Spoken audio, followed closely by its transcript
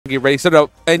get ready. So,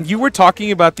 and you were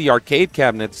talking about the arcade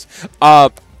cabinets.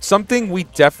 Something we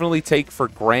definitely take for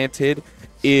granted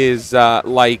is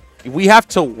like we have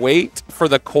to wait for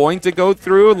the coin to go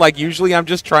through. Like usually I'm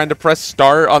just trying to press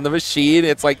start on the machine.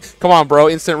 It's like, come on, bro,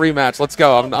 instant rematch. Let's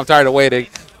go. I'm tired of waiting.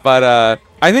 But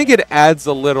I think it adds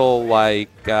a little like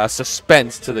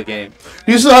suspense to the game.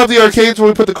 You still have the arcades where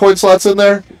we put the coin slots in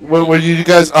there? Where you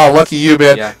guys? Oh, lucky you,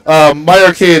 man. Yeah. My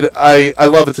arcade, I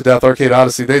love it to death. Arcade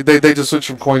Odyssey. They just switched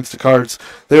from coins to cards.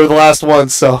 They were the last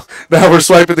ones, so now we're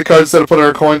swiping the cards instead of putting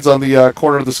our coins on the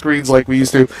corner of the screens like we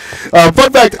used to.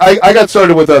 Fun fact: I got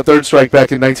started with Third Strike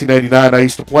back in 1999. I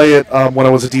used to play it when I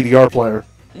was a DDR player.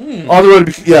 On the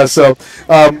road, yeah. So,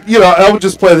 I would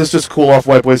just play this, just cool off,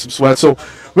 wipe away some sweat. So,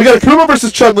 we got Akuma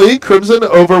versus Chun-Li. Crimson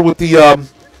over with the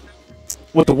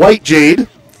white jade.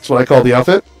 That's what I call the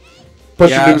outfit.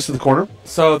 Push your moves to the corner.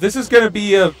 So this is going to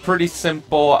be a pretty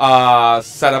simple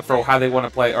setup for how they want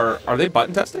to play. Or are they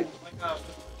button testing?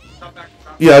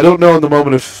 Yeah, I don't know in the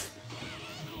moment if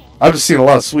I've just seen a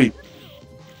lot of sweep.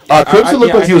 Crimson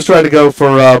looked like he was trying to go for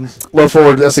low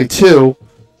forward SA2.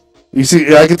 You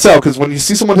see, I can tell because when you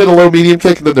see someone hit a low medium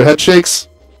kick and then their head shakes,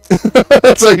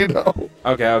 that's how you know.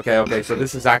 Okay. So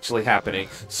this is actually happening.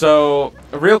 So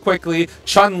real quickly,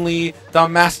 Chun-Li, the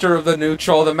master of the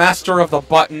neutral, the master of the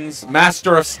buttons,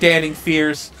 master of standing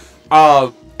fierce.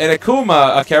 And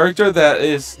Akuma, a character that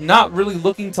is not really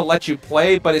looking to let you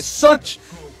play, but is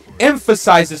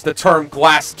emphasizes the term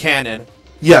glass cannon.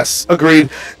 Yes, agreed.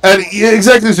 And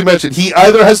exactly as you mentioned, he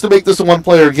either has to make this a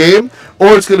one-player game,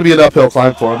 or it's going to be an uphill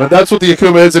climb for him. And that's what the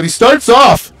Akuma is. And he starts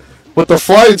off with the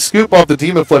flying scoop off the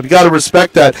Demon Flip. You got to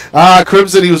respect that.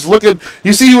 Crimson, he was looking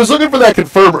for that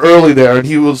confirm early there, and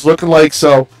he was looking like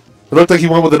so. It looked like he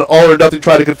went with an all or nothing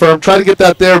try to confirm. Try to get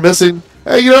that there, missing.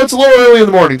 Hey, it's a little early in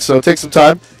the morning, so take some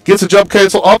time. Gets a jump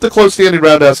cancel off the close standing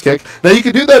roundhouse kick. Now, you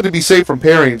can do that to be safe from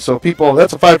parrying. So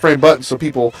that's a 5-frame button, so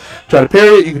people try to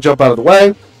parry it. You can jump out of the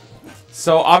way.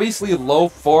 So, obviously, low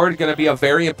forward going to be a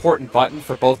very important button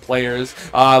for both players.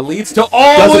 Leads to,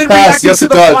 and reacting to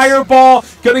the fireball.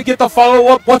 Going to get the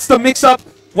follow-up. What's the mix-up?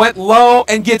 Went low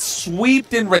and gets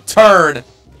sweeped in return.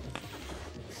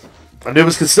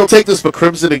 Anubis can still take this, but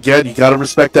Crimson, again, you got to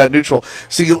respect that neutral.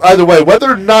 See, either way,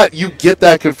 whether or not you get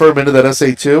that confirm into that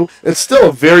SA2, it's still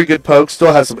a very good poke,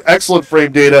 still has some excellent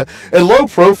frame data, and low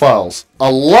profiles.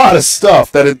 A lot of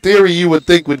stuff that, in theory, you would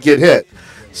think would get hit.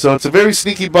 So it's a very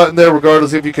sneaky button there,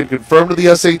 regardless if you can confirm to the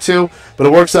SA2, but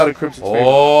it works out in Crimson's favor.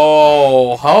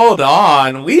 Oh, hold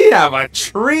on. We have a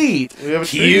treat. We have a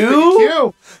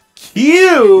treat.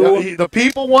 Q. The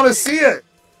people want to see it.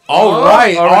 All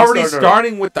right, already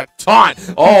starting with the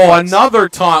taunt. Oh, another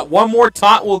taunt. One more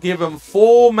taunt will give him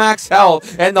full max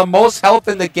health and the most health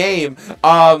in the game.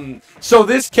 So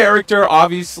this character,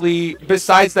 obviously,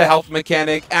 besides the health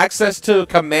mechanic, access to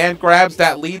command grabs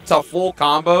that lead to full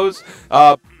combos.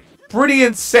 Pretty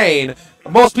insane.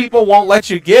 Most people won't let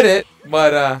you get it,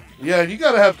 but... Yeah, you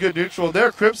got to have good neutral.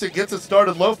 There, Crimson gets it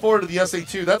started low forward to the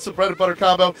SA2. That's the bread and butter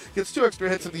combo. Gets 2 extra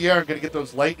hits in the air and going to get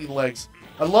those lightning legs.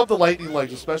 I love the lightning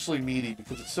legs, especially meaty,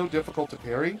 because it's so difficult to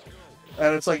parry.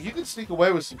 And it's like you can sneak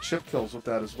away with some chip kills with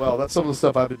that as well. That's some of the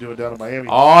stuff I've been doing down in Miami.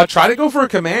 Oh, try to go for a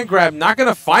command grab. Not going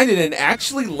to find it, and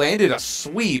actually landed a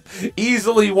sweep.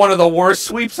 Easily one of the worst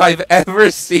sweeps I've ever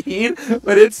seen.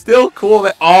 But it's still cool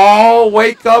that... Oh,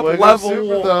 wake up level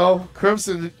super, though.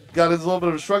 Crimson got his little bit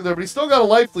of a shrug there, but he's still got a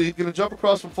life lead. Going to jump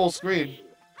across from full screen.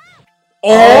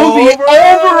 Oh, the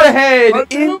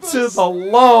overhead into the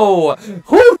low.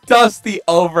 Who does the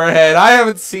overhead? I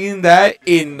haven't seen that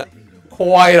in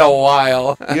quite a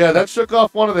while. Yeah, that shook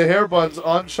off one of the hair buns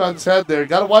on Shun's head there.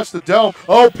 Got to watch the dome.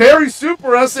 Oh, parry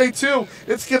super SA2.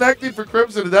 It's connecting for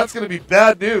Crimson, and that's going to be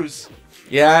bad news.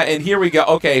 Yeah, and here we go.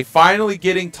 Okay, finally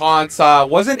getting taunts.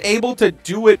 Wasn't able to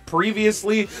do it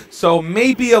previously, so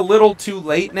maybe a little too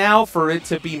late now for it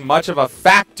to be much of a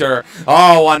factor.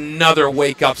 Oh, another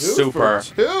wake-up super.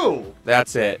 2.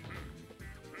 That's it.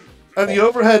 And the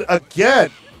overhead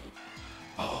again.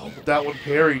 Oh, that one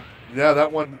parried. Yeah, that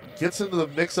one gets into the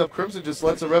mix-up. Crimson just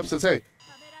lets it rep, says, hey,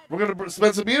 we're going to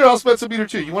spend some meter. I'll spend some meter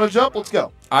too. You want to jump? Let's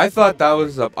go. I thought that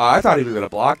was I thought he was going to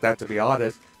block that, to be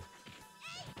honest.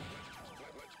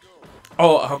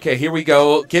 Oh, okay, here we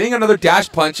go. Getting another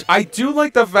dash punch. I do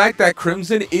like the fact that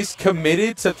Crimson is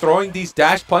committed to throwing these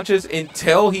dash punches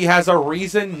until he has a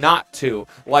reason not to.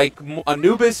 Like,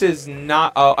 Anubis is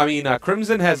not...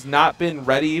 Crimson has not been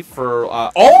ready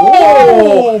for...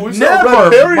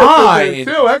 Never mind!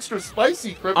 Too extra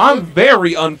spicy, Crimson. I'm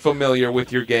very unfamiliar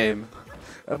with your game.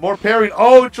 And more parrying.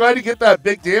 Oh, trying to get that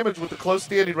big damage with the close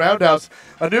standing roundhouse.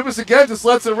 Anubis again just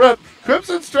lets it rip.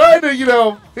 Crimson's trying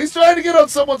to, he's trying to get on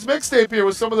someone's mixtape here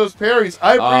with some of those parries.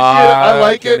 I appreciate it. I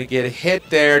like it. Gonna get hit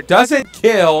there. Doesn't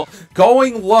kill.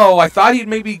 Going low. I thought he'd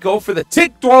maybe go for the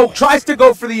tick throw. Tries to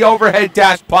go for the overhead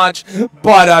dash punch,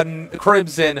 but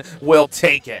Crimson will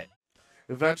take it.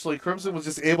 Eventually, Crimson was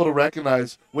just able to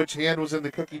recognize which hand was in the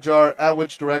cookie jar, at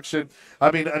which direction. I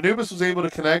mean, Anubis was able to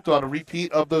connect on a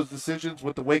repeat of those decisions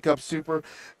with the wake-up super,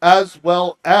 as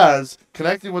well as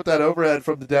connecting with that overhead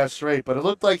from the dash straight. But it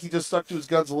looked like he just stuck to his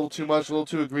guns a little too much, a little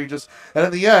too egregious. And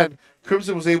in the end,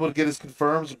 Crimson was able to get his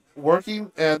confirms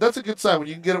working, and that's a good sign. When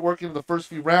you can get it working in the first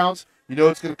few rounds, you know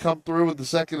it's going to come through in the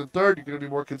second and third. You're going to be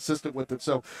more consistent with it.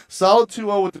 So, solid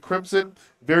 2-0 with the Crimson.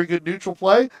 Very good neutral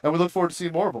play, and we look forward to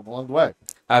seeing more of them along the way.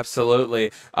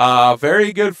 Absolutely.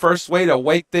 Very good first way to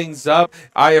wake things up.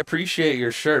 I appreciate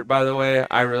your shirt, by the way.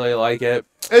 I really like it.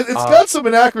 It's got some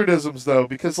anachronisms, though,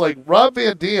 because, like, Rob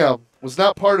Van Dam was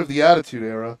not part of the Attitude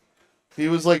Era. He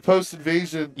was, like,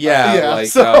 post-invasion.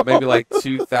 Maybe, like,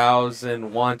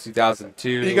 2001, 2002.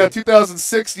 You got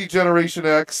 2060 Generation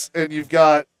X, and you've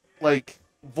got, like,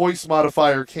 voice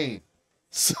modifier Kane.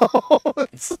 So,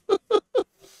 it's...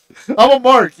 I'm a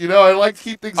mark, I like to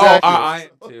keep things accurate. I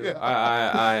am too. Yeah.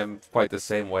 I am quite the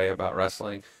same way about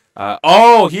wrestling.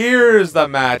 Here's the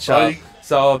matchup.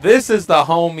 So this is the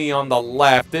homie on the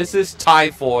left. This is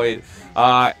Typhoid,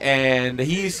 and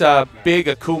he's a big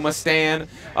Akuma stan.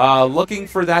 Looking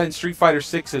for that in Street Fighter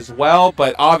 6 as well,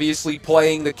 but obviously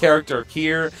playing the character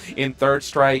here in Third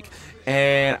Strike.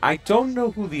 And I don't know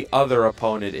who the other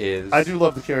opponent is. I do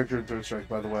love the character in Third Strike,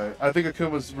 by the way. I think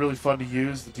Akuma's really fun to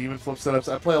use, the demon flip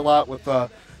setups. I play a lot with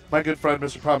my good friend,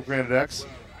 Mr. Pomegranate X.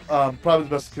 Probably the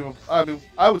best Akuma. I mean,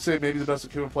 I would say maybe the best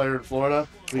Akuma player in Florida.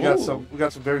 We got some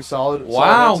very solid.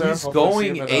 Wow, solid he's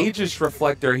going Aegis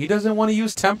Reflector. He doesn't want to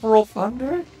use Temporal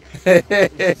Thunder?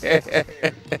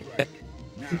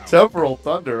 Temporal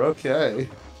Thunder, okay.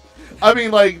 I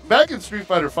mean, like, back in Street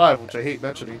Fighter V, which I hate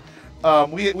mentioning,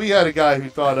 we had a guy who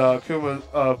thought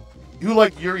Akuma, who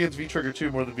liked Urian's V-Trigger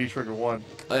 2 more than V-Trigger 1.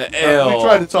 We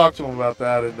tried to talk to him about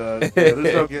that, and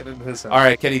there's no getting into his house. All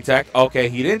right, can he tech? Okay,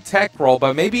 he didn't tech roll,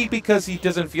 but maybe because he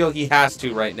doesn't feel he has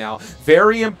to right now.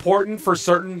 Very important for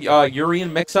certain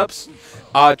Urian mix-ups.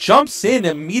 Jumps in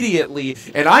immediately,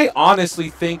 and I honestly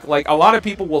think, like, a lot of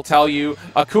people will tell you,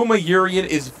 Akuma Urian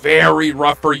is very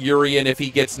rough for Urian if he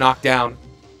gets knocked down.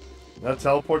 That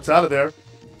teleports out of there.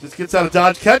 Just gets out of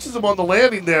dodge, catches him on the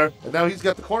landing there, and now he's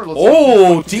got the corner.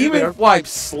 Demon Wipe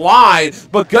slide,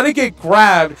 but gonna get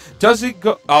grabbed. Doesn't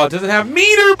have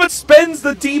meter, but spends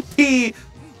the DP.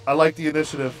 I like the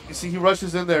initiative. You see, he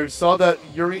rushes in there. He saw that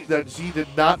Z did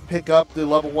not pick up the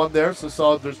level 1 there, so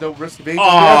saw there's no risk of aging there.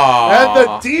 And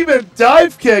the demon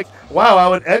dive kick. Wow,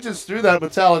 how it edges through that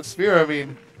metallic sphere. I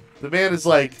mean, the man is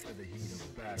like...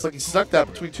 It's like he stuck that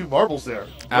between two marbles there.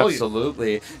 Brilliant.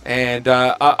 Absolutely. And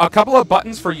a couple of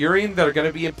buttons for Urian that are going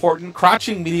to be important.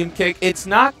 Crouching medium kick. It's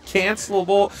not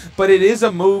cancelable, but it is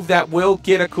a move that will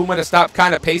get Akuma to stop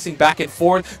kind of pacing back and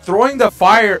forth. Throwing the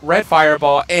red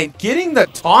fireball and getting the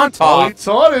taunt off. He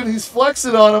taunted. He's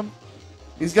flexing on him.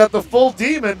 He's got the full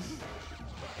demon.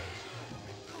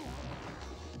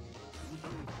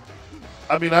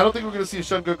 I mean, I don't think we're going to see a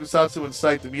Shun Goku Satsu in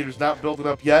sight. The meter's not building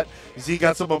up yet. Z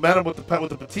got some momentum with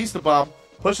the Batista bomb.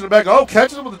 Pushing him back. Oh,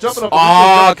 catches him with the jumping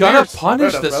up. Gonna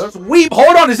punish the sweep.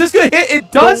 Hold on. Is this going to hit?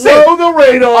 It doesn't. Below the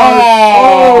radar.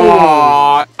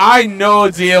 I know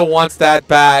Zia wants that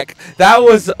back. That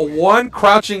was one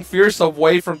crouching fierce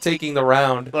away from taking the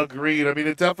round. Agreed. I mean,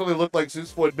 it definitely looked like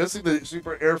Zeus Floyd missing the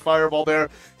super air fireball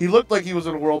there. He looked like he was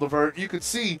in a world of hurt. You could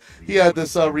see he had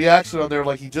this reaction on there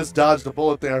like he just dodged a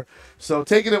bullet there. So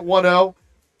taking it 1-0.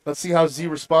 Let's see how Z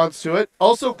responds to it.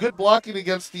 Also, good blocking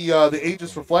against the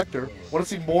Aegis Reflector. Want to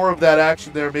see more of that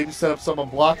action there. Maybe set up some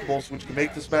unblockables, which can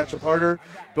make this matchup harder.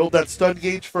 Build that stun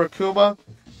gauge for Akuma.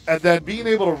 And then being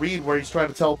able to read where he's trying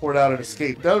to teleport out and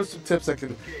escape. Those are some tips that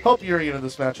can help Urian in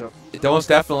this matchup. Most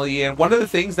definitely. And one of the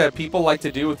things that people like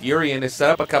to do with Urian is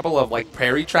set up a couple of like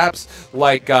parry traps.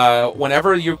 Like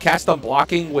whenever you cast on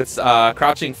blocking with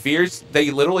crouching fierce,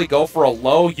 they literally go for a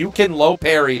low. You can low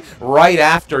parry right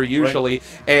after usually.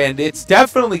 Right. And it's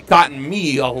definitely gotten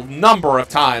me a number of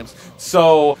times.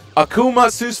 So Akuma,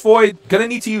 Susvoid, gonna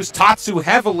need to use Tatsu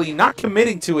heavily. Not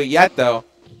committing to it yet though.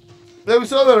 Yeah, we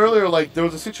saw that earlier. Like there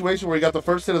was a situation where he got the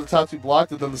first hit of the Tatsu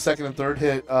blocked, and then the second and third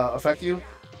hit affect you.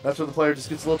 That's where the player just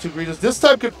gets a little too egregious. This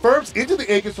time confirms into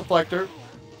the Aegis Reflector.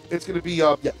 It's going to be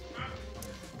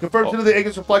confirms into the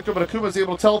Aegis Reflector, but Akuma is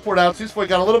able to teleport out. Susvoid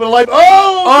got a little bit of life.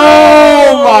 Oh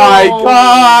my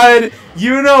God!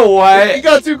 You know what? He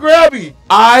got too grabby.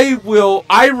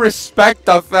 I respect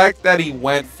the fact that he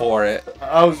went for it.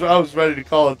 I was ready to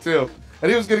call it too. And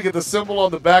he was going to get the symbol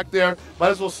on the back there. Might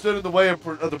as well stood in the way of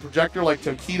the projector like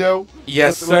Tokido.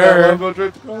 Yes, sir. Logo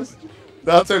draped across.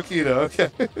 Not Tokido. Okay.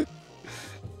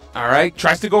 All right,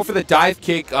 tries to go for the dive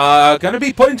kick. Going to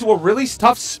be put into a really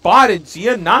tough spot, and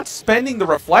Zia not spending the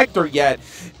reflector yet.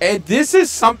 And this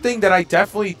is something that I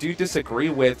definitely do disagree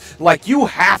with. Like, you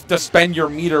have to spend your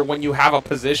meter when you have a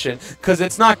position, because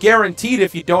it's not guaranteed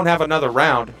if you don't have another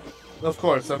round. Of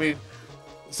course. I mean,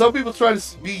 some people try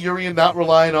to be Urian not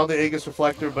relying on the Aegis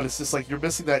reflector, but it's just like you're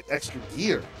missing that extra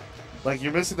gear. Like,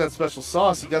 you're missing that special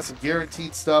sauce. You got some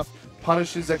guaranteed stuff,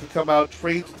 punishes that can come out,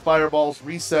 trades with fireballs,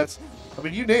 resets. I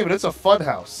mean, you name it, it's a fun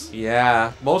house.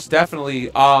 Yeah, most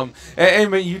definitely.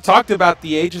 And you talked about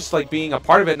the Aegis like being a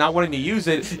part of it, not wanting to use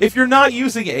it. If you're not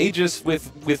using Aegis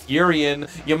with Urian,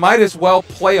 you might as well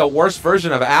play a worse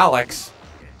version of Alex.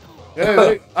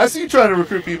 Yeah, I see you trying to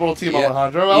recruit people to Team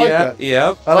Alejandro. I like that.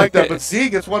 Yep. I like that. But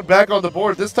Z gets one back on the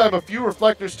board. This time a few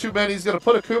reflectors too many. He's going to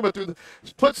put Akuma through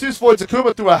put Zeusvoid's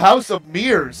Akuma through a house of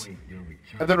mirrors.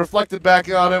 And then reflected back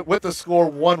on it with the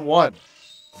score 1-1.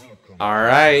 All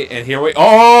right, and here we...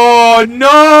 Oh, no!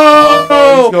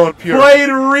 Oh, he's going pure. Played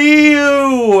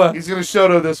Ryu! He's going to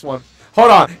Shoto this one. Hold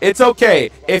on. It's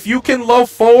okay. If you can low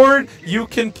forward, you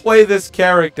can play this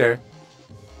character.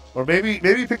 Or maybe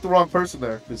he picked the wrong person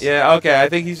there. Yeah, okay. I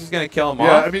think he's just going to kill him off.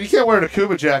 Yeah, I mean, you can't wear an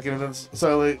Akuma jacket and then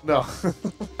suddenly... No.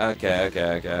 Okay. I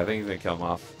think he's going to kill him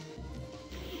off.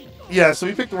 Yeah, so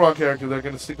he picked the wrong character. They're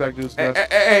going to stick back to this match.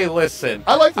 Hey, listen.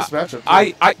 I like this matchup.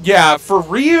 Yeah, for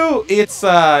Ryu, it's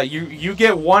you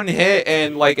get one hit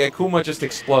and like Akuma just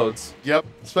explodes. Yep,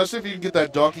 especially if you can get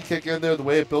that donkey kick in there, the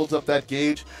way it builds up that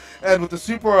gauge. And with the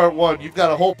Super R1, you've got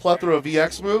a whole plethora of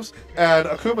EX moves, and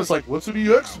Akuma's like, what's an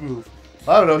EX move?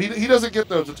 I don't know. He doesn't get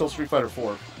those until Street Fighter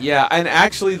 4. Yeah, and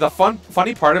actually the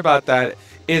funny part about that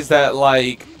is that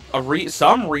like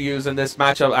some Ryus in this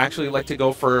matchup actually like to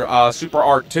go for Super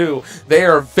R2. They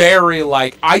are very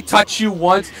like, I touch you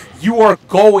once, you are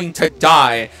going to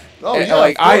die. Oh, yeah,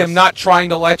 like I am not trying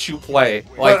to let you play.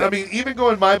 Like, but, I mean, even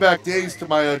going my back days to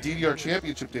my DDR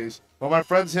Championship days, when my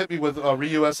friends hit me with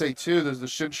Ryu SA2, there's the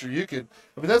Shin Shoryuken.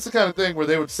 I mean, that's the kind of thing where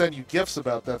they would send you gifts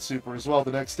about that super as well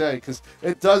the next day, because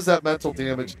it does that mental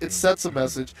damage. It sets a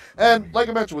message. And like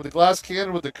I mentioned, with the glass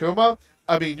cannon with the Kuma,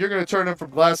 I mean, you're going to turn him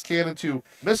from Glass Cannon to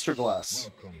Mr. Glass.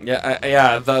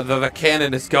 Yeah, the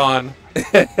cannon is gone.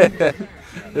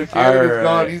 The cannon is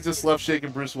gone. He's just left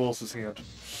shaking Bruce Willis's hand.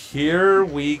 Here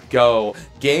we go.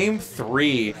 Game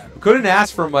 3. Couldn't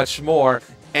ask for much more.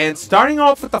 And starting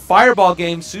off with the fireball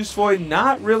game, Zeusvoid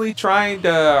not really trying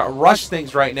to rush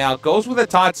things right now. Goes with a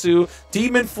Tatsu.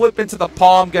 Demon flip into the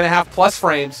palm. Going to have plus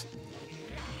frames.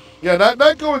 Yeah,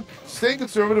 not going, staying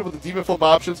conservative with the demon flip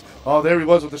options. Oh, there he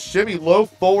was with the shimmy low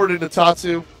forward into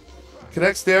Tatsu.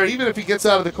 Connects there. Even if he gets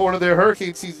out of the corner there,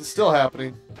 Hurricane season's still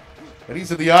happening. And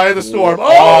he's in the eye of the storm.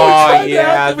 Oh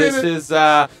yeah,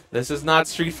 this is not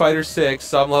Street Fighter 6.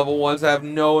 Some level ones have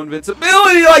no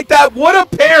invincibility like that. What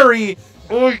a parry!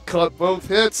 Oh, he caught both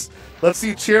hits. Let's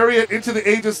see, Chariot into the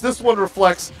Aegis. This one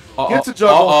reflects. Gets a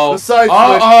juggle. The side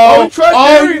switch.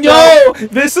 Oh, no!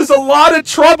 This is a lot of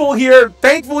trouble here.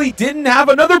 Thankfully, didn't have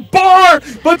another bar,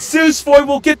 but Zeusvoid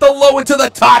will get the low into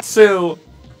the Tatsu.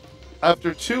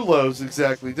 After two lows,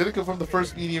 exactly. Didn't come from the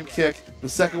first medium kick. The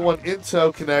second one in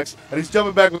toe connects, and he's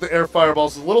jumping back with the air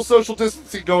fireballs. A little social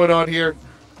distancing going on here.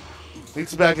 Needs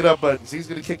to back it up, but he's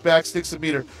going to kick back, sticks a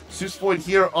meter. Zeusvoid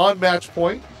here on match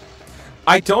point.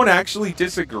 I don't actually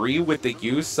disagree with the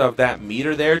use of that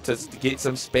meter there to get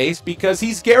some space because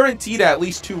he's guaranteed at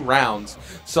least 2 rounds.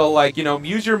 So, like, you know,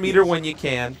 use your meter when you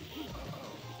can.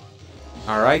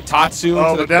 All right, Tatsu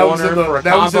into the corner for a combo.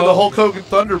 Now he's in the Hulk Hogan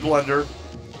Thunder Blender.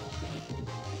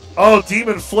 Oh,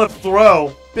 Demon Flip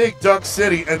Throw. Big Dunk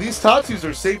City. And these Tatsus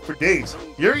are safe for days.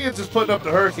 Urian's just putting up the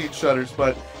Hurricane Shutters,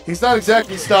 but he's not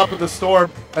exactly stopping the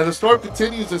storm. And the storm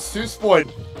continues as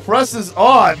Zeusvoid presses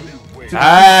on.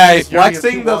 Hey,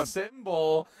 flexing the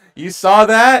symbol. You saw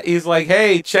that? He's like,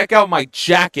 hey, check out my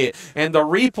jacket. And the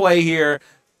replay here.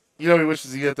 You know, he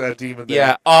wishes he hit that demon there.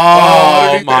 Yeah.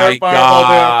 Oh my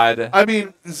God. There. I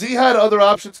mean, Z had other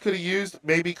options could have used.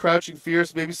 Maybe Crouching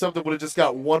Fierce. Maybe something would have just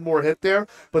got one more hit there.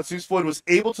 But Zeusvoid was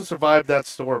able to survive that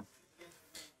storm.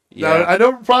 Yeah. Now, I know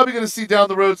we're probably going to see down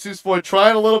the road Zeusvoid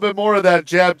trying a little bit more of that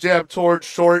jab, towards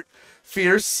short,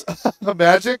 fierce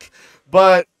magic.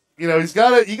 But you know, you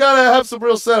gotta have some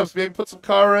real setups. Maybe put some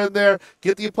Kara in there,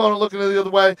 get the opponent looking the other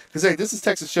way. Because hey, this is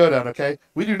Texas Showdown, okay?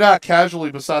 We do not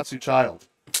casually Masatsu child.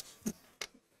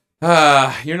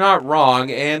 You're not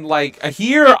wrong. And, like,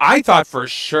 here, I thought for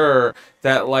sure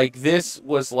that, like, this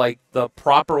was, like, the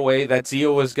proper way that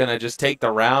Zio was going to just take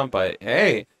the round. But,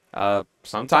 hey,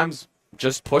 sometimes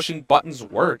just pushing buttons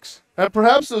works. And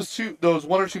perhaps those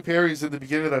one or two parries in the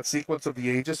beginning of that sequence of the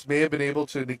Aegis may have been able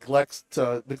to neglect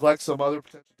some other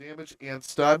potential damage and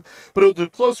stun. But it was the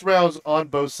close rounds on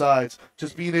both sides,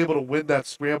 just being able to win that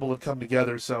scramble and come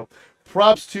together. So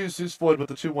props to Zeus Floyd with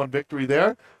the 2-1 victory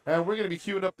there. And we're going to be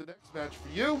queuing up the next match for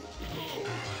you.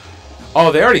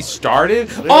 Oh, they already started?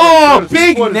 Oh,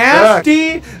 Big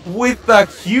Nasty with the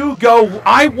Hugo.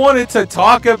 I wanted to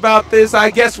talk about this.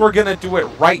 I guess we're going to do it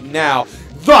right now.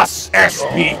 Thus,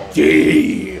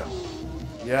 SPD.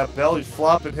 Yeah, belly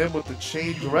flopping him with the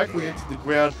chain directly into the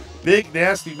ground. Big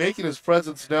Nasty making his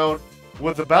presence known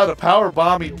with about a power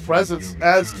bombing presence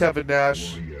as Kevin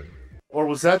Nash. Or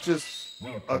was that just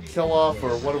a kill off,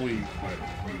 or what are we?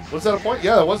 Was that a point?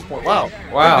 Yeah, that was a point. Wow.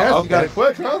 Wow. Okay. Got it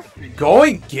quick, huh?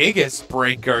 Going Gigas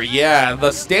Breaker. Yeah,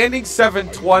 the standing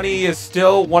 720 is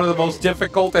still one of the most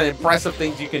difficult and impressive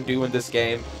things you can do in this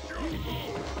game.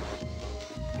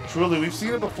 Truly, we've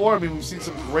seen it before. I mean, we've seen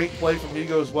some great play from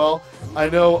Hugo as well. I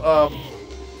know,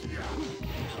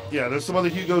 yeah, there's some other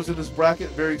Hugos in this bracket.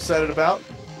 Very excited about.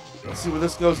 Let's see where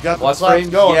this goes. Got the claps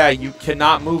going. Yeah, you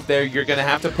cannot move there. You're going to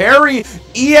have to parry.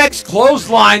 EX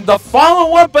clothesline. The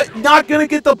follow-up, but not going to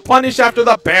get the punish after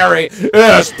the parry.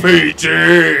 SPD.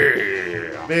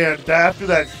 Man, after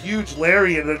that huge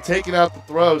lariat and then taking out the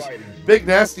throws. Big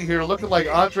Nasty here looking like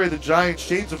Andre the Giant,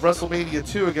 shades of WrestleMania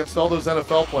 2 against all those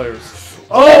NFL players.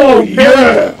 Oh,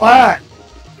 yeah! Flat.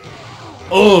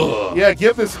 Ugh. Yeah,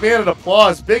 give this man an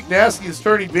applause. Big Nasty is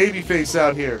turning babyface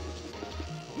out here.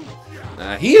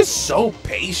 He is so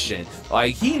patient.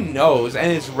 Like, he knows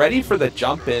and is ready for the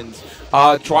jump-ins.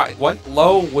 Went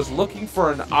low, was looking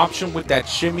for an option with that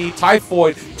shimmy.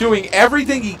 Typhoid doing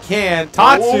everything he can.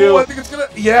 Tatsu. Oh, I think it's gonna.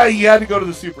 Yeah, he had to go to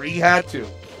the super. He had to.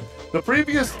 The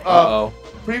previous.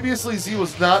 Previously, Z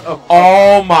was not a.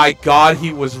 Oh my God,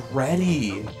 he was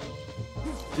ready.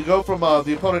 To go from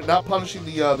the opponent not punishing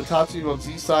the Tatsu on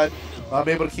Z's side, I'm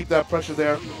able to keep that pressure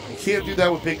there. You can't do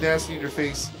that with Big Nasty in your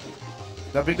face.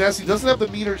 Now, Big Nasty doesn't have the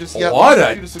meter just yet. What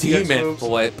a demon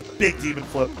flip. Big demon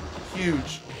flip.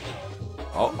 Huge.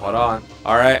 Oh, hold on.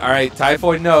 All right.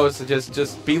 Typhoid knows.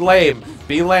 Just be lame.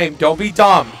 Be lame. Don't be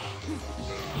dumb.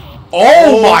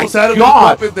 Oh my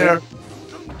God. In there.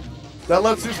 That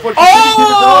lets Zeus Floyd.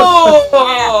 Oh!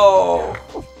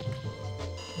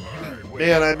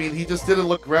 Man, I mean, he just didn't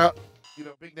look ground. You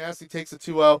know, Big Nasty takes a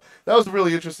 2-0. That was a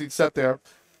really interesting set there.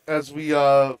 As we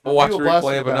we'll watch the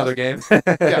replay of another game.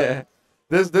 Yeah.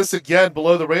 This again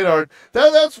below the radar.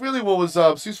 That's really what was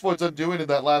Zeus Floyd's undoing in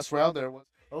that last round. There was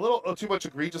a little too much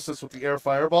egregiousness with the air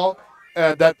fireball,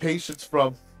 and that patience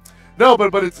from but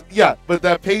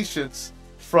that patience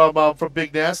from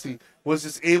Big Nasty was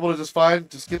just able to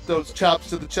just get those chops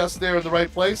to the chest there in the right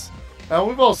place. And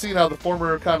we've all seen how the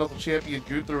former Continental Champion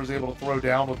Gunther was able to throw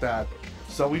down with that.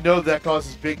 So we know that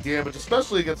causes big damage,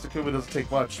 especially against Akuma. It doesn't take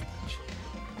much.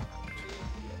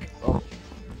 Oh,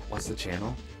 what's the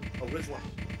channel? Oh, Riz1.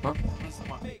 Huh?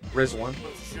 Riz1.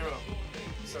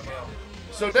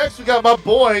 So next we got my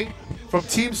boy from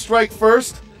Team Strike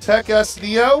First, Tech S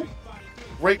Neo.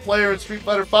 Great player in Street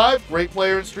Fighter V, great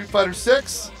player in Street Fighter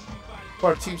 6.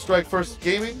 Part of Team Strike First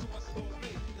Gaming.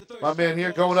 My man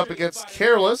here going up against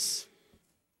Careless.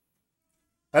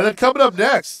 And then coming up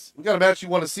next, we got a match you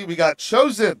want to see. We got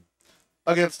Chosen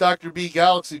against Dr. B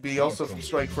Galaxy B, also from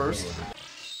Strike First.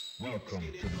 Welcome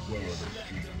to the world of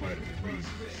Street Fighter 3.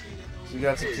 So we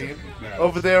got some team.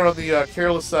 Over there on the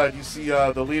Careless side, you see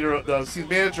the leader, the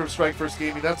manager of Strike First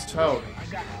Gaming. That's Tone.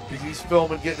 He's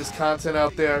filming, getting his content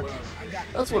out there.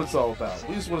 That's what it's all about.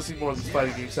 We just want to see more of these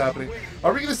fighting games happening.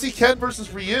 Are we going to see Ken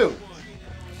versus Ryu?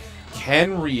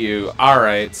 Ken Ryu. All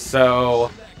right, so...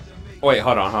 Wait,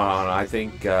 hold on. I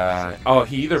think,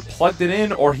 he either plugged it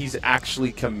in or he's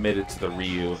actually committed to the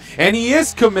Ryu. And he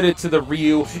is committed to the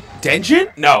Ryu.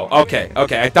 Denjin? No, okay.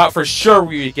 I thought for sure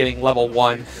we were getting level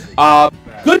 1.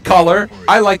 Good color.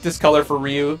 I like this color for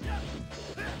Ryu.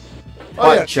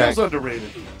 Oh, yeah, feels underrated.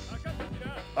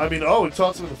 I mean, it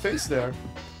taunts him in the face there.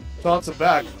 Taunts him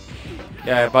back.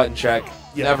 Yeah, button check.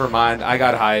 Yeah. Never mind, I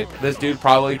got hype. This dude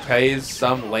probably pays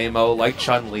some lame-o like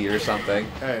Chun-Li or something.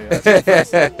 Hey,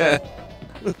 that's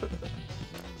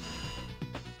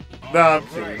No, I'm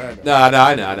kidding.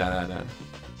 No.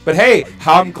 But hey,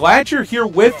 I'm glad you're here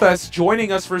with us,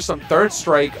 joining us for some Third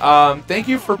Strike. Thank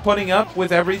you for putting up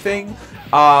with everything.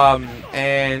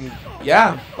 And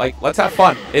yeah, let's have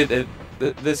fun.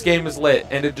 This game is lit,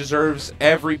 and it deserves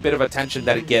every bit of attention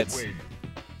that it gets.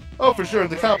 Oh, for sure.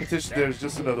 The competition there is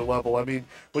just another level. I mean,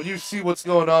 when you see what's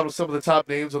going on with some of the top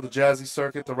names on the Jazzy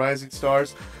circuit, the rising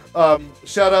stars,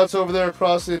 shout-outs over there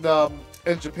across in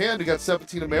Japan. We got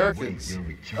 17 Americans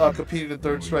competing in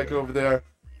Third Strike over there.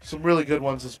 Some really good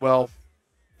ones as well.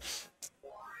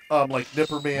 Like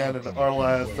Nipperman and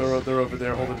Arla, they're over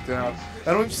there holding it down.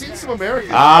 And we've seen some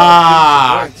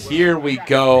Americans. Here we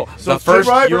go. So the first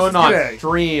Yun on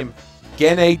stream.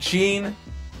 Gene.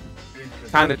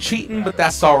 Kind of cheating, but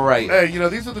that's all right. Hey, you know,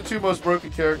 these are the two most broken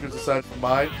characters aside from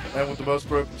mine, and with the most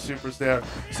broken supers there.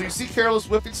 So you see Careless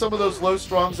whipping some of those low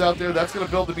strongs out there. That's going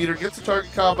to build the meter, gets the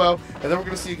target combo, and then we're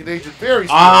going to see a Canadian very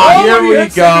strong. Here we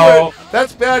go.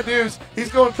 That's bad news. He's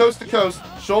going coast to coast,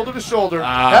 shoulder to shoulder,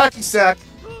 hacky sack.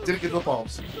 Didn't get the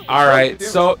palms. All right.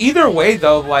 So either way,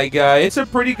 though, like it's a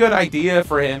pretty good idea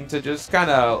for him to just kind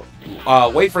of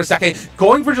wait for a second,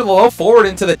 going for the low forward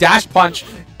into the dash punch,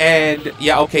 and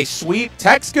yeah, okay, sweet.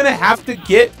 Tech's gonna have to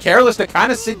get Careless to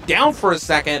kind of sit down for a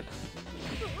second.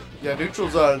 Yeah,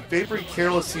 Neutral's favoring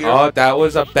Careless here. Oh, that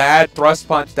was a bad thrust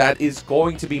punch. That is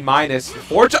going to be minus.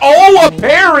 Oh, a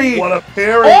parry! What a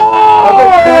parry!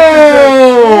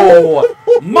 Oh,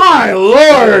 my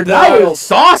lord, that was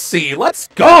saucy. Let's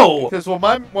go. Because what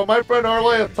my friend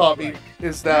Arlea taught me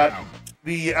is that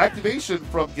the activation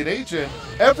from Ganejin,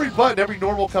 every button, every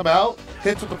normal come out,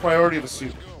 hits with the priority of a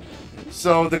super.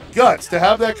 So the guts to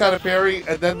have that kind of parry,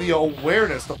 and then the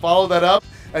awareness to follow that up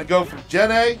and go from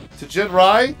Gen A to Gen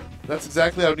Rai. That's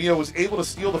exactly how Neo was able to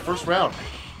steal the first round.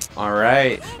 All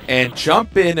right, and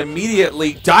jump in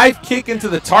immediately, dive kick into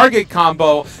the target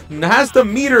combo, has the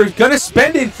meter, gonna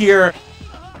spend it here.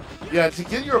 Yeah, to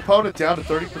get your opponent down to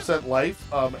 30% life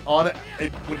when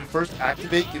you first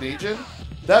activate Ganejin,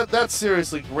 that's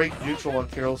seriously great neutral on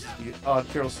Carel's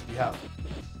behalf.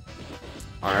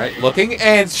 All right, looking,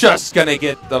 and just gonna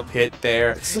get the hit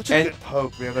there. It's such a good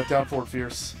poke, man, that down forward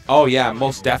fierce. Oh yeah,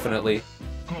 most definitely.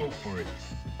 Go for it.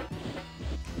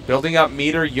 Building up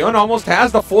meter, Yun almost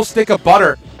has the full stick of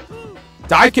butter.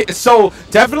 Dive kick, so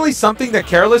definitely something that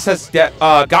Careless has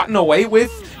gotten away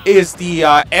with is the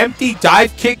empty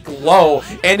dive kick low,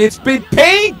 and it's been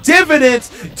paying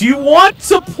dividends. Do you want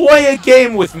to play a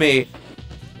game with me?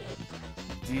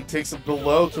 He takes him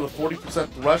below to the 40%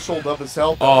 threshold of his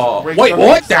health. Oh, wait,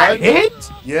 what? That hit?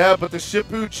 Yeah, but the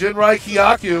Shippu Jinrai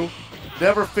Kyaku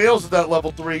never fails at that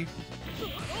level 3.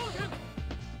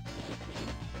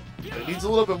 It needs a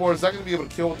little bit more. He's not going to be able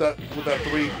to kill with that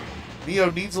 3. Neo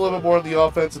needs a little bit more on the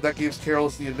offense, and that gives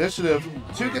Careless the initiative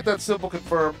to get that simple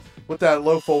confirm with that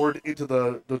low forward into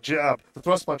the jab, the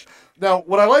thrust punch. Now,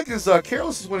 what I like is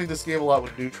Careless is winning this game a lot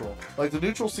with neutral. Like, the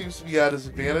neutral seems to be at his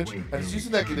advantage, and he's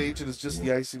using that Ganejin as just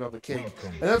the icing on the cake.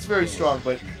 And that's very strong,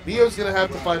 but Neo's going to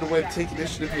have to find a way to take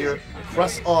initiative here,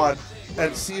 press on,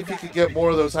 and see if he can get more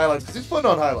of those highlights, because he's putting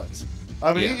on highlights.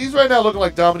 I mean, he's right now looking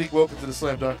like Dominique Wilkins in the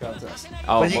slam dunk contest.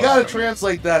 Oh, but you got to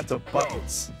translate that to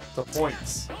buckets, to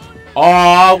points.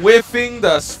 Whiffing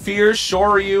the sphere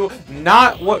Shoryu.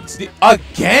 Not what's the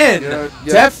again. Yeah.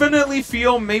 Definitely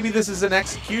feel maybe this is an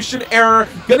execution error.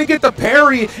 Gonna get the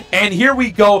parry, and here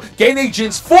we go.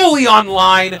 Ganejin's fully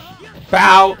online.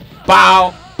 Bow,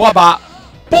 bow, ba ba,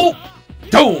 boom,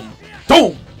 doom,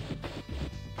 doom.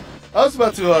 I was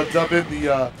about to dump in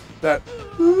the that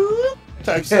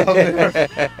type sound there.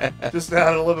 Just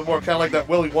add a little bit more, kind of like that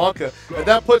Willy Wonka, and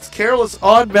that puts Careless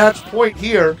on match point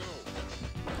here.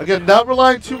 Again, not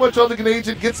relying too much on the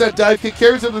Ganejin, gets that dive kick,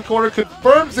 carries it in the corner,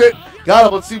 confirms it. Got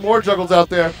him. Let's see more juggles out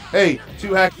there. Hey, 2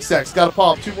 hacky sacks, got a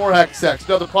palm, 2 more hacky sacks,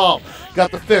 another palm, got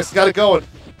the fist, got it going.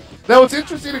 Now, what's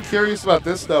interesting and curious about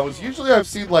this, though, is usually I've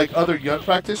seen like other Yun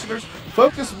practitioners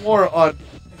focus more on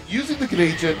using the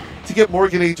Ganejin to get more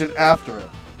Ganejin after it.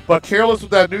 But Careless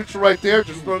with that neutral right there,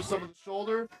 just throws some of the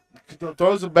shoulder,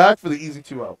 throws him back for the easy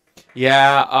 2-0.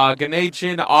 Yeah,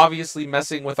 Ganejin obviously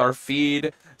messing with our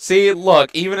feed. See,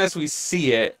 look, even as we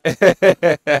see it.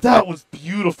 That was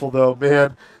beautiful, though,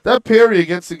 man. That parry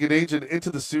against the Ganejin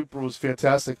into the super was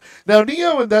fantastic. Now,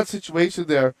 Neo in that situation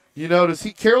there, you notice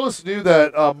Careless knew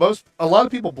that a lot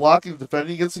of people blocking and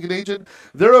defending against the Ganejin,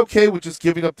 they're okay with just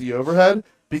giving up the overhead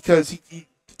because he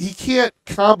can't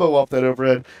combo off that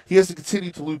overhead. He has to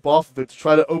continue to loop off of it to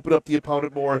try to open up the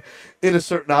opponent more into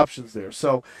certain options there.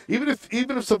 So even if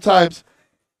sometimes,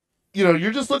 you know,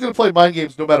 you're just looking to play mind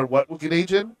games no matter what with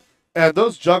Ganejin, and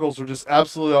those juggles were just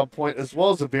absolutely on point, as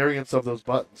well as the variance of those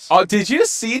buttons. Oh, did you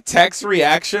see Tech's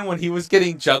reaction when he was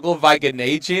getting juggled by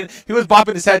Ganejin? He was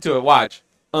bopping his head to it. Watch.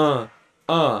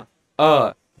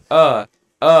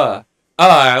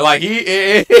 Like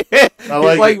he's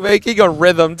like making a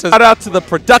rhythm. Shout out to the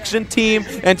production team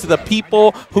and to the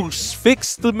people who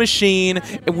fixed the machine.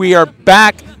 We are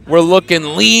back. We're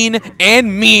looking lean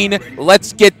and mean.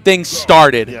 Let's get things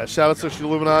started. Yeah, shout out to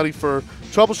Shilluminati for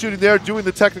troubleshooting there, doing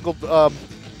the technical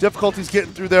difficulties,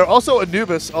 getting through there. Also,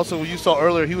 Anubis, also you saw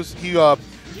earlier, he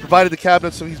provided the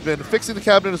cabinet, so he's been fixing the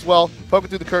cabinet as well, poking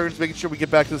through the curtains, making sure we get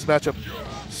back to this matchup.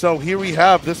 So here we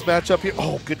have this matchup here.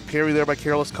 Oh, good parry there by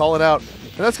Careless, calling out.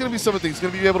 And that's going to be some of the things. He's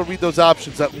going to be able to read those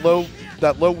options, that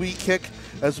low weak kick,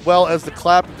 as well as the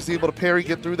clap. If he's able to parry,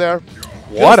 get through there.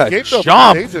 What a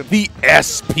jump. The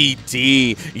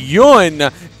SPD.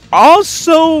 Yun,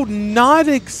 also not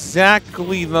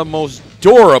exactly the most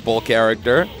durable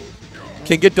character.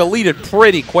 Can get deleted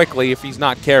pretty quickly if he's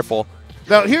not careful.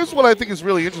 Now, here's what I think is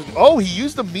really interesting. Oh, he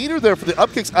used the meter there for the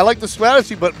up kicks. I like the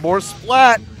strategy, but more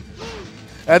splat.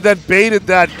 And then baited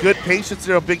that. Good patience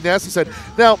there on Big Nasty side.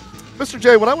 Now, Mr.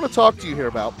 J, what I want to talk to you here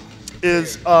about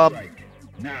is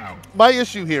my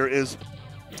issue here is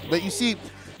that you see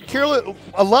Carolus,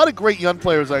 a lot of great young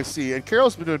players I see, and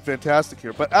Carolus has been doing fantastic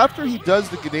here, but after he does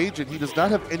the Grenadian, he does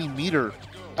not have any meter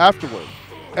afterward.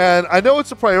 And I know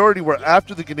it's a priority where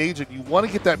after the Grenadian, you want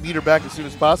to get that meter back as soon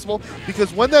as possible,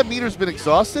 because when that meter's been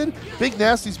exhausted, Big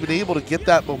Nasty's been able to get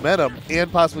that momentum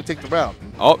and possibly take the round.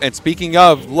 Oh, and speaking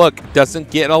of, look,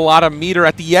 doesn't get a lot of meter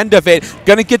at the end of it.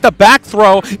 Gonna get the back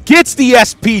throw, gets the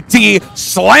SPD,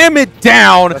 slam it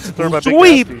down,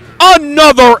 sweep,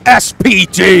 another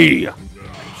SPD.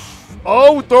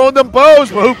 Oh, throwing them bows,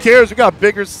 but who cares? We got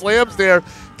bigger slams there.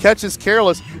 Catches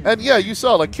Careless. And yeah, you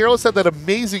saw, like, Careless had that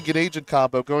amazing Grenadian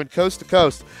combo going coast to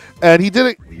coast. And he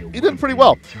did it pretty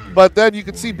well. But then you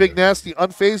could see Big Nasty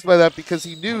unfazed by that because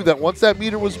he knew that once that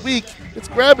meter was weak, it's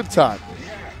grabbing time.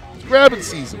 It's grabbing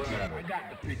season.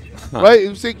 Right? It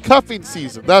was a cuffing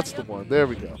season. That's the one. There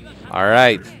we go. All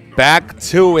right. Back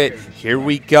to it. Here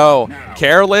we go.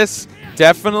 Careless.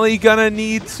 Definitely gonna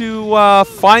need to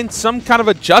find some kind of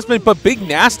adjustment, but Big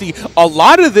Nasty, a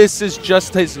lot of this is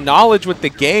just his knowledge with the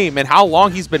game and how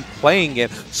long he's been playing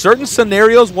it. Certain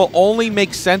scenarios will only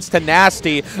make sense to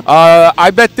Nasty.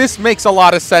 I bet this makes a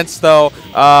lot of sense, though.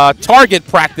 Target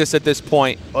practice at this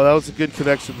point. Oh, that was a good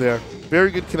connection there.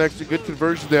 Very good connection, good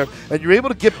conversion there. And you're able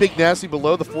to get Big Nasty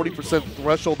below the 40%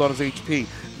 threshold on his HP.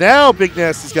 Now Big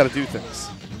Nasty's got to do things.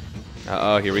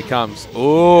 Uh-oh, here he comes.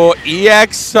 Ooh,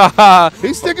 EX.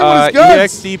 He's sticking with his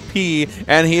guns. EXDP,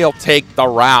 and he'll take the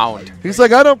round. He's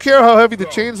like, I don't care how heavy the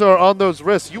chains are on those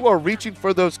wrists. You are reaching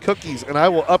for those cookies, and I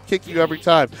will up-kick you every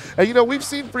time. And, you know, we've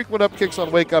seen frequent up-kicks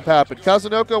on Wake Up happen.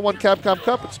 Kazunoko won Capcom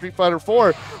Cup in Street Fighter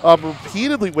 4,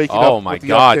 repeatedly waking up. Oh, my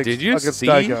God. Did you see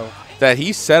that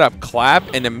he set up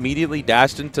clap and immediately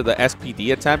dashed into the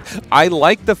SPD attempt? I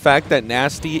like the fact that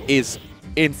Nasty is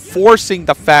enforcing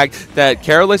the fact that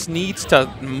Careless needs to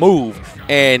move.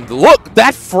 And look,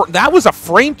 that was a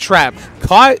frame trap.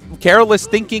 Caught Careless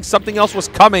thinking something else was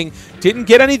coming. Didn't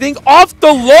get anything off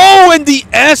the low, and the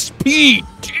SPD.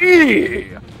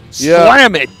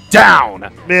 Slam it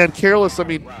down. Man, Careless, I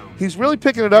mean, he's really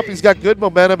picking it up. He's got good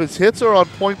momentum. His hits are on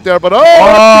point there, but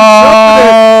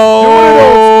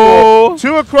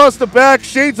two across the back,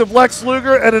 shades of Lex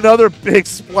Luger, and another big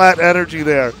splat energy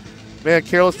there. Man,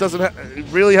 Careless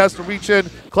really has to reach in,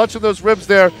 clutching those ribs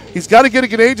there. He's got to get a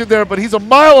Grenadian there, but he's a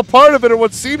mile apart of it, or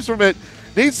what seems from it.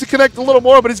 Needs to connect a little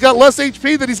more, but he's got less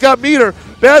HP than he's got meter.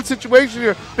 Bad situation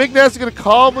here. Big Nasty going to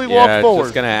calmly walk forward.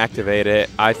 Just going to activate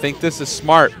it. I think this is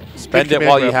smart. Spend it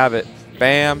while you have it.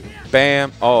 Bam,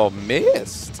 bam. Oh,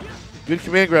 missed. Good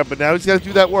command grab, but now he's got to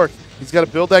do that work. He's got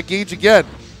to build that gauge again.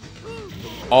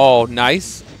 Oh,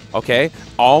 nice. Okay,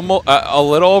 almost a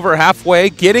little over halfway,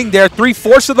 getting there,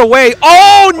 3/4 of the way.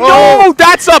 Oh, no,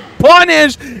 that's a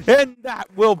punish, and that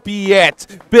will be it.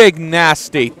 Big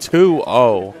Nasty,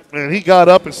 2-0. And he got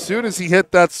up as soon as he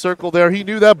hit that circle there. He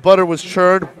knew that butter was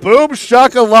churned. Boom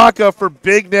shakalaka for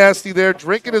Big Nasty there,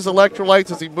 drinking his electrolytes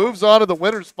as he moves on to the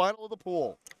winner's final of the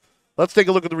pool. Let's take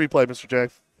a look at the replay, Mr. J.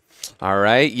 All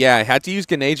right, yeah, I had to use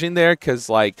Grenadian there because,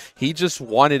 like, he just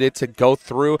wanted it to go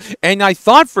through. And I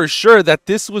thought for sure that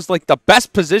this was, like, the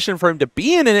best position for him to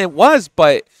be in, and it was,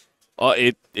 but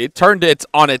it turned it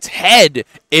on its head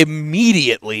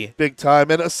immediately. Big time.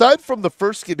 And aside from the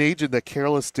first Grenadian that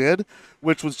Careless did,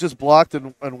 which was just blocked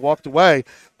and walked away,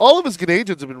 all of his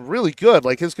Grenadians have been really good.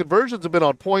 Like, his conversions have been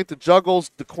on point, the juggles,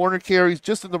 the corner carries,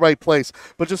 just in the right place.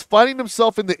 But just finding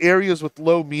himself in the areas with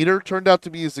low meter turned out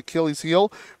to be his Achilles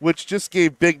heel, which just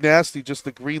gave Big Nasty just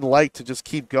the green light to just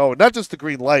keep going. Not just the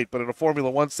green light, but in a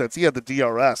Formula 1 sense, he had the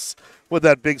DRS with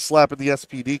that big slap in the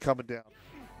SPD coming down.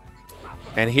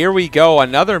 And here we go,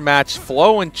 another match,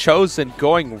 Flo and Chosen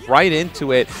going right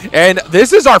into it. And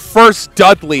this is our first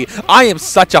Dudley. I am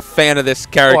such a fan of this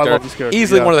character. I love this character.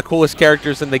 Easily one of the coolest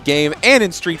characters in the game and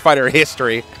in Street Fighter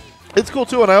history. It's cool,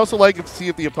 too, and I also like to see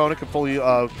if the opponent can fully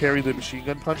parry the machine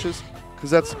gun punches, because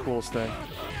that's the coolest thing.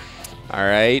 All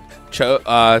right,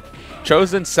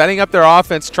 Chosen setting up their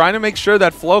offense, trying to make sure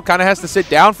that Flo kind of has to sit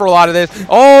down for a lot of this.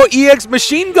 Oh, EX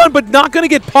machine gun, but not going to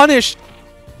get punished.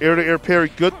 Air-to-air parry,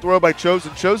 good throw by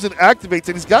Chosen. Chosen activates,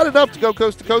 and he's got enough to go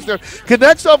coast to coast there.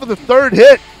 Connects off of the third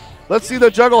hit. Let's see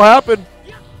the juggle happen.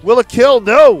 Will it kill?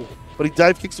 No. But he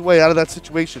dive kicks away out of that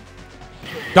situation.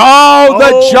 Oh,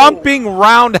 the jumping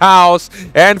roundhouse,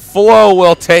 and Flo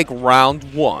will take round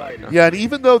 1. Yeah, and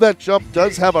even though that jump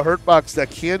does have a hurt box that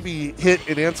can be hit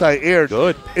in anti-air,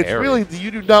 it's really,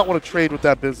 you do not want to trade with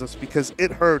that business because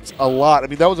it hurts a lot. I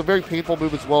mean, that was a very painful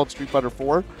move as well in Street Fighter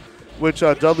 4. Which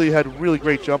Dudley had really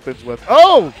great jump-ins with.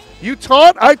 Oh, you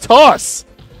taunt, I toss.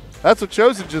 That's what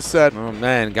Chosen just said. Oh,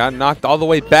 man, got knocked all the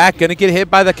way back. Going to get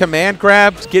hit by the command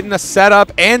grabs, getting a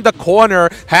setup, and the corner.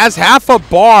 Has half a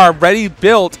bar ready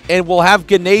built, and we'll have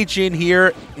Gennadian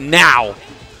here now.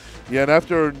 Yeah, and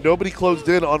after nobody closed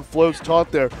in on Flo's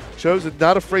taunt there, Chosen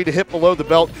not afraid to hit below the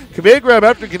belt. Command grab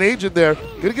after Gennadian there.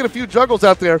 Going to get a few juggles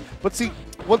out there. But see,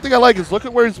 one thing I like is look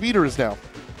at where his meter is now.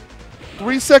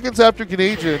 3 seconds after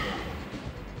Gennadian.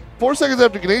 4 seconds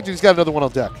after Gennadian, he's got another one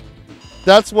on deck.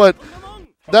 That's what.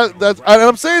 And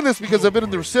I'm saying this because I've been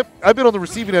on the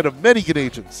receiving end of many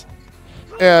Gennadians,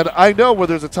 and I know where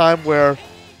there's a time where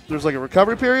there's like a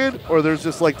recovery period, or there's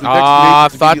just like the next. I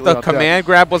thought the command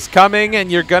grab was coming,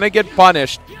 and you're gonna get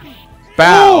punished.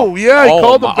 Bow. Oh yeah, he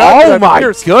called him back. Oh my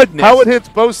goodness! How it hits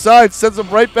both sides, sends him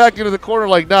right back into the corner.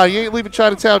 Like, nah, you ain't leaving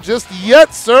Chinatown just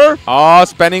yet, sir. Oh,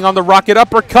 spending on the rocket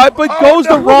uppercut, but goes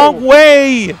the wrong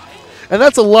way. And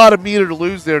that's a lot of meter to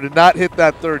lose there to not hit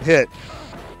that third hit.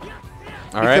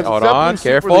 All right, hold on,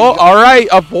 careful. All right,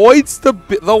 avoids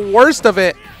the worst of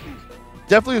it.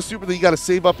 Definitely a super that you got to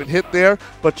save up and hit there,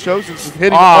 but Chosen's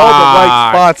hitting all the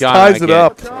right spots, ties it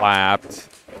up. Clapped.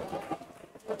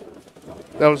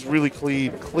 That was really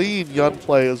clean Yun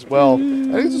play as well.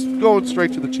 And he's just going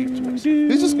straight to the cheap tools.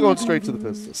 He's just going straight to the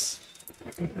business.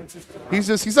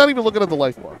 He's not even looking at the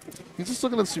life bar. He's just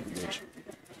looking at the super gauge.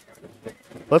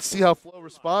 Let's see how Flo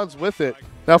responds with it.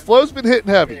 Now, Flo's been hitting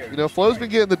heavy. You know, Flo's been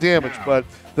getting the damage, but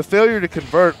the failure to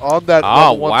convert on that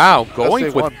level one. Oh, wow.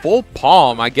 Going with full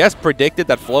palm. I guess predicted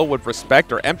that Flo would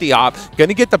respect or empty hop. Going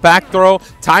to get the back throw.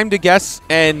 Time to guess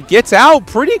and gets out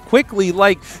pretty quickly.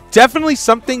 Like, definitely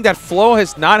something that Flo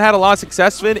has not had a lot of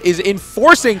success in is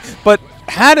enforcing, but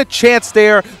had a chance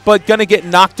there, but going to get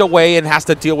knocked away and has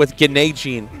to deal with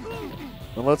Gennadian.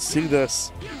 Well, let's see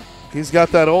this. He's got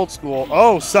that old school.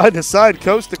 Oh, side to side,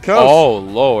 coast to coast. Oh,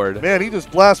 Lord. Man, he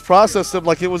just blast processed him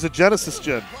like it was a Genesis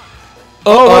gen.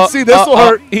 Oh, let's see. This will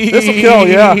hurt. This will kill,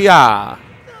 yeah. Yeah.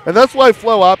 And that's why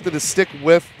Flo opted to stick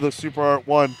with the Super Art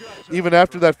 1 even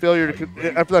after that failure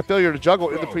to juggle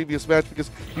in the previous match, because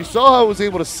you saw how he was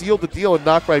able to seal the deal and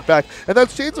knock right back. And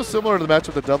that's so similar to the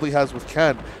matchup that Dudley has with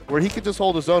Ken, where he can just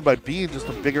hold his own by being just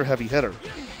a bigger, heavy hitter.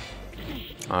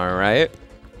 All right.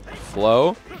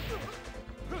 Flo.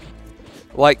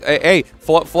 Like, hey,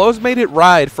 Flo's made it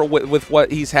ride with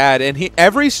what he's had, and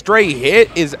every stray hit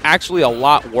is actually a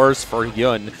lot worse for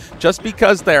Yun, just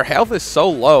because their health is so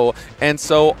low, and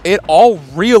so it all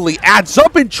really adds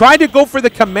up. And trying to go for the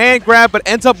command grab, but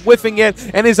ends up whiffing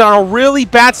it, and is in a really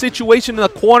bad situation in the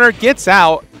corner, gets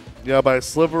out. Yeah, by a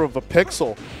sliver of a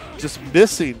pixel, just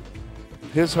missing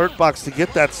his hurt box to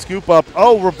get that scoop up.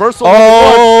 Oh, reversal.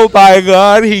 Oh, my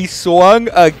God. He swung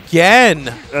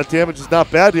again. That damage is not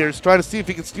bad here. He's trying to see if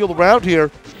he can steal the round here.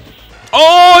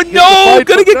 Oh, no.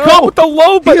 Going to get caught with the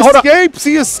low. But he escapes.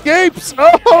 He escapes.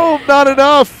 Oh, not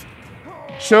enough.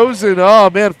 Chosen. Oh,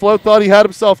 man. Flo thought he had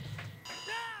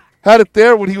it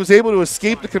there when he was able to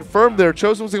escape to confirm there.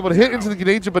 Chosen was able to hit into the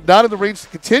Gennadian, but not in the range to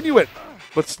continue it.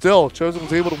 But still, Chosen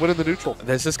was able to win in the neutral.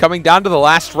 This is coming down to the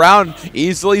last round.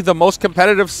 Easily the most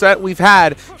competitive set we've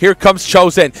had. Here comes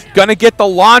Chosen. Gonna get the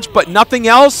launch, but nothing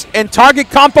else. And target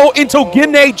combo into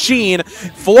Gennadian.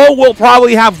 Flo will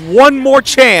probably have one more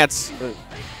chance.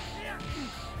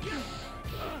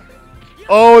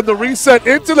 Oh, and the reset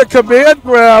into the command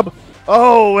grab.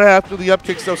 Oh, after the up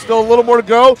kick, so still a little more to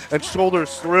go. And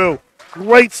shoulders through.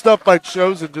 Great stuff by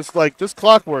Chosen, just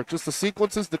clockwork. Just the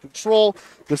sequences, the control,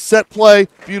 the set play.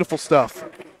 Beautiful stuff.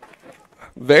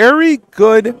 Very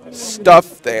good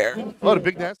stuff there. Oh, did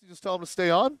Big Nasty just tell him to stay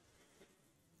on?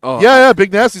 Oh. Yeah,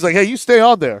 Big Nasty's like, hey, you stay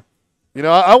on there. You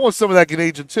know, I want some of that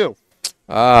Gennadian too.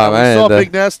 Man. We saw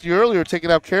Big Nasty earlier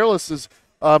taking out Careless's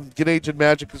Gennadian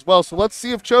magic as well. So let's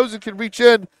see if Chosen can reach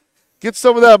in Get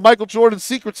some of that Michael Jordan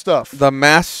secret stuff. The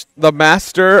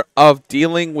master of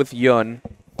dealing with Yun.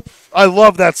 I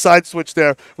love that side switch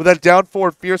there. With that down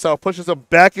forward fierce out, pushes him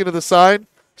back into the side.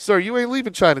 Sir, you ain't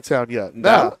leaving Chinatown yet.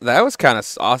 Nah. That was kind of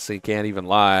saucy, can't even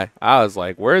lie. I was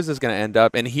like, where is this going to end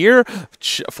up? And here,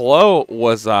 Flo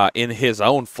was in his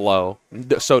own flow,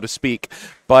 so to speak.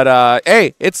 But,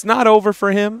 hey, it's not over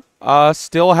for him.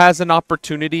 Still has an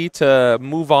opportunity to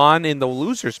move on in the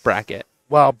loser's bracket.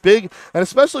 Wow, big, and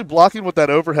especially blocking with that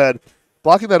overhead.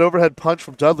 Blocking that overhead punch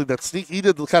from Dudley, that sneak, he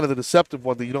did kind of the deceptive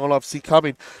one that you don't see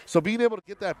coming. So being able to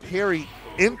get that parry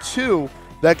into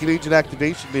that Canadian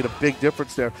activation made a big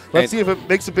difference there. Let's see if it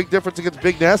makes a big difference against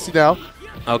Big Nasty now.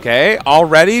 Okay,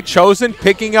 already Chosen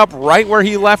picking up right where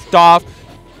he left off,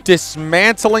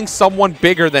 dismantling someone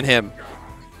bigger than him.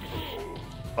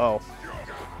 Oh,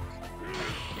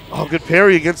 good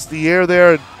parry against the air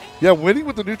there. And yeah, winning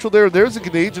with the neutral there. There's a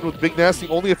Canadian with Big Nasty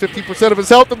only at 15% of his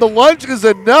health, and the lunge is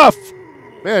enough.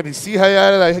 Man, you see how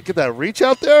I get that reach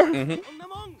out there? Mm-hmm.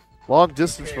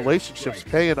 Long-distance relationships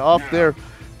paying off there.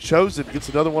 Chosen gets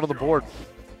another one on the board.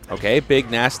 Okay, Big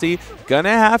Nasty. Gonna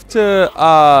have to,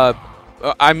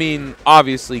 I mean,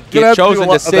 obviously, get Chosen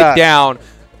to sit down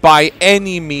by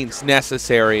any means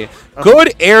necessary.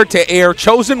 Good air-to-air.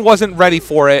 Chosen wasn't ready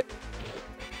for it.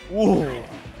 Ooh.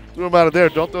 Threw him out of there.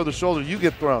 Don't throw the shoulder. You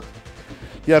get thrown.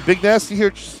 Yeah, Big Nasty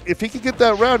here. If he can get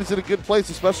that round, he's in a good place,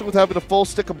 especially with having a full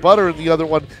stick of butter in the other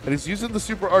one. And he's using the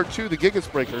Super R2, the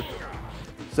Gigas Breaker.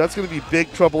 So that's going to be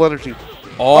big trouble energy.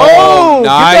 Oh,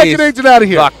 nice. Get that Canadian out of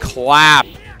here. The clap.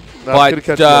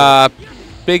 But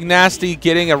Big Nasty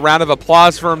getting a round of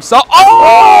applause for himself.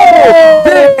 Oh!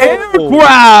 The air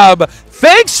grab.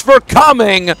 Thanks for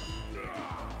coming.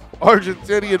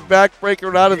 Argentinian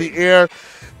backbreaker out of the air.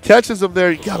 Catches him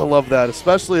there. You got to love that,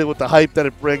 especially with the hype that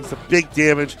it brings, the big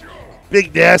damage.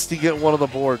 Big Nasty getting one on the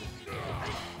board.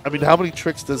 I mean, how many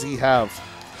tricks does he have?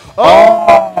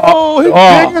 Oh,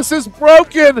 Gigas is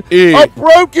broken. A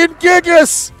broken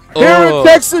Gigas here in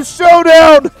Texas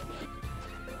Showdown.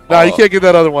 No, you can't get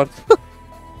that other one.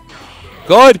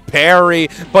 Good parry,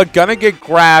 but gonna get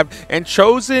grabbed. And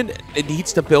Chosen, it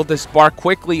needs to build this bar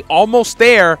quickly. Almost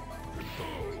there.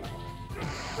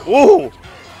 Ooh.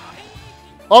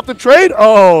 Off the trade?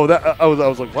 Oh, that I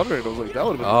was like wondering. I was like, that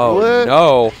would have been lit.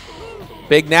 No.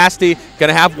 Big Nasty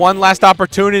gonna have one last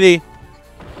opportunity.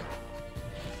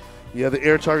 Yeah, the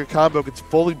air target combo gets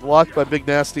fully blocked by Big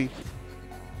Nasty.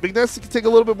 Big Nasty can take a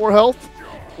little bit more health,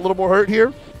 a little more hurt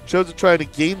here. Chosen trying to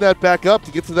gain that back up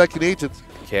to get to that Canadian.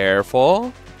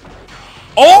 Careful.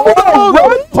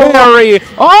 Oh, parry.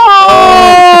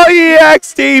 Oh,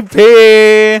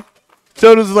 EXTP.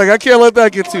 Chosen's like, I can't let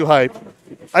that get too hype.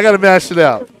 I got to mash it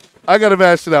out.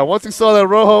 Once he saw that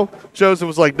Rojo, Chosen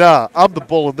was like, nah, I'm the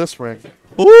bull in this ring.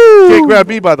 Ooh. Can't grab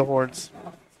me by the horns.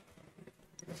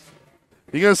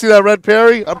 You going to see that red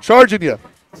parry? I'm charging you.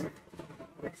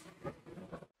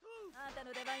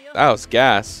 That was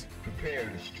gas.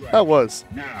 That was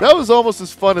almost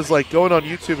as fun as like going on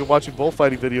YouTube and watching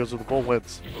bullfighting videos where the bull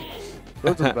wins.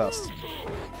 Those are the best.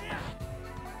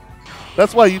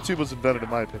 That's why YouTube was invented, in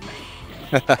my opinion.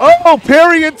 Oh,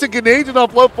 parry into Canadian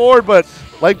off low forward, but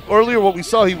like earlier what we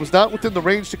saw, he was not within the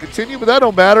range to continue, but that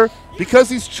don't matter because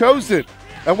he's chosen.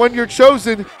 And when you're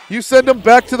chosen, you send him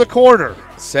back to the corner.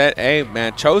 Hey,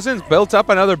 man, Chosen's built up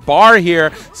another bar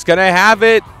here. It's going to have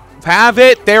it.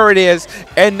 There it is.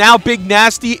 And now Big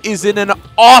Nasty is in an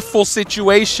awful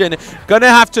situation. Going to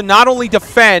have to not only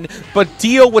defend, but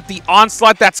deal with the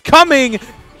onslaught that's coming.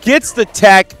 Gets the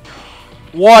tech.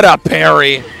 What a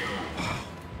parry.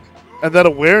 And that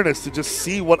awareness to just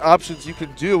see what options you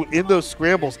can do in those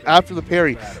scrambles after the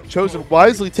parry. Chosen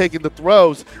wisely taking the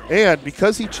throws, and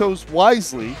because he chose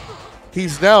wisely,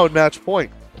 he's now in match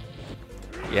point.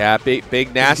 Yeah,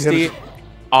 Big Nasty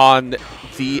on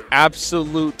the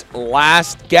absolute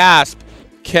last gasp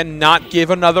cannot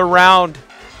give another round.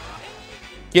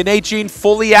 Canadian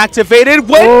fully activated.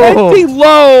 Went empty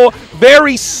low.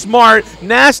 Very smart.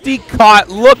 Nasty caught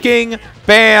looking.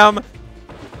 Bam.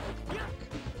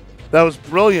 That was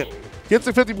brilliant. Gets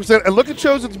to 50%. And look at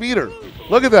Chosen's meter.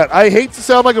 Look at that. I hate to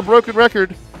sound like a broken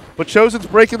record, but Chosen's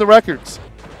breaking the records.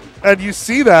 And you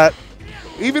see that.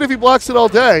 Even if he blocks it all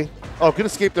day. Oh, good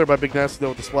escape there by Big Nasty, though,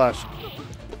 with the splash.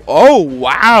 Oh,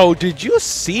 wow. Did you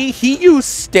see? He used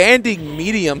standing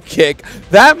medium kick.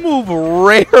 That move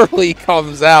rarely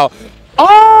comes out. Oh,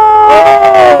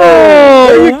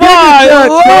 my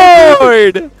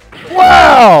Lord.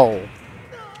 Wow.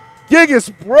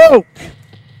 Gigas broke.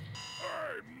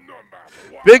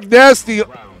 Big Nasty,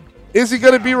 is he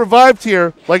going to be revived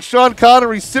here? Like Sean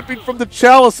Connery sipping from the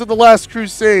chalice in The Last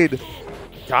Crusade.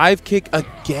 Dive kick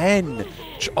again.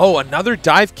 Oh, another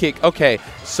dive kick. Okay,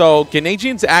 so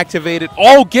Ganajian's activated.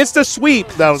 Oh, gets the sweep.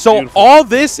 That was so beautiful. all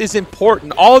this is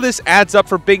important. All this adds up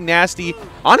for Big Nasty.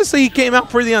 Honestly, he came out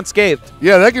pretty unscathed.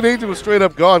 Yeah, that Ganajian was straight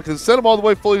up gone because it sent him all the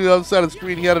way fully to the other side of the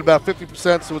screen. He had about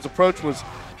 50%, so his approach was,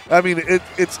 I mean,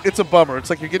 it's a bummer. It's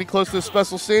like you're getting close to a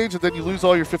special stage, and then you lose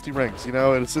all your 50 rings, you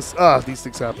know? And it's just, these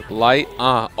things happen. Light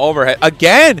overhead.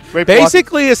 Again, Great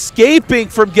basically escaping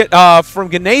from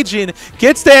Ganajian,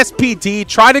 gets the SPD,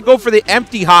 try to go for the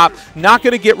empty hop, not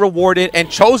going to get rewarded, and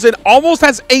Chosen almost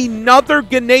has another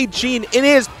Ganajian in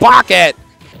his pocket.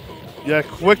 Yeah,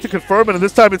 quick to confirm it, and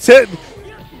this time it's hitting.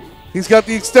 He's got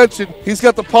the extension. He's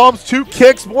got the palms, 2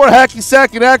 kicks, more hacky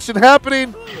sack in action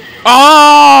happening.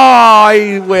 Oh,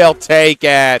 he will take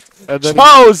it.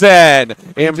 Chosen.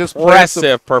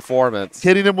 Impressive performance.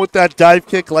 Hitting him with that dive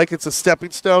kick like it's a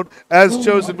stepping stone. As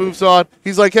Chosen moves on,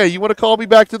 he's like, hey, you want to call me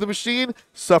back to the machine?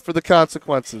 Suffer the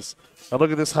consequences. Now look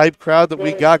at this hype crowd that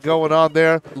we got going on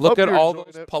there. Look at all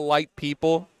those polite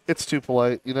people. It's too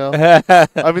polite, you know?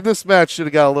 I mean, this match should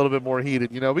have got a little bit more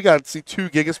heated, you know? We got to see 2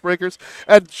 Gigas breakers,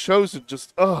 and Chosen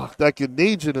just, that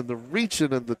Ganajian and the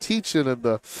reaching and the teaching and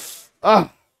the,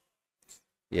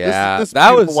 Yeah, this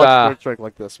that was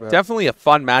like this, man. Definitely a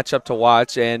fun matchup to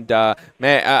watch. And,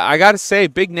 man, I got to say,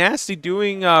 Big Nasty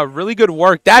doing really good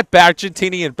work. That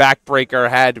Argentinian backbreaker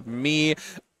had me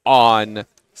on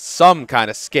some kind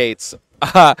of skates.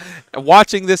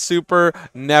 Watching this super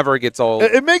never gets old.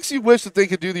 It makes you wish that they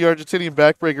could do the Argentinian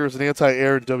backbreaker as an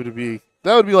anti-air in WWE.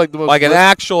 That would be like the most... Like an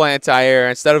actual anti-air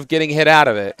instead of getting hit out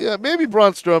of it. Yeah, maybe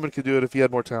Braun Strowman could do it if he had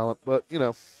more talent, but, you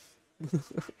know.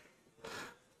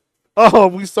 Oh,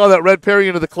 we saw that red parry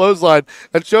into the clothesline,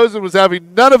 and Chosen was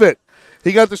having none of it.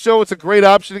 He got to show it's a great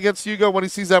option against Hugo when he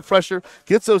sees that pressure,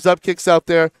 gets those up kicks out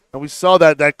there, and we saw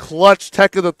that clutch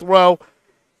tech of the throw,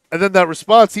 and then that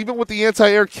response, even with the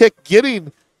anti-air kick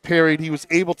getting parried, he was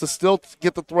able to still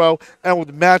get the throw, and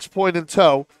with match point in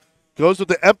tow, goes with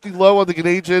the empty low on the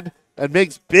Ganajian, and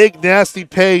makes Big Nasty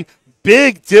pay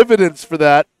big dividends for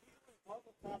that.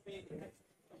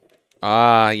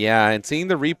 Yeah, and seeing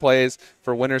the replays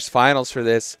for winners finals for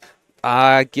this,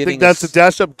 I think that's a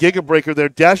dash up Giga Breaker there.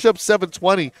 Dash up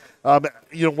 720.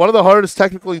 You know, one of the hardest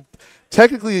technically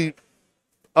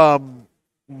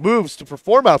moves to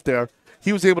perform out there.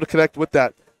 He was able to connect with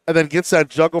that, and then gets that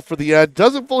juggle for the end.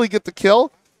 Doesn't fully get the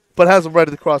kill, but has him right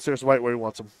at the crosshairs, right where he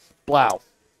wants him. Blow.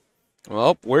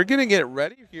 Well, we're gonna get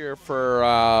ready here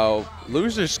for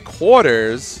losers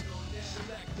quarters.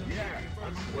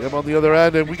 Him on the other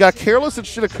end, and we got Careless and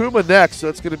Shinnokuma next, so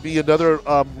that's going to be another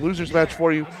losers match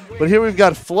for you. But here we've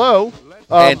got Flo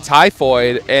and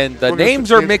Typhoid, and the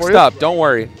names are mixed up. Don't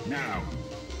worry.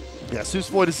 Yeah,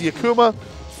 Seuss is the Akuma.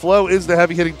 Flo is the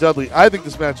heavy-hitting Dudley. I think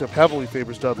this matchup heavily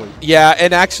favors Dudley. Yeah,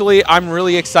 and actually, I'm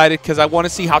really excited because I want to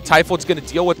see how Typhoid's going to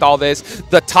deal with all this.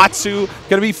 The Tatsu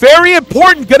going to be very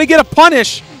important. Going to get a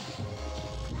punish.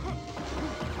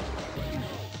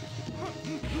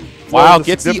 Wow,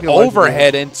 gets the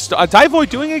overhead, and Typhoid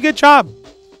doing a good job.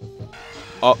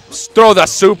 Oh, throw the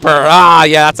super.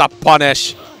 Yeah, that's a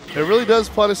punish. It really does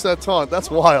punish that taunt. That's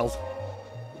wild.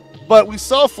 But we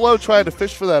saw Flo trying to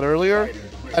fish for that earlier,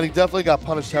 and he definitely got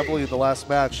punished heavily in the last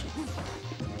match.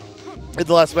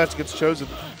 Against Chosen.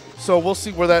 So we'll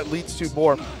see where that leads to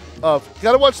more.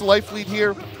 Got to watch the life lead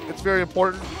here. It's very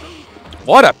important.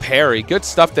 What a parry. Good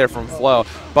stuff there from Flo.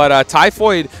 But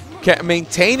Typhoid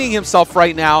maintaining himself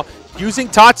right now. Using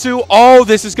Tatsu. Oh,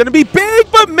 this is going to be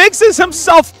big, but mixes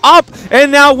himself up.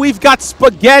 And now we've got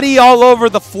spaghetti all over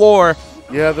the floor.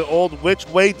 Yeah, the old which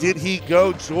way did he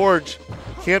go, George?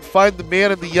 Can't find the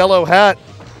man in the yellow hat.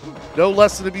 No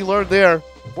lesson to be learned there.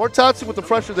 More Tatsu with the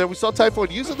pressure there. We saw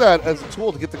Typhoid using that as a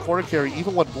tool to get the corner carry,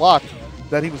 even when blocked,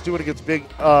 that he was doing against Big,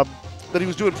 that he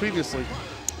was doing previously.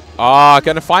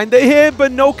 Gonna find the hit,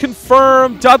 but no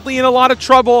confirm. Dudley in a lot of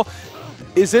trouble.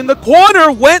 Is in the corner,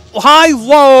 went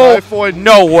high-low. Typhoid.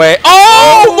 No way.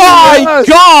 Oh my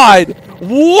God!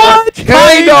 What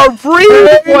kind of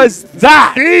read was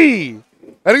that? And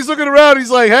he's looking around,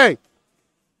 he's like, hey.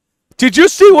 Did you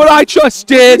see what I just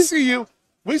did? We see you.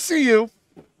 We see you.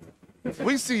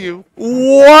 We see you.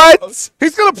 What?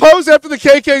 He's going to pose after the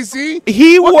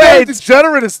KKZ? What kind of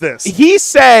degenerate is this? He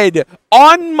said,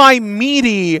 on my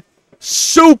meaty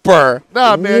super.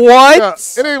 Nah, man. What? Nah,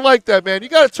 it ain't like that, man. You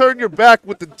got to turn your back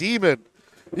with the demon.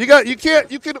 You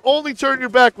can only turn your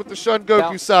back with the Shun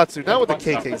Goku Satsu, not with the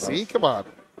KKZ. Come on.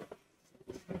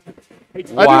 Wow. I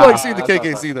do like seeing the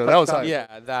KKZ, though. That was high. Yeah,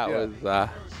 that was...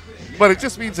 But it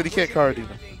just means that he can't card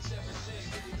demon.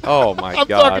 Oh, my I'm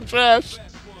God. talking trash.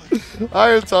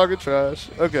 I am talking trash.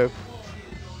 Okay.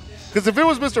 Because if it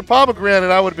was Mr.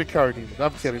 Pomegranate, I would have been Card Demon.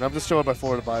 I'm kidding. I'm just showing my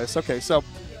Florida bias. Okay, so,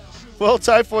 well,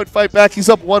 Typhoid fight back. He's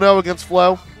up 1-0 against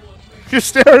Flo. You're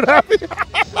staring at me.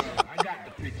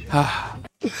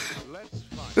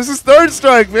 This is Third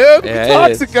Strike, man. Yeah,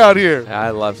 Toxic out here.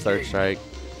 I love Third Strike.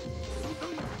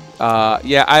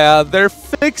 They're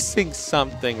fixing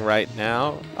something right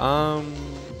now.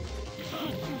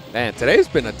 Man, today's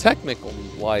been a technical,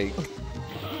 day.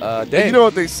 You know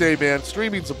what they say, man.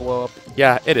 Streaming's a blow-up.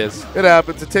 Yeah, it is. It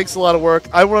happens. It takes a lot of work.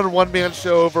 I run a one-man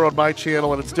show over on my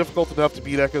channel, and it's difficult enough to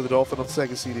beat Echo the Dolphin on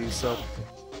Sega CDs, so.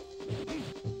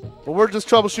 But we're just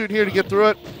troubleshooting here to get through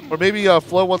it. Or maybe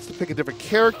Flo wants to pick a different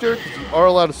character, because you are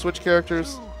allowed to switch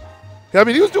characters. Yeah, I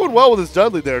mean, he was doing well with his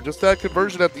Dudley there. Just that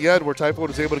conversion at the end where Typhoid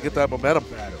was able to get that momentum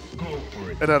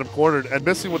and had him cornered. And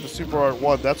missing with the Super Art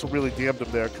 1, that's what really damned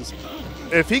him there. Because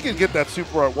if he can get that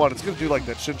Super Art 1, it's going to do like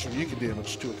that Shinshiryu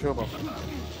damage to Akuma.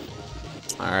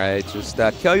 All right, just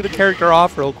kill the character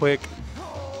off real quick.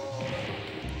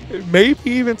 Maybe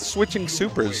even switching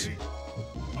supers.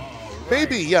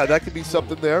 Maybe, yeah, that could be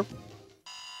something there.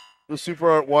 The Super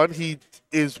Art 1, he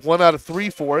is 1 out of 3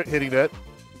 for it, hitting it.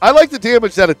 I like the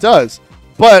damage that it does,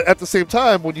 but at the same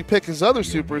time, when you pick his other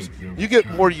supers, you get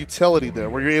more utility there,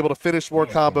 where you're able to finish more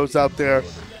combos out there.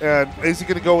 And is he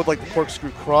going to go with like the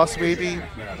corkscrew cross, maybe?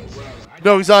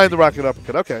 No, he's eyeing the rocket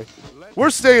uppercut. Okay. We're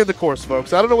staying the course,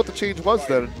 folks. I don't know what the change was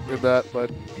then in that,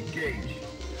 but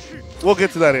we'll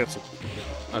get to that answer.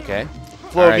 Okay.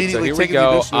 Flo immediately so here we taking go.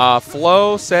 the initiative.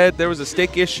 Flo said there was a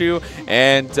stick issue,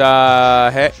 and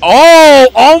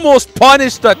almost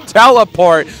punished the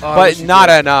teleport, but not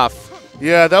enough.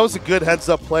 Yeah, that was a good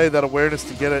heads-up play, that awareness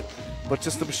to get it, but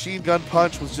just the machine gun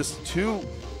punch was just too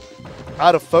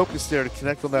out of focus there to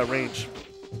connect on that range.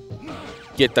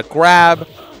 Get the grab,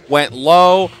 went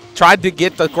low, tried to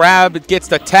get the grab, it gets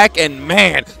the tech, and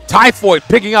man, Typhoid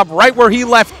picking up right where he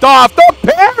left off. The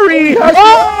parry!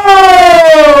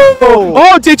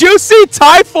 Oh, did you see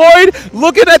Typhoid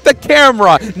looking at the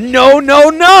camera? No, no,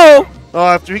 no.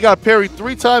 After he got parried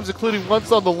 3 times, including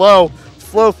once on the low,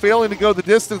 Flo failing to go the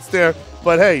distance there.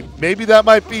 But hey, maybe that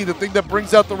might be the thing that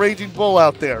brings out the Raging Bull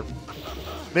out there.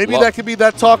 Maybe that could be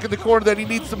that talk in the corner that he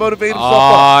needs to motivate himself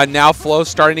up. Now Flo's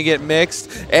starting to get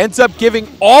mixed. Ends up giving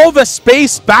all the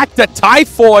space back to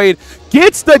Typhoid.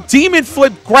 Gets the Demon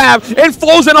Flip grab, and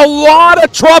Flo's in a lot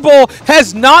of trouble.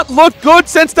 Has not looked good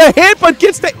since the hit, but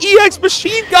gets the EX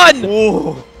machine gun.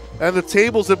 Ooh. And the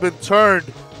tables have been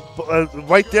turned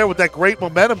right there with that great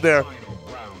momentum there.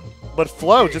 But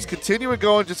Flo just continuing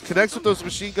going, just connects with those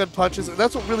machine gun punches, and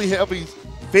that's what really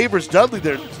favors Dudley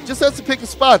there. He just has to pick his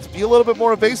spots, be a little bit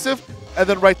more evasive, and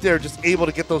then right there, just able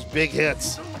to get those big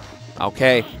hits.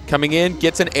 Okay, coming in,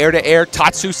 gets an air-to-air.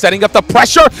 Tatsu setting up the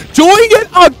pressure, doing it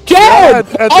again!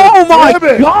 Oh my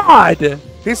God!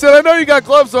 He said, I know you got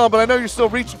gloves on, but I know you're still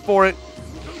reaching for it.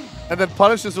 And then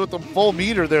punishes with the full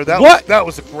meter there. That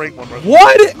was a great one. Right?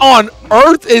 What on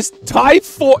earth is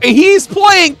Typhoid? He's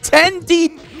playing 10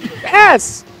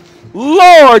 DPS!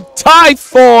 Lord,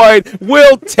 Typhoid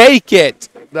will take it.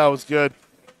 That was good.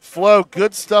 Flo,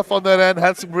 good stuff on that end.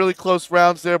 Had some really close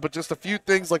rounds there, but just a few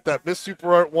things like that missed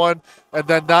Super Art 1, and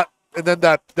then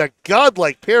that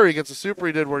godlike parry against the super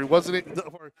he did where he wasn't.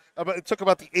 It took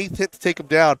about the 8th hit to take him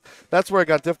down. That's where it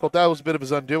got difficult. That was a bit of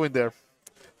his undoing there.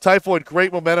 Typhoid,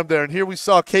 great momentum there, and here we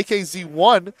saw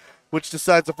KKZ1, which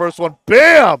decides the first one.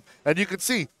 Bam! And you can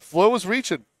see Flo was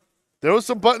reaching. There was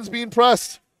some buttons being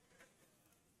pressed.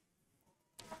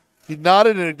 He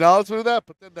nodded in acknowledgement of that,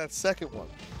 but then that second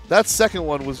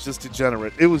one was just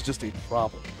degenerate. It was just a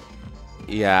problem.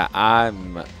 Yeah,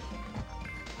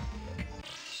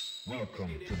 Welcome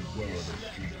to the world of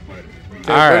Street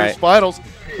Fighter. All right. Finals.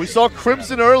 We saw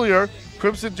Crimson earlier.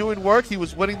 Crimson doing work. He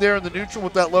was winning there in the neutral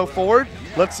with that low forward.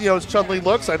 Let's see how his Chun-Li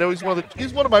looks. I know he's one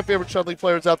of my favorite Chun-Li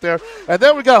players out there. And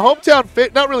then we got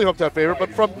not really hometown favorite, but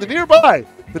from the nearby,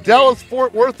 the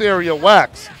Dallas-Fort Worth area,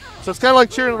 Wax. So it's kind of like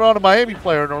cheering on a Miami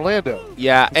player in Orlando.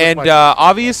 Yeah, and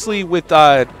obviously with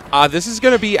this is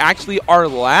going to be actually our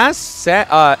last set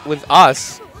with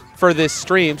us for this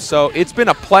stream, so it's been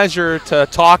a pleasure to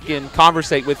talk and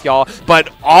conversate with y'all.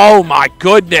 But oh my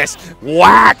goodness,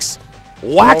 Wax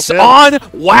on,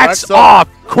 wax off.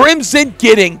 Crimson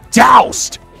getting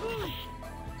doused.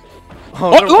 Oh,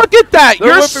 look at that!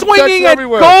 You're swinging at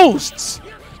ghosts.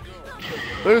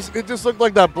 It just looked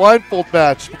like that blindfold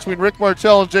match between Rick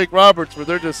Martel and Jake Roberts where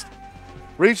they're just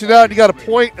reaching out and you got a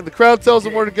point and the crowd tells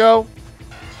them where to go.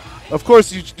 Of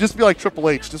course, you just be like Triple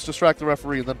H, just distract the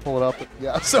referee and then pull it up.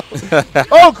 Yeah. So,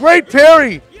 oh, great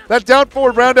parry. That down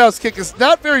forward roundhouse kick is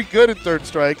not very good in Third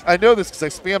Strike. I know this because I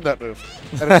spammed that move,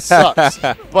 and it sucks.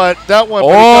 But that one.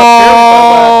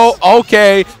 Oh,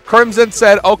 okay. Crimson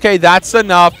said, "Okay, that's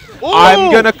enough. Ooh.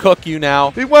 I'm gonna cook you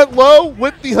now." He went low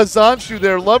with the Hazanshu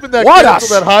there, loving that. What a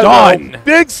that high stun! Low.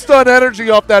 Big stun energy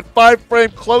off that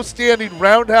 5-frame close standing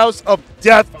roundhouse of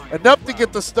death. Enough to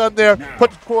get the stun there, put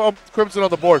Crimson on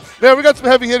the board. Now we got some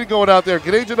heavy hitting going out there.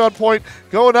 Grenade on point,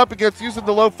 going up against using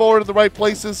the low forward in the right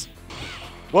places.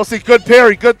 We'll see. Good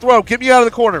parry, good throw. Get me out of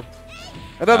the corner.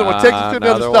 Another one. Take it to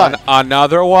another side.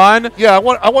 Another one. Yeah,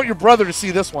 I want your brother to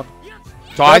see this one.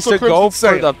 Tries to go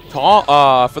for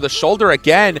the shoulder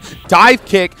again. Dive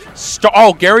kick.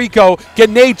 Oh, Gary go.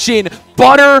 Ganachin.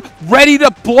 Butter ready to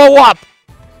blow up.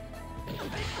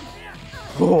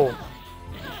 Oh.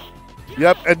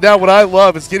 Yep, and now what I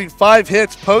love is getting 5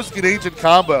 hits post-Ganachin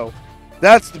combo.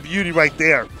 That's the beauty right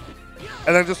there.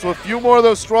 And then just a few more of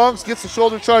those strongs, gets the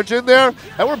shoulder charge in there,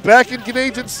 and we're back in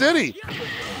Ganachin City.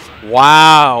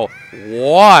 Wow.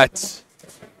 What?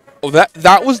 Oh,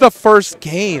 that was the first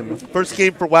game. First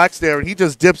game for Wax there, and he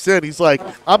just dips in. He's like,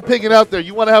 I'm picking out there.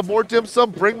 You want to have more dim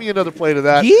sum? Bring me another plate of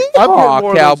that. Yeehaw, I'm getting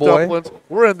more cowboy. of those dumplings.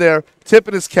 We're in there,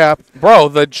 tipping his cap. Bro,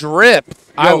 the drip.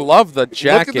 I love the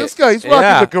jacket. Look at this guy. He's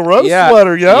rocking the Garou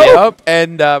sweater, yo. Yep,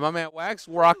 and my man Wax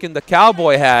rocking the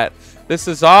cowboy hat. This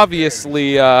is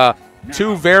obviously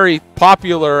two very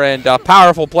popular and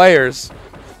powerful players.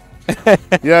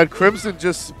 Yeah, and Crimson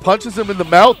just punches him in the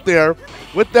mouth there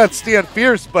with that stand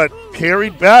fierce, but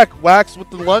parried back. Wax with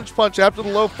the lunge punch after the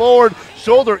low forward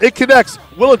shoulder. It connects.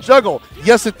 Will it juggle?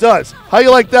 Yes, it does. How you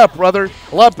like that, brother?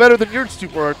 A lot better than your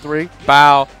Super R3.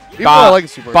 Bow. Even though I like a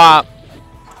Super Bop. R3.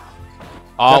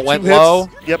 Oh, it went low.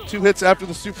 Yep, 2 hits after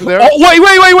the super there. Oh,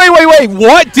 wait.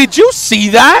 What? Did you see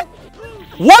that?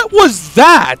 What was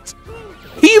that?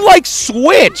 He, like,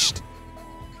 switched.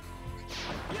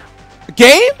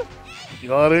 Game? A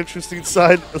lot of interesting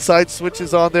side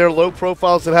switches on there. Low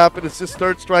profiles that happen. It's just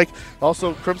Third Strike.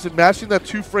 Also, Crimson mashing that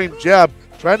 2-frame jab,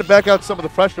 trying to back out some of the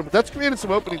pressure, but that's created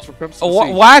some openings for Crimson.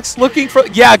 Wax looking for,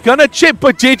 gonna chip.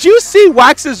 But did you see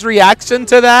Wax's reaction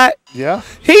to that? Yeah.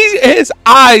 His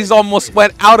eyes almost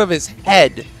went out of his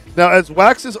head. Now, as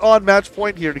Wax is on match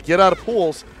point here to get out of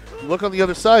pools, you look on the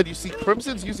other side, you see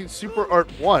Crimson's using Super Art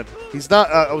 1. He's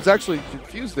not, I was actually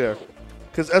confused there,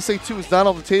 because SA2 is not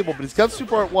on the table, but he's got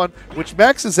Super Art 1, which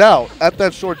maxes out at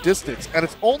that short distance, and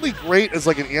it's only great as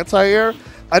like an anti-air.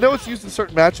 I know it's used in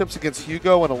certain matchups against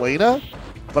Hugo and Elena,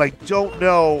 but I don't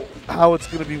know how it's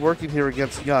going to be working here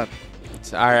against Yun.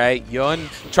 All right, Yun.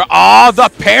 Oh, the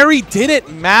parry didn't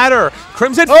matter.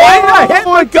 Crimson finally hit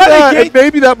my gun again. And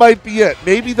maybe that might be it.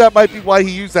 Maybe that might be why he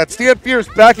used that. Stand fierce,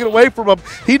 backing away from him.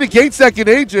 He negates that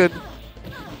Ganachin.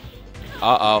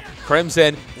 Uh-oh.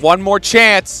 Crimson, one more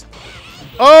chance.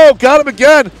 Oh, got him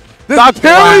again. This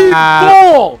parry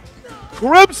full.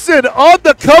 Crimson on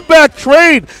the comeback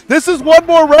train. This is one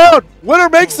more round. Winner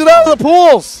makes it out of the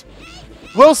pools.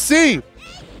 We'll see.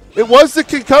 It was the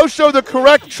Kikosho the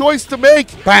correct choice to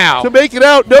make. Bow. To make it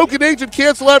out. No Ganachin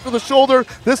cancel after the shoulder.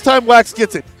 This time Wax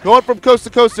gets it. Going from coast to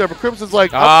coast there, but Crimson's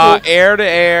like, cool. Air to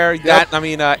air. Yep.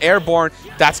 Airborne.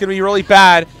 That's going to be really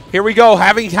bad. Here we go.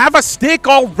 Have a stick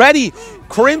already.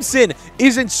 Crimson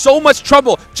is in so much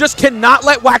trouble. Just cannot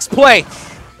let Wax play.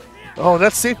 Oh,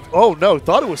 that's safe. Oh, no,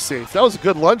 thought it was safe. That was a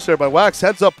good lunge there by Wax.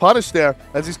 Heads up punish there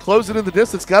as he's closing in the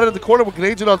distance. Got it in the corner with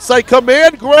Ganachin on sight.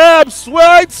 Command grab.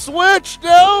 Switch.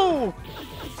 No.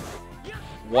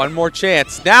 One more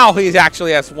chance. Now he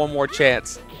actually has one more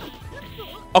chance.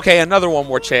 Okay, another one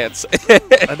more chance.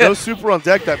 And no super on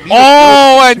deck. That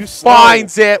and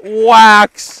finds it.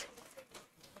 Wax.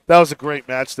 That was a great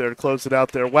match there to close it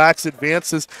out there. Wax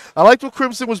advances. I liked what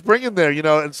Crimson was bringing there,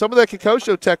 and some of that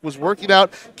Kikosho tech was working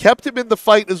out, kept him in the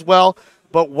fight as well,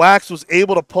 but Wax was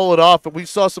able to pull it off, and we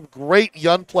saw some great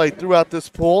Yun play throughout this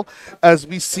pool as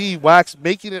we see Wax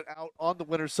making it out on the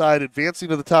winner's side, advancing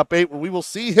to the top 8, where we will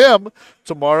see him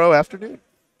tomorrow afternoon.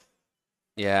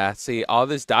 Yeah, see, all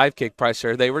this dive kick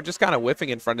pressure, they were just kind of whiffing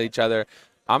in front of each other.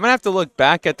 I'm going to have to look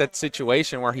back at that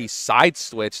situation where he side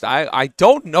switched. I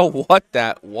don't know what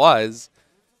that was.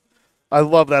 I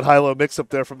love that high-low mix-up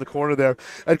there from the corner there.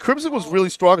 And Crimson was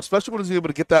really strong, especially when he was able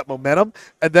to get that momentum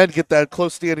and then get that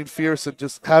close standing fierce and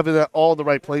just having that all in the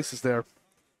right places there.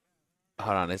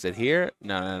 Hold on, is it here?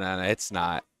 No, it's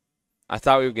not. I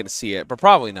thought we were going to see it, but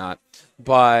probably not.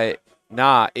 But,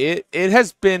 nah, it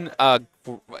has been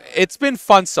it's been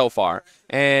fun so far,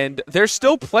 and there's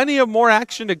still plenty of more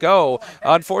action to go.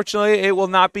 Unfortunately, it will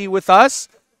not be with us,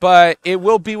 but it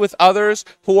will be with others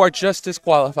who are just as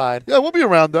qualified. Yeah, we'll be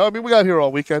around, though. I mean, we got here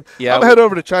all weekend. Yeah, I'm going to head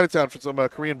over to Chinatown for some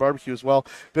Korean barbecue as well.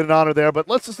 Been an honor there. But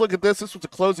let's just look at this. This was the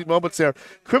closing moments there.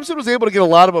 Crimson was able to get a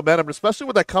lot of momentum, especially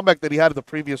with that comeback that he had in the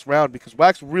previous round, because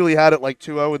Wax really had it like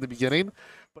 2-0 in the beginning.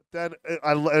 But then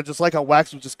I just like how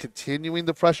Wax was just continuing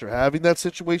the pressure, having that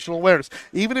situational awareness.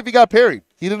 Even if he got parried,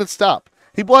 he didn't stop.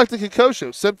 He blocked the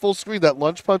Kikosho, sent full screen, that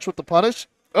lunge punch with the punish.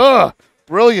 Ugh,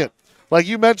 brilliant. Like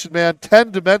you mentioned, man,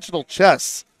 10-dimensional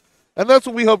chess. And that's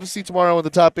what we hope to see tomorrow in the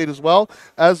top 8 as well.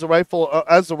 As the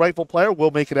rightful player,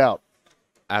 we'll make it out.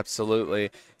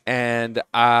 Absolutely. And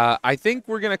I think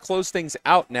we're going to close things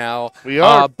out now. We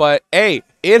are. But, hey,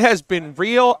 it has been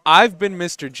real. I've been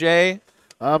Mr. J.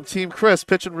 I'm Team Chris,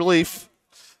 pitching relief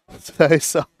today,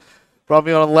 so brought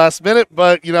me on the last minute,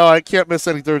 but, you know, I can't miss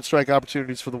any third strike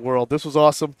opportunities for the world. This was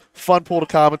awesome. Fun pool to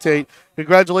commentate.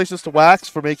 Congratulations to Wax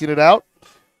for making it out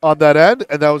on that end,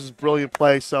 and that was his brilliant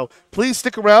play. So please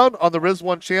stick around on the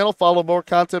Riz1 channel. Follow more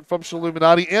content from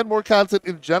Shilluminati and more content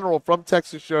in general from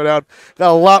Texas Showdown. Got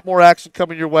a lot more action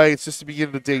coming your way. It's just the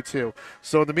beginning of day 2.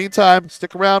 So in the meantime,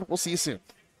 stick around. We'll see you soon.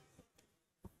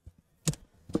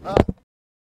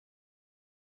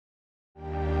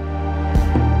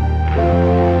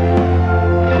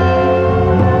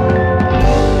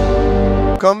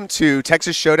 Welcome to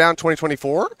Texas Showdown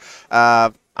 2024.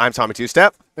 I'm Tommy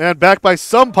Two-Step. And backed by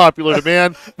some popular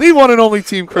demand, the one and only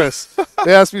Team Chris.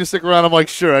 They asked me to stick around. I'm like,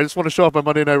 sure. I just want to show off my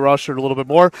Monday Night Raw shirt a little bit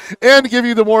more and give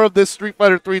you the more of this Street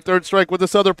Fighter 3 third strike with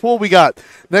this other pool we got.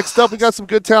 Next up, we got some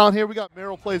good talent here. We got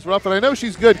Meryl plays rough, and I know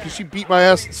she's good because she beat my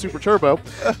ass in Super Turbo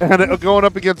and going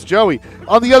up against Joey.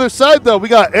 On the other side, though, we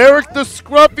got Eric the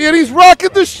Scruffy, and he's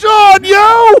rocking the Sean,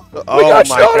 yo! We got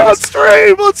Sean on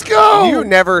stream. Let's go! You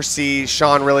never see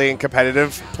Sean really in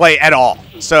competitive play at all.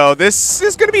 So this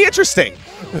is going to be interesting.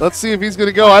 Let's see if he's going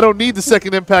to go. I don't need the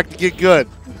second impact to get good.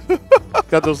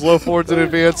 Got those low forwards in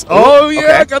advance. Oh,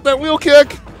 yeah, okay. Got that wheel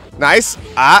kick. Nice.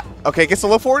 Okay, gets a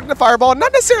low forward into fireball.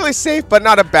 Not necessarily safe, but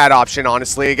not a bad option,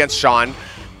 honestly, against Sean.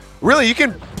 Really, you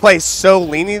can play so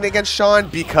lenient against Sean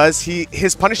because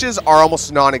his punishes are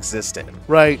almost non-existent.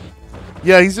 Right.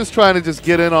 Yeah, he's just trying to just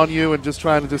get in on you and just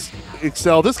trying to just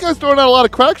excel. This guy's throwing out a lot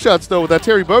of crack shots, though, with that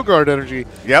Terry Bogard energy.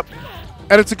 Yep.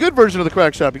 And it's a good version of the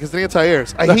crack shot because it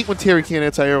anti-airs. I hate when Terry can't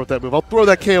anti-air with that move. I'll throw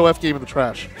that KOF game in the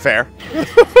trash. Fair.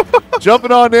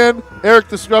 Jumping on in, Eric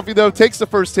the Scruffy, though, takes the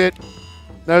first hit.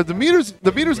 Now, the meter's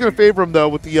going to favor him, though,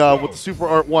 with the Super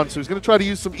Art 1, so he's going to try to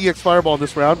use some EX Fireball in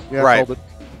this round. Yeah, right. I called it.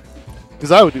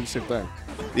 Because I would do the same thing.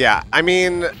 Yeah, I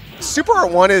mean, Super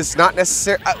Art 1 is not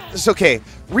necessarily... it's okay.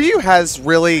 Ryu has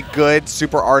really good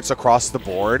Super Arts across the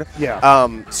board. Yeah.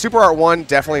 Super Art 1,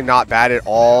 definitely not bad at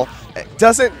all. It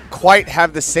doesn't quite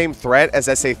have the same threat as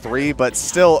SA3, but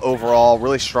still overall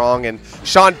really strong. And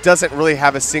Sean doesn't really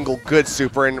have a single good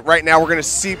super. And right now we're going to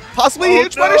see possibly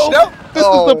huge punish. No. This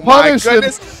is the punish. My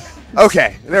goodness.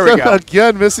 Okay, there we go.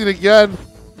 Again, missing again.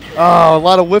 Oh, a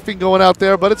lot of whiffing going out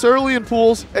there, but it's early in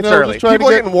pools. It's early. People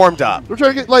are getting warmed up. We're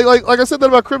trying to get like I said that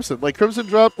about Crimson. Like Crimson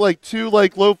dropped like 2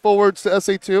 like low forwards to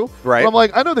SA2. Right. But I'm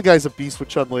like, I know the guy's a beast with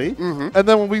Chun-Li. And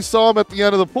then when we saw him at the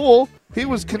end of the pool, he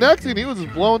was connecting. He was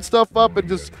just blowing stuff up and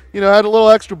just, you know, had a little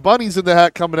extra bunnies in the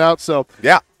hat coming out. So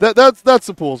yeah, that's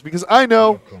the pools because I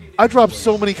know I dropped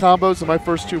so many combos in my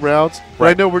first 2 rounds, but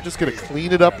I know we're just gonna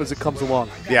clean it up as it comes along.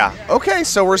 Yeah. Okay,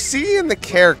 so we're seeing the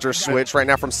character switch right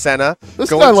now from Senna. This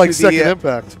guy likes second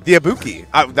impact. The Ibuki.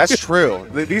 That's true.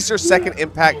 These are second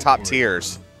impact top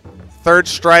tiers. Third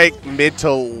strike, mid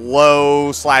to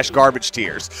low / garbage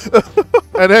tiers.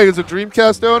 And hey, as a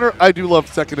Dreamcast owner, I do love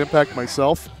second impact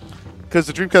myself. Because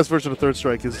the Dreamcast version of Third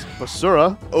Strike is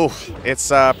Basura. Oh,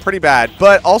 it's pretty bad.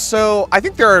 But also, I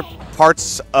think there are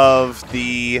parts of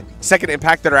the Second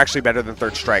Impact that are actually better than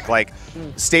Third Strike. Like,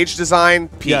 stage design,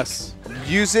 peak. Yes.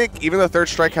 Music, even though Third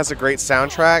Strike has a great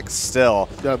soundtrack, still.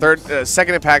 Yeah.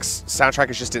 Second Impact's soundtrack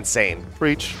is just insane.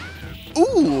 Preach.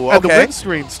 Ooh, okay. And the wind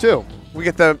screens, too. We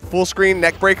get the full screen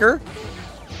neck breaker.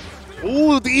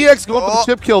 Ooh, the EX going for the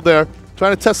chip kill there.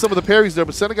 Trying to test some of the parries there,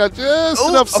 but Senna got just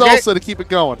enough salsa to keep it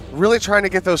going. Really trying to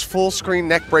get those full screen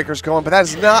neck breakers going, but that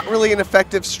is not really an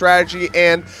effective strategy.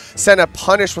 And Senna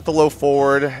punished with the low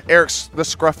forward. Eric's the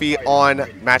Scruffy on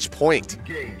match point.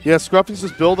 Yeah, Scruffy's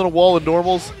just building a wall in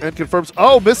normals and confirms.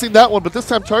 Oh, missing that one, but this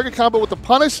time target combo with the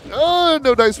punish. Oh,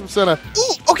 no dice from Senna.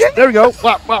 Ooh, okay. There we go.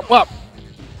 Wop, wop, wop.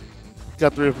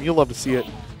 Got 3 of them. You'll love to see it.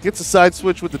 Gets a side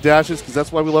switch with the dashes because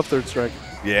that's why we love Third Strike.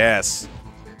 Yes.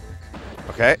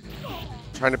 Okay.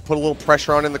 Trying to put a little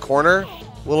pressure on in the corner.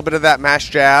 A little bit of that mash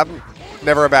jab.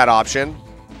 Never a bad option.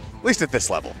 At least at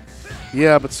this level.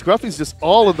 Yeah, but Scruffy's just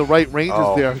all in the right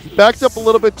ranges there. He backed up a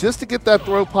little bit just to get that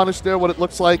throw punish there, what it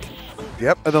looks like.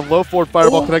 Yep. And then low forward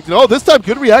fireball connected. Oh, this time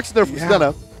good reaction there from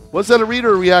Senna. Was that a read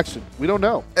or a reaction? We don't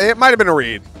know. It might have been a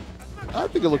read. I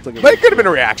think it looked like a But it could have been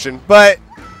a reaction. But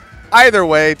either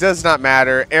way, does not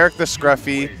matter. Eric the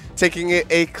Scruffy taking it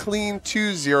a clean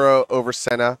 2-0 over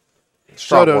Senna.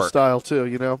 Strong Showdown work. style too,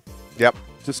 you know? Yep.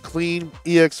 Just clean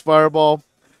EX fireball.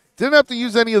 Didn't have to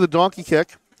use any of the donkey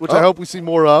kick, which I hope we see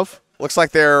more of. Looks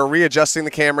like they're readjusting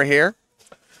the camera here.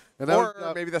 And Or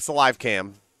maybe that's the live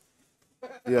cam.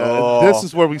 yeah, and this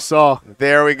is where we saw.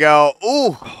 There we go.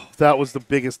 Ooh. That was the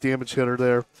biggest damage hitter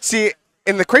there. See,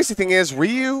 and the crazy thing is,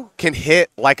 Ryu can hit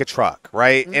like a truck,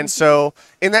 right? And so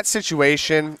in that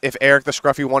situation, if Eric the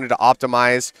Scruffy wanted to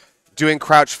optimize doing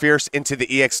crouch fierce into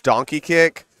the EX donkey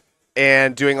kick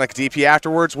and doing like DP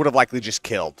afterwards, would have likely just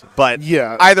killed. But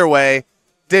Yeah. either way,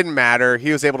 didn't matter.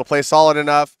 He was able to play solid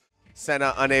enough.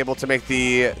 Senna unable to make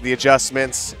the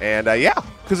adjustments, and yeah.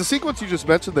 Because the sequence you just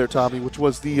mentioned there, Tommy, which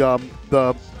was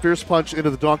the fierce punch into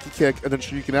the donkey kick and then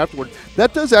Shuriken afterward,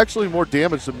 that does actually more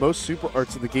damage than most super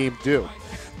arts in the game do.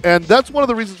 And that's one of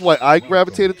the reasons why I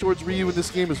gravitated towards Ryu in this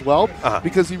game as well,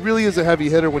 because he really is a heavy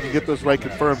hitter when you get those right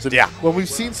confirms. And when we've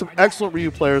seen some excellent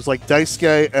Ryu players like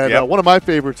Daisuke, and one of my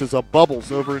favorites is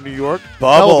Bubbles over in New York.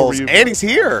 Bubbles, and he's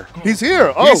here. He's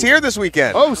here. Oh, he's here this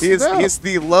weekend. Oh, he's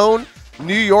the lone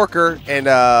New Yorker, and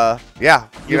yeah,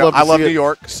 I love New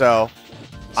York, so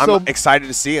I'm excited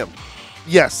to see him.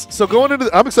 Yes. So going into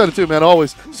I'm excited too, man,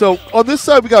 always. So on this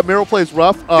side, we got Meryl Plays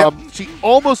Rough. She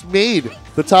almost made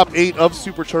the top 8 of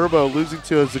Super Turbo, losing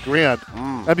to Zagrand.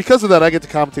 And because of that, I get to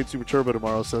commentate Super Turbo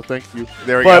tomorrow, so thank you.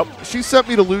 There we go. She sent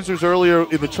me to losers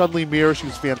earlier in the Chun-Li mirror. She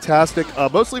was fantastic.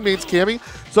 Mostly mains Cammy.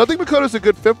 So I think Makoto's a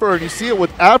good fit for her, and you see it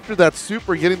with after that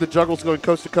super, getting the juggles going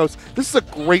coast to coast. This is a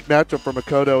great matchup for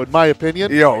Makoto, in my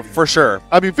opinion. Yo, for sure.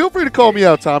 I mean, feel free to call me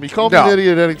out, Tommy. Call me an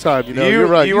idiot at any time. You know, you're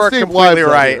right. You are completely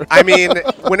right. I mean,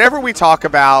 whenever we talk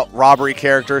about robbery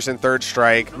characters in Third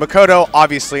Strike, Makoto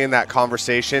obviously in that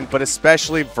conversation, but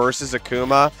especially versus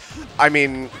Akuma, I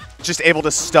mean, just able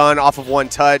to stun off of one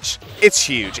touch, it's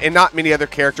huge. And not many other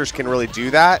characters can really do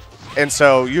that. And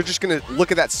so you're just going to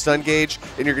look at that stun gauge,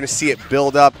 and you're going to see it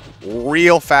build up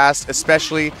real fast,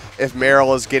 especially if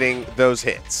Meryl is getting those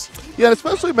hits. Yeah, and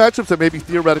especially matchups that may be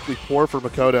theoretically poor for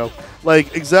Makoto.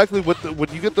 Like, exactly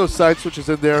when you get those side switches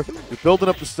in there, you're building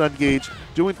up the stun gauge,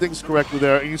 doing things correctly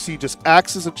there, and you see just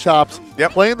axes and chops,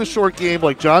 playing the short game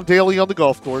like John Daly on the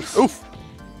golf course. Oof.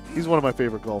 He's one of my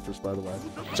favorite golfers, by the way.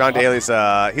 John Daly's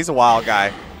he's a wild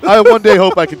guy. I one day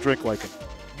hope I can drink like him.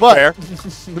 But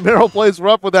the Meryl Plays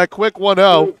Rough with that quick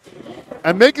 1-0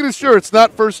 and making sure it's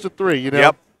not first to 3, you know?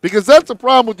 Yep. Because that's the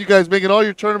problem with you guys making all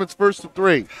your tournaments first to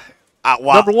 3.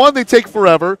 Wow. Number 1, they take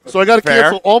forever, so I got to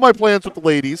cancel all my plans with the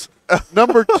ladies.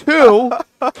 Number 2,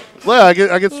 I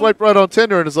get swiped right on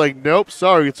Tinder, and it's like, nope,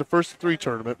 sorry, it's a first to 3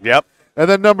 tournament. Yep. And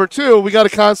then number 2, we got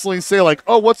to constantly say, like,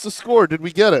 oh, what's the score? Did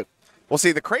we get it? Well,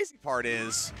 see, the crazy part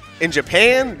is, in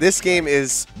Japan, this game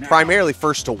is primarily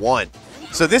first to 1.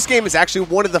 So this game is actually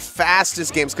one of the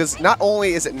fastest games, because not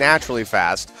only is it naturally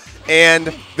fast,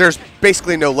 and there's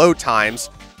basically no load times,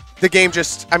 the game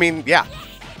just, I mean, yeah,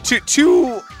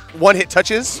 two one-hit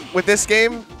touches with this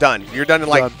game, done. You're done in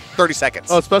like 30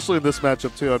 seconds. Oh, especially in this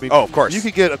matchup, too. I mean, of course. You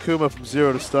could get Akuma from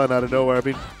 0 to stun out of nowhere. I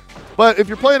mean, but if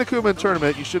you're playing Akuma in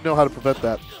tournament, you should know how to prevent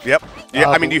that. Yep. Yeah,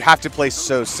 I mean, you have to play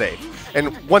so safe.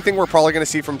 And one thing we're probably going to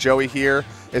see from Joey here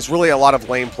is really a lot of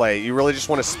lane play. You really just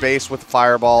want to space with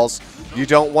fireballs. You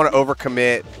don't want to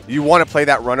overcommit. You want to play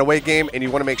that runaway game, and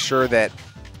you want to make sure that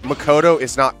Makoto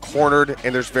is not cornered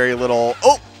and there's very little...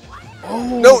 Oh,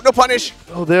 no punish.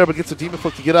 Oh, there, but gets a Demon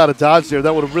Hook to get out of dodge there.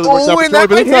 That would have really worked out for and that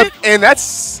Joey, might hit, and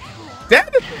that's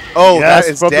dead. Oh, yes,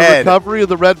 that is from dead. The recovery of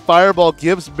the red fireball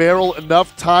gives Meryl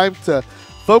enough time to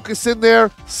focus in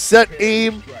there, set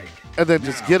aim, and then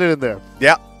just get it in there.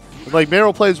 Yeah. Like,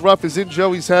 Meryl Plays Rough is in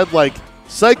Joey's head like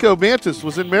Psycho Mantis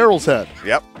was in Meryl's head.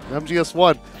 Yep.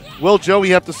 MGS1. Will Joey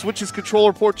have to switch his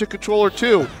controller port to controller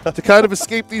 2 to kind of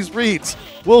escape these reads?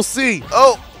 We'll see.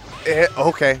 Oh,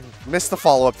 okay. Missed the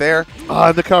follow-up there.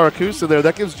 And the Karakusa there.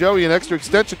 That gives Joey an extra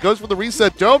extension. Goes for the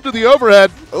reset. Dome to the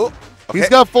overhead. Oh, okay. He's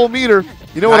got full meter.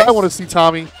 You know what I want to see,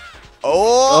 Tommy?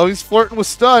 Oh, he's flirting with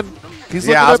stun. He's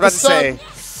looking I was at about the to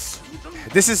say,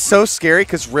 this is so scary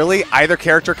because really either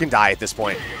character can die at this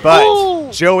point.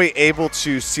 But Joey able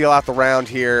to seal out the round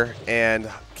here and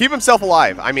keep himself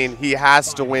alive. I mean, he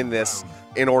has to win this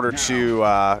in order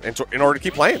to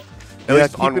keep playing. At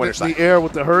least on winner's side. In the air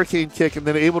with the hurricane kick and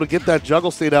then able to get that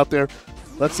juggle state out there.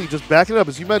 Let's see, just backing it up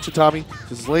as you mentioned, Tommy.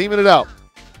 Just laying it out.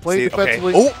 Playing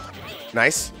defensively. Okay. Oh,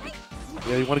 nice.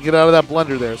 Yeah, you want to get out of that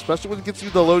blender there, especially when it gets you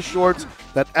the low shorts.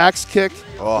 That axe kick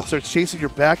starts chasing your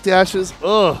back dashes.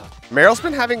 Ugh. Meryl's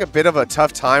been having a bit of a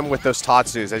tough time with those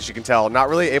Tatsus, as you can tell. Not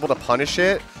really able to punish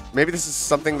it. Maybe this is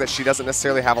something that she doesn't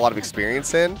necessarily have a lot of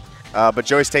experience in. But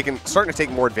Joey's starting to take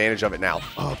more advantage of it now.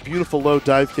 Oh, beautiful low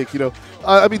dive kick. You know,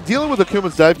 I mean, dealing with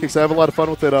Akuma's dive kicks, I have a lot of fun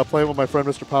with it. Playing with my friend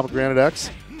Mr. Pomegranate X.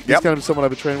 He's kind of someone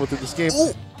I've been training with in this game.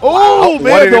 Ooh. Oh, Wow.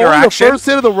 man, the first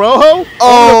hit of the Rojo.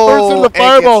 Oh, the first hit of the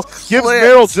fireball gives clipped.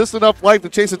 Meryl just enough life to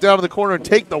chase it down in the corner and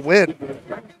take the win.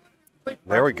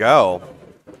 There we go.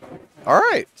 All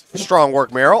right. Strong work,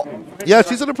 Meryl. Yeah,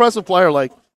 she's an impressive player.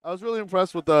 Like, I was really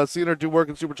impressed with seeing her do work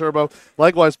in Super Turbo.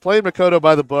 Likewise, playing Makoto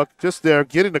by the book, just there,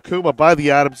 getting Akuma by the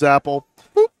Adam's apple.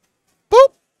 Boop, boop.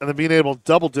 And then being able to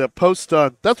double dip, post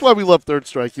stun. That's why we love Third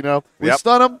Strike, you know? We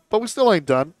stun them, but we still ain't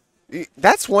done.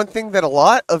 That's one thing that a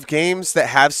lot of games that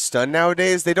have stun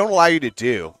nowadays, they don't allow you to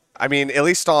do. I mean, at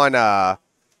least on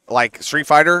like Street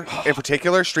Fighter in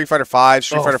particular, Street Fighter 5,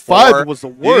 Street Fighter 4. 5 was the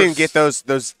worst. You didn't get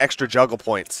those extra juggle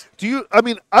points. Do you? I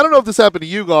mean, I don't know if this happened to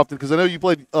you often because I know you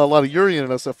played a lot of Urian in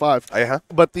SF5. Uh-huh.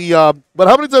 But but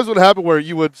how many times would it happen where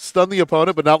you would stun the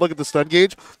opponent but not look at the stun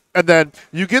gauge, and then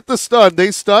you get the stun,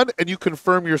 they stun, and you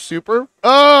confirm your super?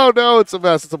 Oh no, it's a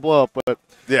mess. It's a blow up. But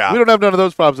yeah, we don't have none of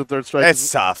those problems at Third Strike. It's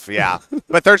tough, yeah.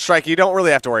 But Third Strike, you don't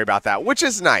really have to worry about that, which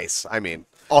is nice. I mean,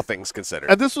 all things considered.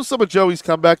 And this was some of Joey's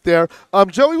comeback there.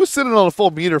 Joey was sitting on a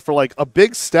full meter for like a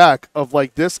big stack of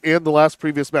like this and the last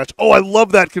previous match. Oh, I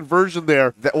love that conversion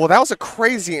there. That was a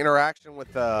crazy interaction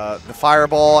with the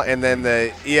fireball and then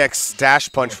the EX dash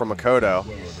punch from Makoto.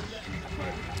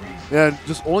 And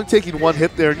just only taking one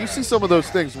hit there. And you see some of those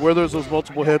things where there's those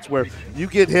multiple hits where you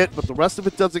get hit, but the rest of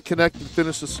it doesn't connect and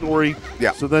finish the story.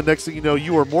 Yeah. So then next thing you know,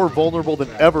 you are more vulnerable than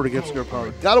ever against your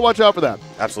opponent. Got to watch out for that.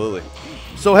 Absolutely.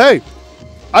 So, hey,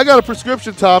 I got a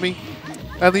prescription, Tommy.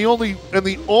 And the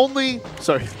only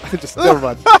sorry, I just, never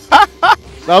mind.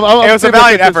 It was a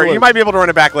valiant effort. You might be able to run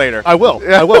it back later. I will.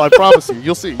 I will. I promise you.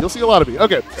 You'll see. You'll see a lot of me.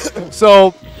 Okay.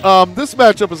 So this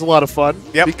matchup is a lot of fun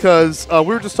because we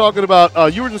were just talking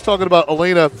about you were just talking about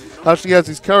Elena, how she has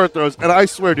these carrot throws, and I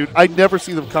swear, dude, I never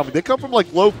see them coming. They come from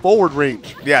like low forward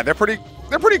range. Yeah, they're pretty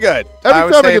good.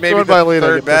 Every time I get thrown by Elena,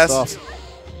 I get pissed off.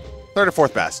 Third or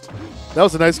fourth best. That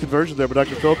was a nice conversion there, but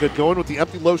Dr. Philgood going with the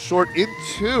empty low short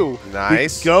into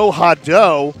nice go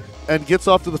Hado and gets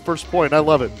off to the first point. I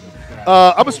love it.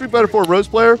 I'm a Street Fighter 4 Rose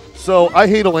player, so I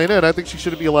hate Elena, and I think she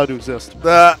shouldn't be allowed to exist.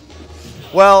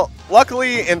 Well,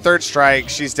 luckily in Third Strike,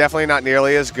 she's definitely not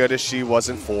nearly as good as she was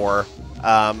in 4.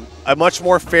 A much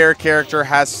more fair character,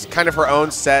 has kind of her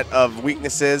own set of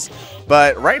weaknesses,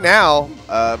 but right now,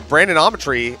 Brandon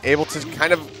Amatry able to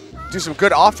kind of do some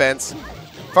good offense.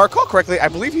 If I recall correctly, I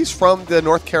believe he's from the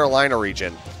North Carolina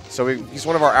region, so he's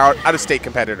one of our out-of-state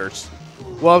competitors.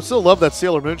 Well, I still love that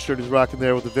Sailor Moon shirt he's rocking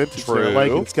there with the vintage. There. I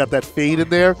like it. It's got that fade in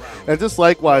there. And just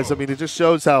likewise, I mean, it just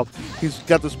shows how he's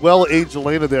got this well-aged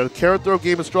Elena there. The carrot throw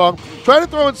game is strong. Trying to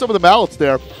throw in some of the mallets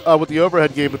there with the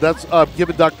overhead game, but that's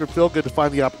giving Dr. Philgood to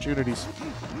find the opportunities.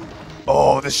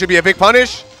 Oh, this should be a big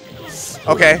punish.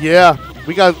 Okay. Yeah.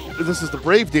 This is the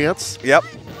Brave Dance. Yep.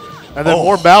 And then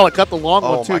more mallet. Got the long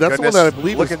one, too. That's goodness. the one that I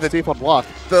believe is safe on block.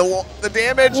 The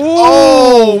damage. Ooh,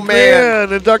 oh,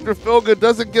 man. And Dr. Philgood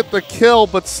doesn't get the kill,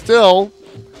 but still.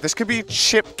 This could be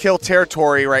chip kill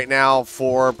territory right now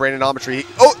for Brandon Amatry.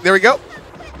 Oh, there we go.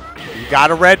 You got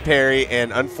a red parry,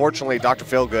 and unfortunately, Dr.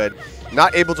 Philgood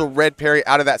not able to red parry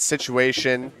out of that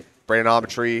situation. Brandon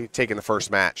Amatry taking the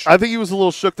first match. I think he was a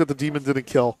little shook that the demon didn't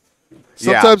kill.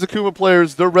 Sometimes Akuma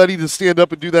players, they're ready to stand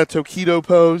up and do that Tokido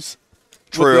pose.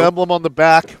 True. With the emblem on the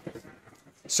back.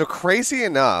 So crazy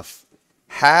enough,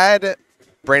 had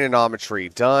Brandon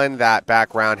Amatry done that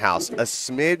back roundhouse a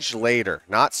smidge later,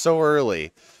 not so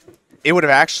early, it would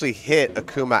have actually hit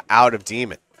Akuma out of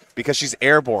Demon because she's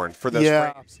airborne for those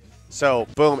frames. So,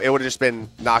 boom, it would have just been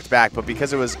knocked back. But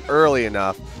because it was early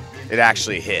enough, it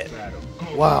actually hit.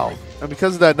 Wow. And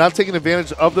because of that, not taking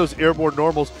advantage of those airborne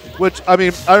normals, which, I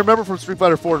mean, I remember from Street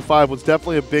Fighter 4 and 5 was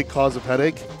definitely a big cause of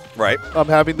headache. Right.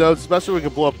 Having those, especially when we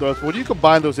can blow up those. But when you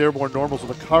combine those airborne normals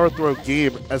with a Kara throw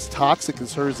game as toxic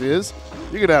as hers is,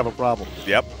 you're going to have a problem.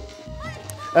 Yep.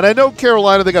 And I know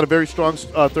Carolina, they got a very strong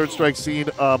Third Strike scene.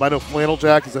 I know Flannel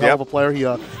Jack is a hell of a player. He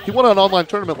won an online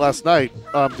tournament last night,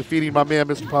 defeating my man,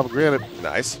 Mr. Pomegranate.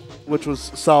 Nice. Which was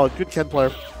solid. Good Ken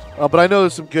player. But I know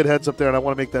there's some good heads up there, and I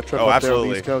want to make that trip up there on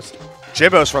the East Coast.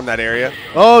 Jibbo's from that area.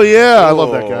 Oh, yeah. I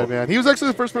love that guy, man. He was actually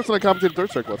the first person I commentated Third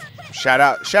Strike with. Shout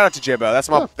out to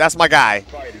Jibbo. That's my guy.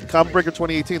 Common Breaker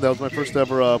 2018. That was my first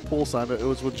ever pool assignment. It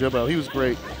was with Jibbo. He was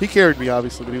great. He carried me,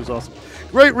 obviously, but he was awesome.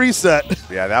 Great reset.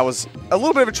 Yeah, that was a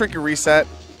little bit of a tricky reset.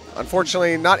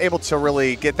 Unfortunately, not able to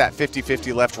really get that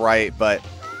 50-50 left-right, but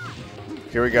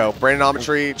Here we go.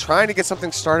 Brandonometry trying to get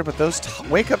something started, but those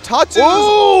wake-up Tatsus.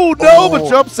 Oh, no, but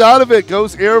jumps out of it.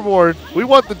 Goes airborne. We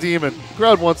want the demon.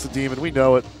 Crowd wants the demon. We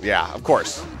know it. Yeah, of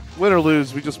course. Win or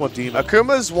lose, we just want demon.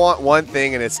 Akumas want one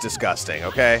thing, and it's disgusting,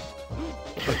 okay?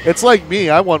 It's like me.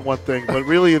 I want one thing, but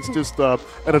really it's just an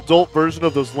adult version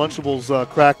of those Lunchables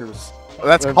crackers. Well,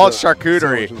 that's called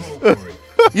charcuterie.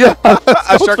 Yeah.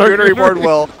 A charcuterie board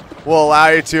will allow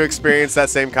you to experience that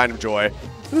same kind of joy.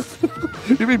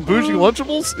 You mean bougie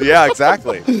Lunchables? Yeah,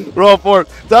 exactly. We're all for it.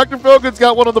 Dr. Philgood's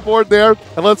got one on the board there,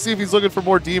 and let's see if he's looking for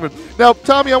more demon. Now,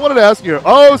 Tommy, I wanted to ask you here.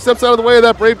 Oh, steps out of the way of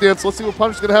that brave dance. Let's see what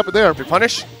punish is going to happen there. Big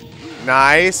punish.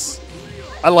 Nice.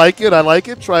 I like it. I like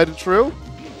it. Tried and true.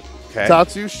 Okay.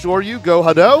 Tatsu, Shoryu, go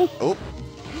Hado. Oh.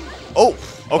 Oh,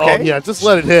 okay. Oh, yeah, just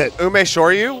let it hit. Ume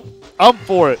Shoryu. I'm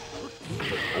for it.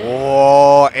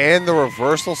 Oh, and the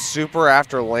reversal super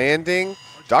after landing.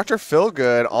 Dr.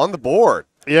 Philgood on the board.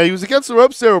 Yeah, he was against the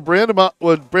ropes there with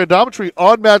Brandometry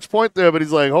on match point there, but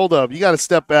he's like, hold up, you got to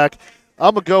step back.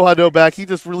 I'm going to go Hado back. He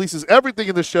just releases everything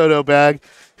in the Showdown bag.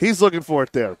 He's looking for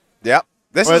it there. Yep.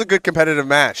 This is a good competitive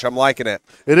match. I'm liking it.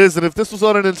 It is, and if this was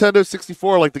on a Nintendo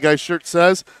 64, like the guy's shirt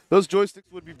says, those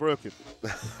joysticks would be broken.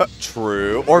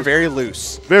 True. Or very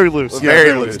loose. Very loose. Yeah,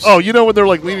 very loose. Oh, you know when they're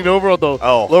like leaning over on the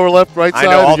lower left, right side?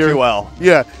 I know all too well.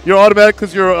 Yeah, you're automatic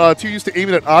because you're too used to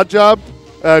aiming at Odd Job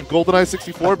at GoldenEye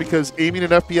 64 because aiming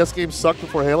in FPS games sucked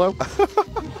before Halo.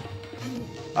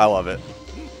 I love it.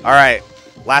 All right,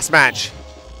 last match.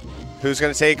 Who's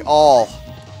going to take all?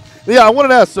 Yeah, I wanted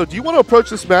to ask, so do you want to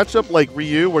approach this matchup like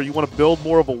Ryu, where you want to build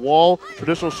more of a wall,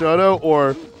 traditional Showdown,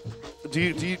 or do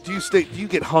you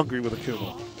get hungry with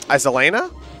Akuma? As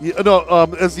Elena? Yeah, no,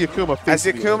 as the Akuma. As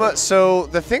the Akuma, so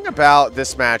the thing about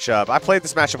this matchup, I played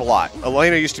this matchup a lot.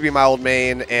 Elena used to be my old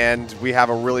main, and we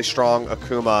have a really strong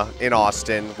Akuma in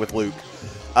Austin with Luke.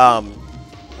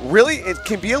 Really, it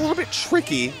can be a little bit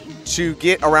tricky to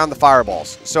get around the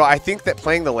fireballs. So I think that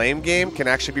playing the lame game can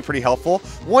actually be pretty helpful.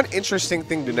 One interesting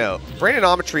thing to note,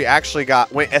 Brandonometry actually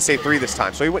went SA3 this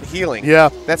time, so he went healing. Yeah.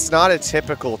 That's not a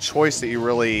typical choice that you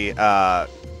really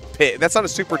pick. That's not a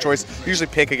super choice. You usually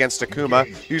pick against Akuma.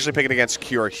 You usually pick it against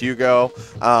Q or Hugo.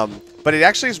 But it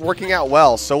actually is working out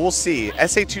well, so we'll see.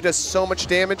 SA2 does so much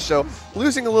damage, so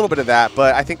losing a little bit of that,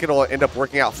 but I think it'll end up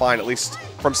working out fine, at least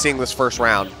from seeing this first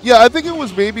round. Yeah, I think it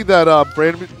was maybe that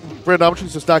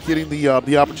Brandometry's just not getting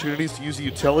the opportunities to use the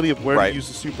utility of where to use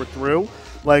the super through.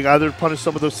 Like, either punish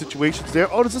some of those situations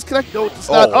there. Oh, does this connect? No, it does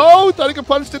not. Oh, thought he could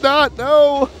punish, did not.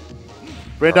 No.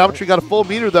 Brandometry got a full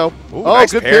meter, though. Ooh, oh,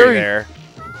 nice good parry there.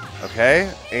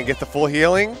 Okay, and get the full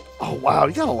healing. Oh, wow,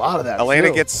 you got a lot of that, Elena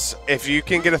too. gets, if you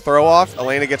can get a throw off,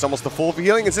 Elena gets almost the full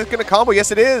healing. Is this going to combo?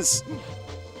 Yes, it is.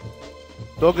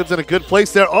 Philgood's in a good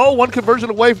place there. Oh, one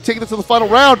conversion away from taking it to the final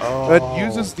round. And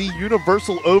uses the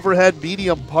universal overhead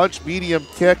medium punch, medium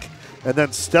kick, and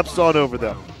then steps on over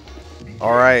them.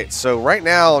 All right, so right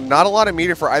now, not a lot of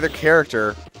meter for either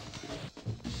character.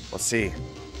 Let's see.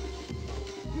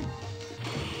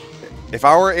 If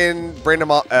I were in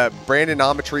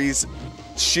Brandonometry's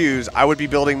shoes, I would be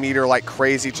building meter like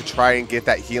crazy to try and get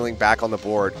that healing back on the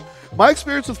board. My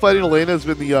experience with fighting Elena has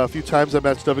been the few times I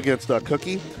matched up against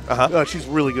Cookie. She's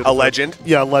really good. A legend?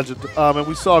 Yeah, a legend. And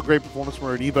we saw a great performance from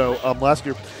her at EVO last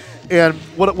year. And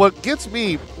what gets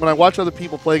me when I watch other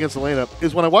people play against Elena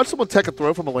is when I watch someone take a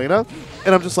throw from Elena,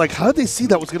 and I'm just like, how did they see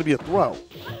that was going to be a throw?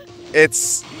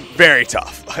 It's very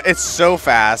tough. It's so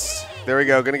fast. There we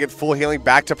go. Going to get full healing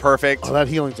back to perfect. Oh, that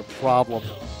healing's a problem.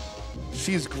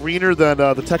 She's greener than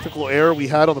the technical error we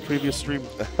had on the previous stream.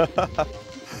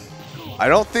 I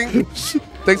don't think.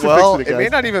 Thanks for well, fixing it, guys. It may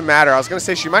not even matter. I was going to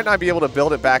say she might not be able to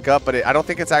build it back up, but I don't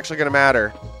think it's actually going to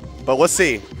matter. But let's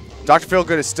see. Dr.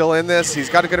 Feelgood is still in this. He's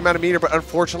got a good amount of meter, but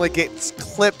unfortunately gets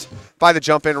clipped by the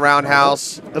jump-in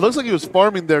roundhouse. It looks like he was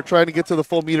farming there, trying to get to the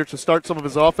full meter to start some of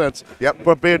his offense. Yep.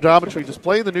 But Brandometry just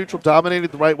playing the neutral,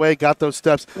 dominated the right way, got those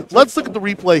steps. Let's look at the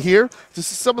replay here.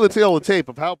 This is some of the tail of the tape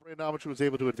of how Brandometry was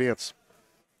able to advance.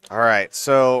 All right,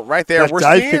 so right there, that we're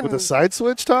dive seeing kick with the side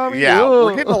switch, Tommy. Yeah,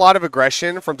 we're getting a lot of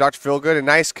aggression from Dr. Feelgood. A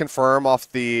nice confirm off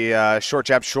the short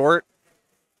jab short.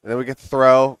 And then we get the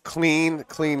throw. Clean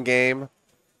game.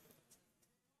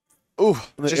 Ooh,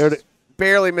 just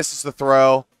barely misses the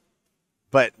throw.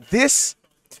 But this,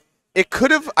 it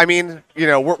could have, I mean, you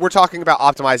know, we're talking about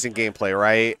optimizing gameplay,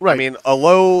 right? Right. I mean, a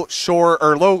low short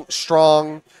or low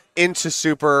strong into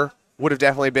super would have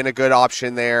definitely been a good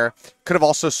option there. Could have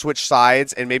also switched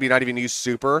sides and maybe not even used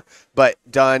super, but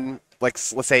done, like,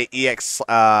 let's say EX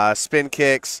spin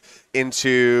kicks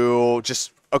into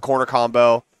just a corner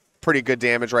combo. Pretty good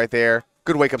damage right there.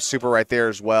 Good wake-up super right there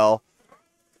as well.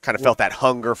 Kind of felt that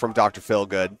hunger from Dr.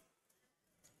 Feelgood.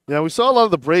 Yeah, we saw a lot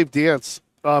of the Brave dance.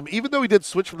 Even though he did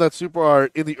switch from that super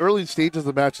art in the early stages of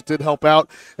the match, it did help out.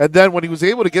 And then when he was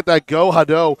able to get that go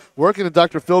Hado working in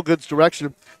Dr. Philgood's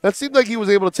direction, that seemed like he was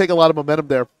able to take a lot of momentum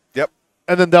there. Yep.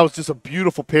 And then that was just a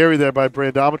beautiful parry there by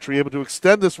Brandometry, able to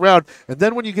extend this round. And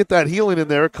then when you get that healing in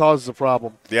there, it causes a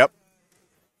problem. Yep.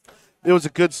 It was a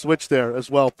good switch there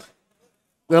as well.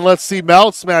 Then let's see,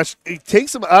 Mallet Smash. He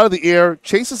takes him out of the air,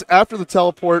 chases after the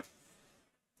teleport.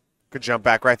 Good jump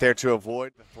back right there to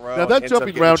avoid the throw. Now that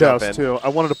jumping roundhouse, too, I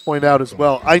wanted to point out as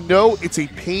well. I know it's a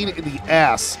pain in the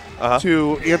ass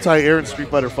to anti-air in Street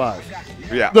Fighter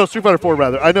V. Yeah. No, Street Fighter 4,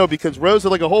 rather. I know, because Rose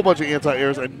had like a whole bunch of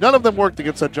anti-airs, and none of them worked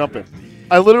against that jumping.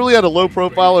 I literally had a low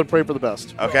profile and pray for the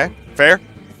best. Okay, fair.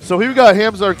 So here we got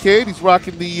Ham's Arcade. He's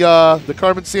rocking the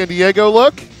Carmen Sandiego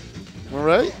look. All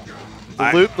right.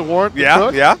 The loot, the warrant, the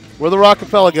hook. Yeah. Where the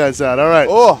Rockapella guys at? All right.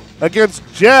 Oh. Against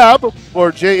Jab,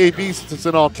 or J-A-B since it's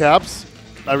in all caps.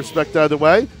 I respect either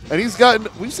way. And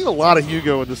we've seen a lot of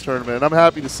Hugo in this tournament, and I'm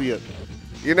happy to see it.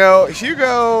 You know,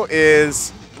 Hugo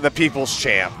is the people's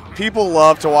champ. People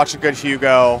love to watch a good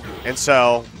Hugo, and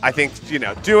so I think,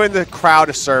 doing the crowd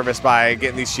a service by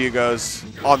getting these Hugos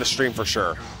on the stream for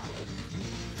sure.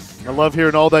 I love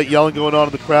hearing all that yelling going on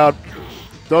in the crowd.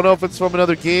 Don't know if it's from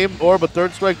another game but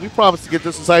Third Strike, we promised to get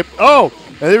this as hype. Oh,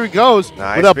 and there he goes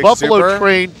nice, with that Buffalo super.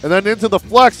 Train, and then into the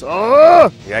flex. Oh!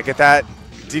 Yeah, get that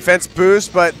defense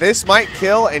boost, but this might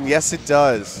kill, and yes, it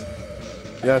does.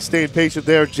 Yeah, staying patient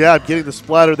there. Jab getting the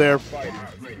splatter there.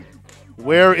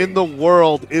 Where in the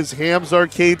world is Ham's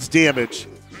Arcade's damage?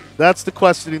 That's the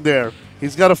questioning there.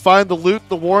 He's got to find the loot,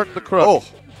 the warrant, the crook. Oh.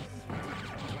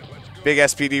 Big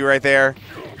SPD right there.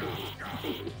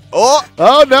 Oh!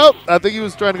 Oh, no. I think he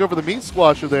was trying to go for the meat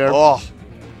squasher there. Oh.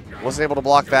 Wasn't able to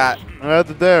block that. Right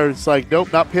there. It's like,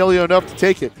 nope, not paleo enough to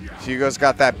take it. Hugo's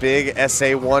got that big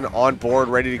SA1 on board,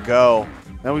 ready to go.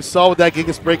 And we saw what that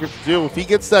Gigas Breaker can do. If he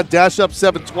gets that dash up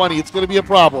 720, it's going to be a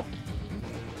problem.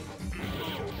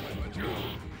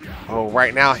 Oh,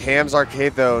 right now, Ham's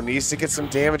Arcade, though, needs to get some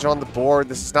damage on the board.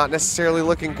 This is not necessarily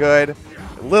looking good.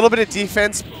 A little bit of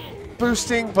defense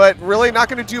boosting, but really not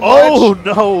going to do much. Oh,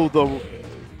 no.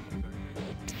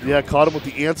 Yeah, caught him with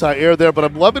the anti-air there, but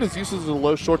I'm loving his uses of the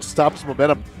low short to stop his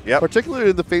momentum. Yep.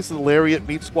 Particularly in the face of the Lariat,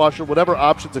 Meat Squasher, whatever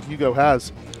options that Hugo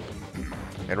has.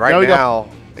 And right now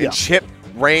in chip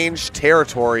range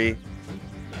territory.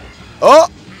 Oh!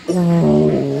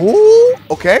 Ooh,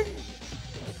 okay.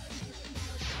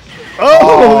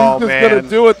 Oh, he's just going to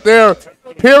do it there.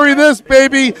 Parry this,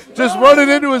 baby. Just run it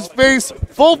into his face.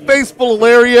 Full face full of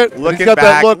Lariat. Looking he's got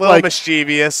back, that look little like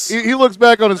mischievous. He looks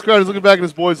back on his crowd. He's looking back at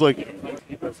his boys like,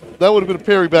 that would have been a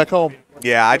parry back home.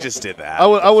 Yeah, I just did that.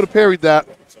 I would have parried that.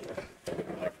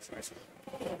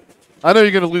 I know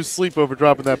you're going to lose sleep over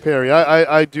dropping that parry.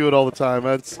 I do it all the time.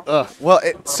 Well,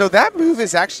 so that move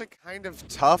is actually kind of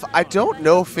tough. I don't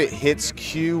know if it hits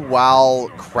Q while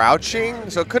crouching,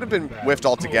 so it could have been whiffed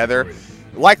altogether.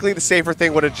 Likely the safer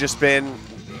thing would have just been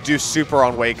do super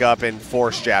on wake up and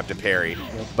force jab to parry.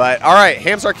 But all right,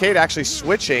 Ham's Arcade actually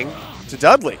switching to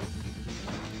Dudley.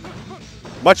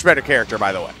 Much better character,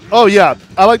 by the way. Oh, yeah.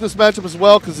 I like this matchup as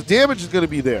well because the damage is going to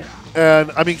be there.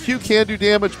 And, I mean, Q can do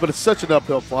damage, but it's such an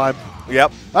uphill climb.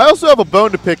 Yep. I also have a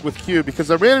bone to pick with Q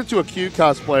because I ran into a Q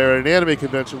cosplayer at an anime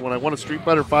convention when I won a Street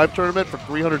Fighter V tournament for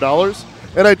 $300.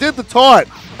 And I did the taunt,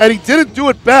 and he didn't do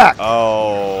it back.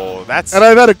 Oh, that's... And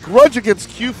I've had a grudge against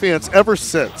Q fans ever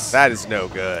since. That is no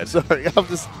good. Sorry, I'm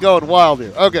just going wild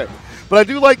here. Okay. But I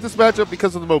do like this matchup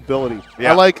because of the mobility.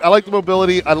 Yeah. I like the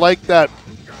mobility. I like that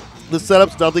the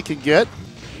setups Dudley can get,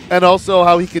 and also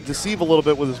how he can deceive a little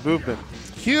bit with his movement.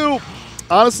 Q,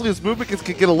 honestly, his movement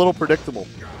can get a little predictable.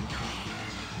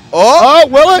 Oh,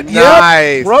 will it? Nice.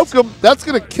 Yeah, broke him. That's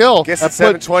going to kill. Gets the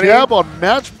 720. Jab on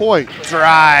match point.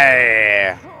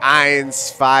 Dry.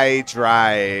 1-2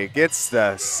 dry. Gets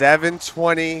the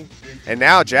 720. And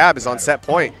now Jab is on set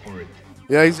point.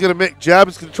 Yeah, he's going to make, Jab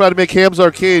is going to try to make Ham's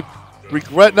Arcade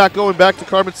regret not going back to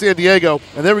Carmen Sandiego.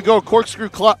 And there we go, corkscrew,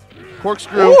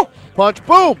 Ooh. punch,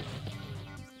 boom.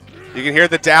 You can hear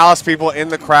the Dallas people in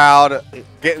the crowd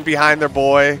getting behind their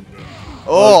boy.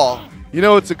 Oh. You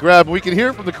know it's a grab. We can hear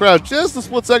it from the crowd just a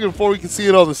split second before we can see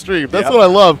it on the stream. That's Yep. what I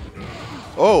love.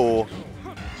 Oh.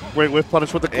 Great whiff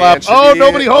punish with the clap. And should Oh, be-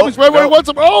 nobody home. He's right where he no. wants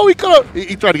him. Oh, he could have.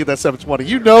 He tried to get that 720.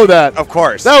 You know that. Of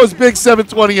course. That was big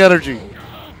 720 energy.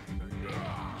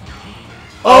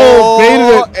 Oh,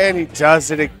 baited it. And he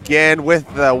does it again with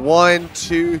the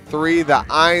 1-2-3, the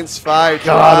 1-2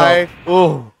 Got dry. him.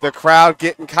 Oh. The crowd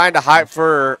getting kind of hyped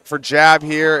for Jab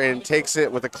here and takes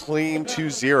it with a clean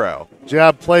 2-0.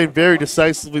 Jab playing very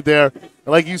decisively there.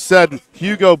 And like you said,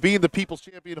 Hugo being the people's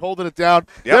champion, holding it down.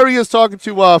 Yep. There he is talking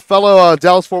to fellow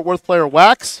Dallas-Fort Worth player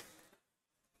Wax.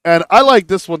 And I like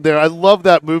this one there. I love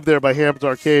that move there by Ham's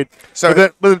Arcade. So,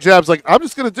 but then Jab's like, I'm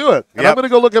just going to do it. And Yep. I'm going to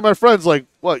go look at my friends like,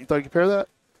 what, you thought you could pair that?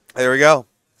 There we go.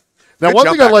 Now, Good one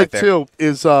jump thing I back like, right too,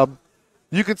 is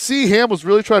you could see Ham was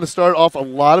really trying to start off a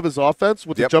lot of his offense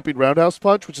with the Yep. jumping roundhouse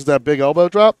punch, which is that big elbow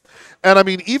drop. And, I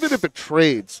mean, even if it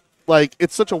trades, like,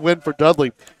 it's such a win for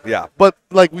Dudley. Yeah. But,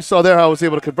 like we saw there, how I was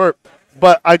able to convert.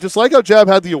 But I just like how Jab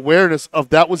had the awareness of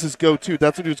that was his go-to.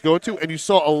 That's what he was going to. And you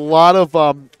saw a lot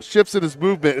of shifts in his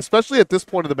movement, especially at this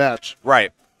point of the match.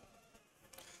 Right.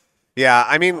 Yeah,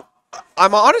 I mean,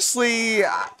 I'm honestly,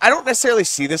 I don't necessarily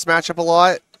see this matchup a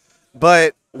lot,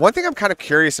 but one thing I'm kind of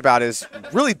curious about is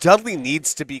really Dudley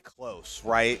needs to be close,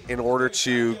 right, in order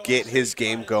to get his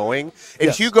game going. And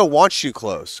Yes. Hugo wants you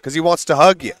close because he wants to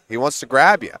hug you. He wants to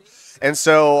grab you. And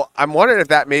so I'm wondering if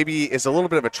that maybe is a little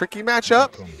bit of a tricky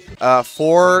matchup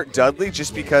for Dudley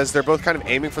just because they're both kind of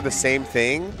aiming for the same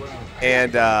thing.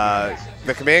 And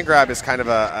the command grab is kind of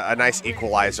a nice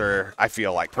equalizer, I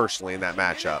feel like, personally, in that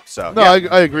matchup. So No, yeah.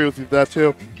 I agree with you with that,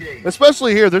 too.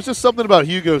 Especially here. There's just something about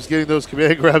Hugo's getting those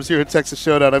command grabs here in Texas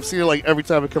Showdown. I've seen it like every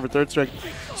time I cover Third Strike.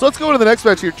 So let's go into the next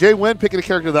match here. Jay Wen picking a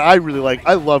character that I really like.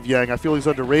 I love Yang. I feel he's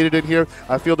underrated in here.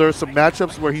 I feel there are some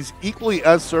matchups where he's equally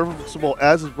as serviceable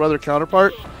as his brother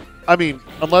counterpart. I mean,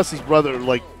 unless his brother,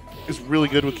 like, is really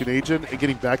good with Canadian and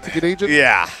getting back to Canadian.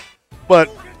 Yeah.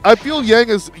 But I feel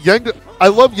I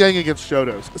love Yang against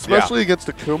Shotos, especially against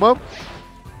Akuma,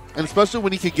 and especially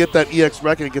when he can get that EX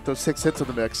Wreck and get those 6 hits in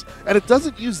the mix. And it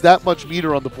doesn't use that much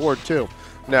meter on the board, too.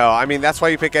 No, I mean, that's why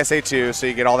you pick SA2, so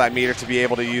you get all that meter to be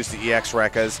able to use the EX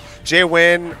Rekkas. Jay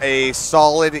Win, a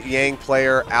solid Yang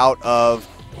player out of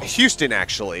Houston,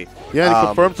 actually. Yeah, and he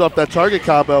confirms off that target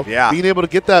combo. Yeah. Being able to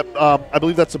get that, I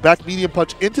believe that's a back medium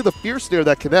punch into the Fierce Snare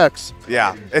that connects.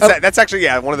 Yeah, that's actually,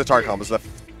 one of the target combos.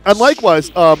 And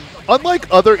likewise,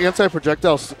 unlike other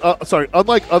anti-projectiles,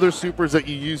 unlike other supers that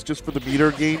you use just for the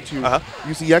meter gain to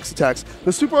use the X attacks,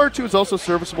 the Super R2 is also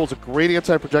serviceable as a great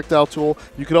anti-projectile tool.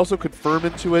 You can also confirm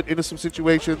into it into some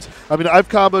situations. I mean, I've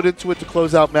comboed into it to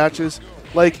close out matches.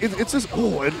 Like, it's just,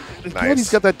 and again, Nice. he's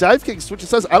got that dive kick switch. It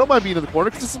says, I don't mind being in the corner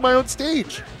because this is my own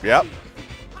stage. Yep.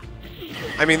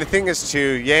 I mean, the thing is,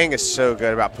 too, Yang is so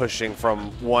good about pushing from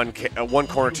one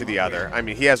corner to the other. I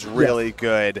mean, he has really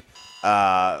good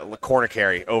corner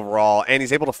carry overall, and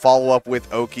he's able to follow up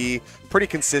with Oki pretty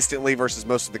consistently versus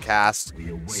most of the cast.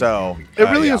 So it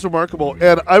really is remarkable,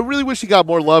 and I really wish he got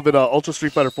more love in Ultra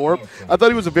Street Fighter 4. I thought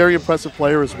he was a very impressive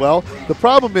player as well. The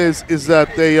problem is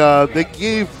that they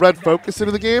gave Red Focus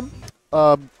into the game.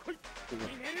 The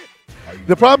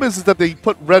problem is that they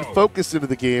put Red Focus into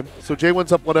the game, so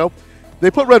J1's up 1-0. They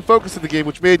put Red Focus in the game,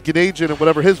 which made Ganajin and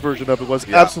whatever his version of it was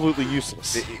absolutely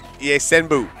useless. EA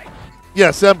Senbu. Yeah,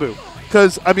 Senbu.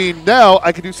 Because, I mean, now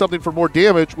I can do something for more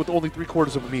damage with only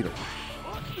 3/4 of a meter.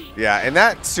 Yeah, and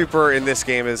that super in this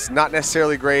game is not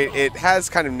necessarily great. It has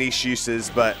kind of niche uses,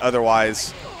 but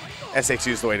otherwise, SA2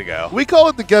 is the way to go. We call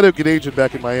it the Ghetto Ganajin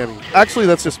back in Miami. Actually,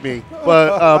 that's just me.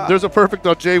 But there's a perfect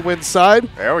on Jay Wynn's side.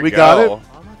 There we go. Got it.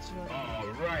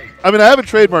 I mean, I haven't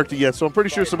trademarked it yet, so I'm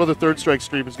pretty sure some other Third Strike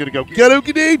stream is going to go, Ghetto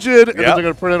Ganajin, and then they're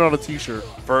going to print it on a T-shirt.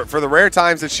 For the rare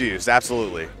times it's used,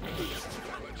 absolutely.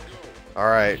 All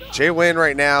right, Jay Win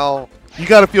right now. You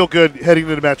got to feel good heading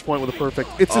into match point with a perfect.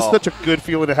 It's just such a good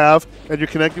feeling to have, and you're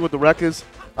connecting with the Rekkas.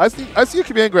 I see a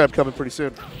command grab coming pretty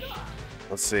soon.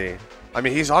 Let's see. I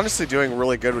mean, he's honestly doing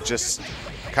really good with just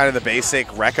kind of the basic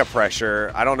Rekka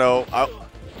pressure. I don't know.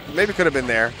 Maybe could have been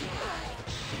there.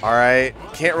 All right.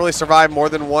 Can't really survive more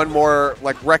than one more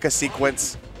like Rekka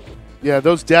sequence. Yeah,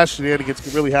 those dash shenanigans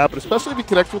can really happen, especially if he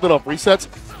connects with it off resets.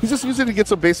 He's just using it to get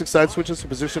some basic side switches to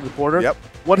position in the corner. Yep.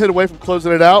 One hit away from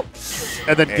closing it out,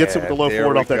 and then gets him with the low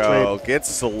forward off that trade.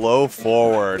 Gets the low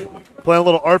forward. Playing a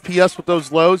little RPS with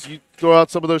those lows. You throw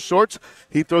out some of those shorts.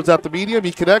 He throws out the medium.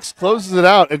 He connects, closes it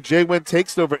out, and Jay Wynn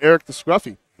takes it over Eric the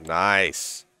Scruffy.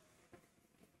 Nice.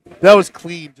 That was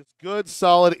clean. Just good,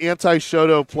 solid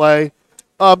anti-Shoto play.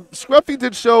 Scruffy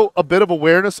did show a bit of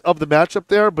awareness of the matchup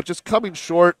there, but just coming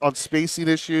short on spacing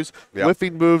issues,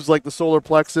 whiffing moves like the solar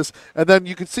plexus, and then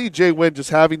you can see Jay Wynn just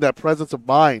having that presence of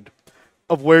mind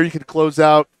of where you can close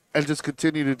out and just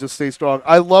continue to just stay strong.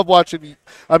 I love watching.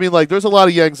 I mean, like, there's a lot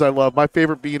of Yangs I love. My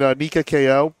favorite being Nika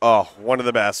KO. Oh, one of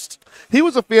the best. He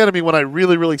was a fan of me when I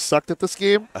really, really sucked at this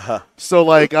game. So,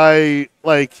 I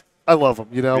love him,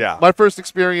 you know? Yeah. My first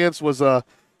experience was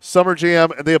Summer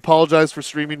Jam, and they apologized for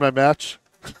streaming my match.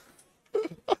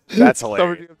 That's Summer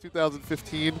hilarious. Jam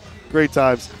 2015. Great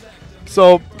times.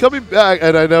 So coming back,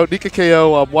 and I know Nika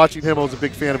KO, watching him, I was a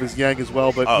big fan of his Yang as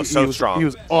well. But he was strong. He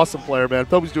was an awesome player, man.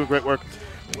 Toby's doing great work.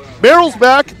 Meryl's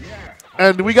back,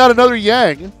 and we got another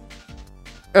Yang.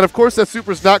 And, of course, that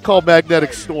super is not called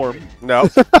Magnetic Storm. No.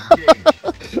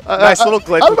 Nice little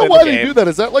glitch. I don't know why they do that.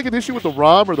 Is that like an issue with the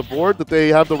ROM or the board that they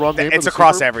have the wrong name? It's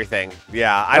across everything.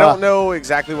 Yeah. I don't know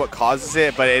exactly what causes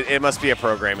it, but it must be a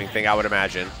programming thing, I would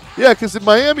imagine. Yeah, because in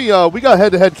Miami, we got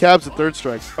head-to-head cabs at Third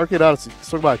Strike. Arcade Odyssey.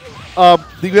 Swing by.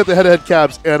 We got the head-to-head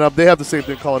cabs, and they have the same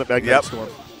thing, calling it Magnetic Storm.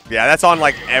 Yeah, that's on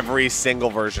like every single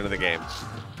version of the game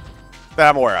that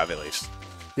I'm aware of, at least.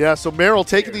 Yeah, so Meryl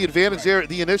taking the advantage there,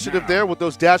 the initiative there with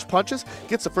those dash punches,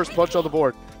 gets the first punch on the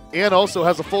board, and also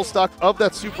has a full stock of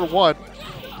that Super 1,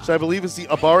 which I believe is the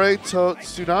Abare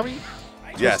Tsunami?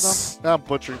 Yes. I'm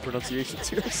butchering pronunciations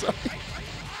here, sorry.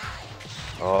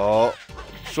 Oh.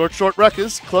 Short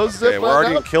Rekkas closes it. We're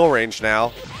already in kill range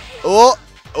now. Oh,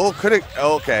 could it?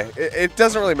 Oh, okay. It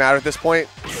doesn't really matter at this point.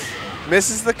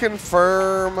 Misses the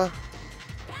confirm. I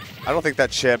don't think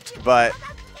that chipped, but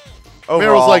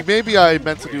overall. Meryl's like, maybe I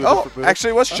meant to do a different move. Actually,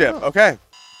 it was chip. Okay.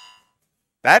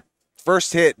 That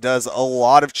first hit does a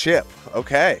lot of chip.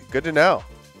 Okay, good to know.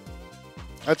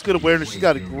 That's good awareness. She's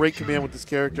got a great command with this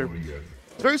character.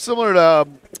 It's very similar to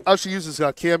how she uses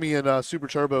Cammy and Super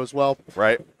Turbo as well.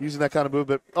 Right. Using that kind of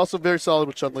movement. Also very solid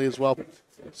with Chun-Li as well.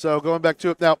 So going back to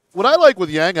it. Now, what I like with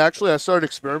Yang, actually, I started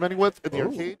experimenting with in the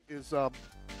arcade is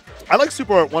I like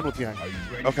Super Art 1 with Yang.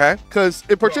 Okay. Because,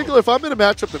 in particular, if I'm in a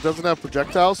matchup that doesn't have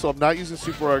projectiles, so I'm not using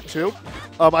Super Art 2,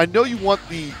 I know you want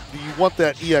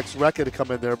that EX Rekka to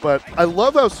come in there, but I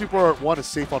love how Super Art 1 is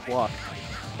safe on block.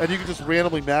 And you can just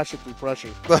randomly mash it through pressure.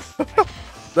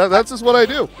 That's just what I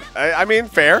do. I mean,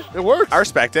 fair. It works. I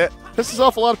respect it. Pisses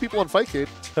off a lot of people on Fightcade.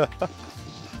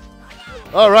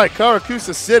 All right,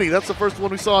 Karakusa City. That's the first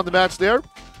one we saw in the match there.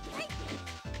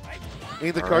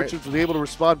 And the cartridge was able to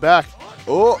respond back.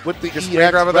 Oh, with the just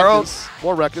EX grab of their own.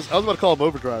 More Rekkas. I was about to call him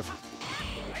Overdrive.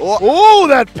 Oh,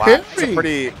 that parry! Wow, that's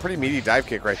a pretty meaty dive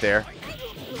kick right there.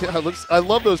 Yeah, I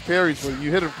love those parries where you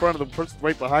hit in front of the person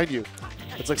right behind you.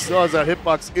 It's like still has that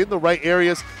hitbox in the right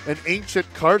areas. An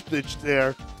ancient Carthage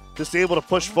there, just able to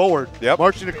push forward. Yep.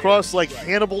 Marching across like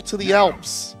Hannibal to the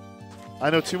Alps. I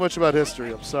know too much about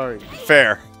history. I'm sorry.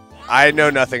 Fair. I know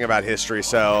nothing about history,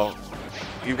 so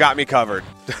you got me covered.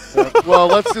 Well,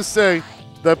 let's just say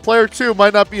that player 2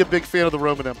 might not be a big fan of the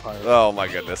Roman Empire. Oh, my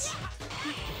goodness.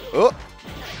 Oh.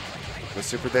 The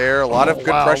super there. A lot of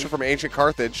good pressure from ancient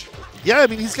Carthage. Yeah, I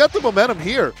mean, he's got the momentum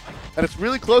here, and it's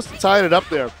really close to tying it up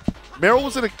there. Meryl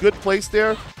was in a good place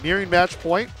there, nearing match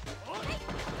point.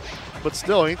 But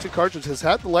still, Ancient Cartridge has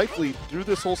had the life lead through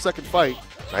this whole second fight.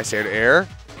 Nice air to air.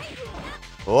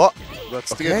 Oh. That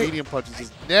stand medium punches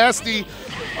is nasty.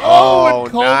 Oh,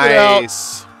 and called it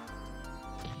out.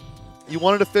 You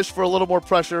wanted to fish for a little more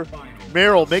pressure.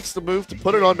 Meryl makes the move to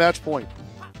put it on match point.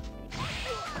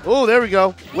 Oh, there we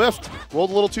go. Whiffed. Rolled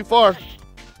a little too far.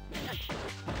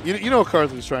 You know what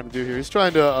Carthage is trying to do here. He's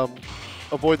trying to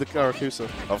avoid the Karakusa.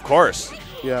 Of course.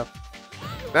 Yeah.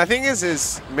 Now, the thing is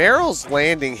Meryl's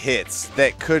landing hits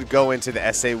that could go into the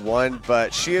SA1,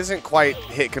 but she isn't quite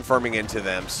hit confirming into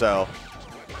them, so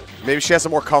maybe she has a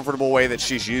more comfortable way that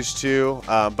she's used to.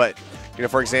 But, you know,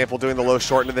 for example, doing the low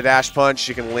short into the dash punch,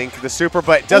 she can link the super,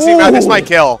 but doesn't even matter. This might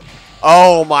kill.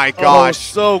 Oh, my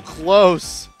gosh. Oh, so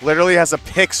close. Literally has a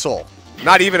pixel.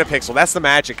 Not even a pixel. That's the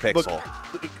magic pixel.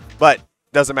 But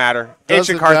doesn't matter.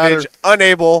 Ancient Carthage,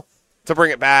 unable to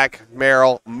bring it back.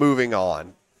 Meryl moving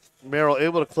on. Meryl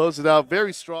able to close it out.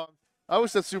 Very strong. I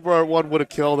wish that Super Art 1 would have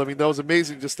killed. I mean, that was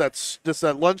amazing. Just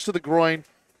that lunge to the groin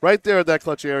right there at that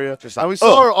clutch area. And we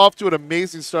saw her off to an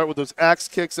amazing start with those axe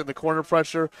kicks and the corner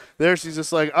pressure. There she's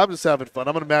just like, I'm just having fun.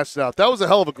 I'm going to mash it out. That was a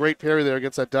hell of a great parry there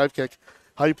against that dive kick.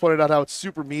 How you pointed out how it's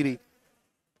super meaty.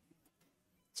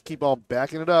 Let's keep on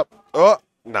backing it up. Oh,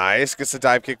 nice. Gets the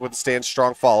dive kick with the stand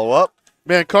strong follow-up.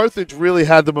 Man, Carthage really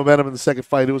had the momentum in the second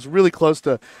fight. It was really close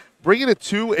to bringing it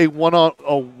to a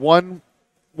one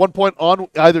point on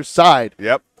either side.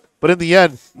 Yep. But in the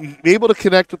end, able to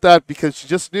connect with that because she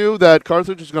just knew that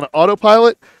Carthage was going to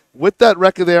autopilot with that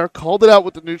Rekka there, called it out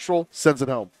with the neutral, sends it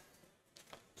home.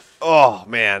 Oh,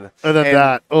 man. And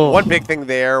then one big thing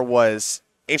there was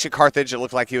Ancient Carthage. It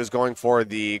looked like he was going for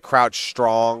the crouch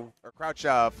forward,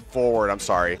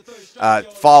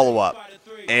 follow-up.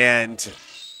 And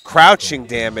crouching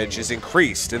damage is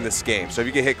increased in this game. So if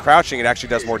you get hit crouching, it actually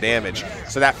does more damage.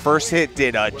 So that first hit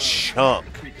did a chunk.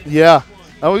 Yeah.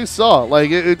 And we saw, like,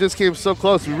 it just came so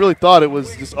close. We really thought it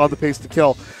was just on the pace to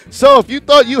kill. So if you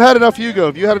thought you had enough Hugo,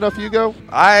 have you had enough Hugo?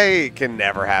 I can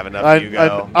never have enough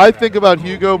Hugo. I think about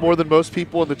Hugo more than most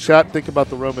people in the chat think about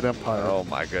the Roman Empire. Oh,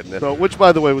 my goodness. So, which,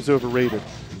 by the way, was overrated.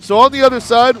 So on the other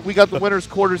side, we got the winner's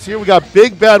quarters here. We got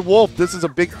Big Bad Wolf. This is a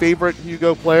big favorite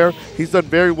Hugo player. He's done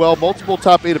very well. Multiple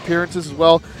top 8 appearances as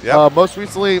well. Yep. Most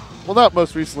recently, well, not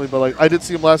most recently, but like I did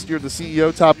see him last year, the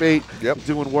CEO top 8,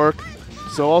 doing work.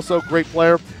 So also great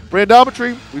player.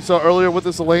 Brandometry, we saw earlier with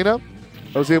this Elena.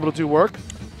 I was able to do work.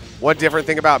 One different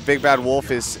thing about Big Bad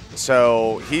Wolf is,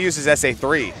 so he uses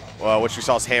SA3, which we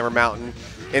saw as Hammer Mountain.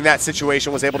 In that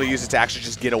situation, was able to use it to actually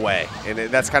just get away. And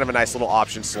that's kind of a nice little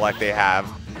option select they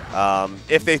have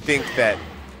if they think that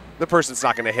the person's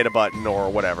not going to hit a button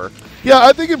or whatever. Yeah,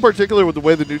 I think in particular with the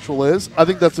way the neutral is, I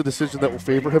think that's a decision that will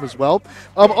favor him as well.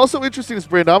 Also interesting is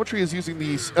Brandometry is using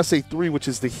the SA3, which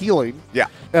is the healing. Yeah.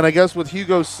 And I guess with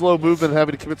Hugo's slow movement and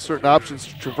having to commit certain options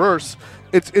to traverse,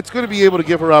 it's going to be able to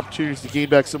give her opportunities to gain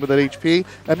back some of that HP,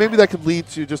 and maybe that could lead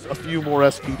to just a few more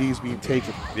SPDs being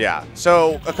taken. Yeah.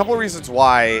 So a couple of reasons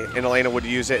why an Elena would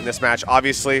use it in this match.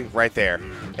 Obviously, right there,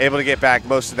 able to get back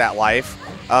most of that life.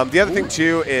 The other thing,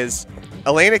 too, is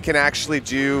Elena can actually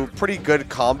do pretty good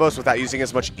combos without using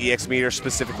as much EX meter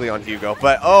specifically on Hugo.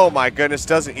 But, oh my goodness,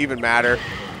 doesn't even matter.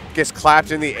 Gets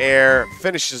clapped in the air,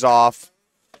 finishes off.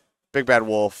 Big Bad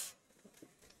Wolf.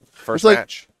 First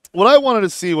match. What I wanted to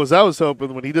see was I was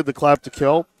hoping when he did the clap to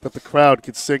kill that the crowd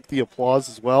could sync the applause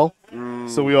as well.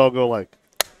 So we all go like,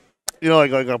 you know,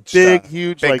 like a big,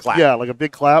 huge, big like clap. Yeah, like a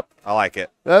big clap. I like it.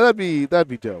 That'd be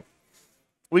dope.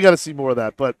 We got to see more of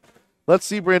that, but let's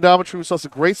see Brandometry. We saw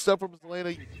some great stuff from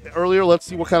Elena earlier. Let's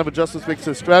see what kind of adjustments makes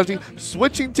to his strategy.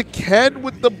 Switching to Ken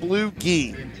with the blue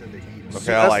gi.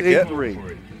 Okay, I like it.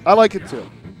 I like it too.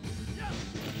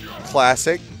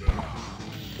 Classic.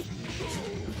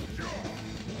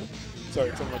 Sorry,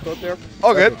 something like that there.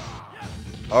 Oh, good.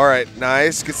 All right,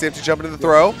 nice. Gets the empty jump into the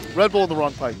throw. Red Bull in the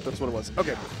wrong pipe. That's what it was.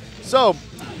 Okay, so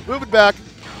moving back.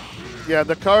 Yeah,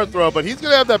 the card throw, but he's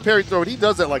going to have that parry throw, and he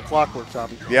does that like clockwork,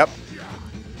 Tommy. Yep.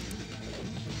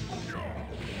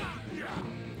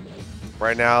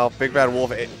 Right now, Big Bad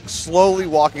Wolf slowly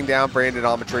walking down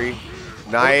Brandometry.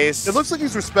 Nice. It looks like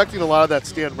he's respecting a lot of that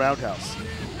stand roundhouse,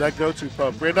 that go-to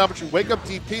poke. Brandometry, wake up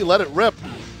DP, let it rip.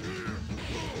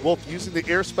 Wolf using the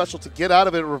air special to get out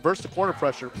of it and reverse the corner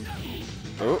pressure.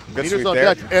 Oh, good Meters sweep on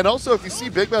there. deck. And also, if you see,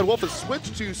 Big Bad Wolf has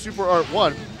switched to Super Art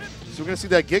 1, so we're going to see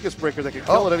that Gigas Breaker that can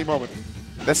kill at any moment.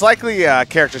 That's likely a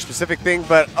character-specific thing,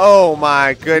 but oh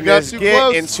my goodness, get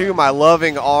close. into my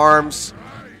loving arms.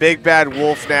 Big Bad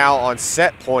Wolf now on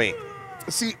set point.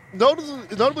 See,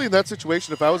 notably in that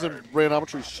situation, if I was in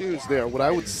Brandometry's shoes there, what I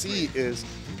would see is,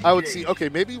 okay,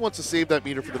 maybe he wants to save that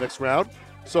meter for the next round,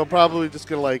 so I'm probably just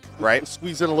going to, like,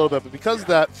 squeeze in a little bit. But because of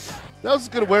that was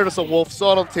good awareness on Wolf.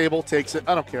 Saw it on the table, takes it.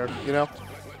 I don't care, you know.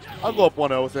 I'll go up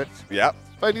 1-0 with it. Yep.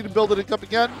 If I need to build it up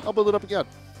again, I'll build it up again.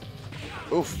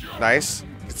 Oof, nice.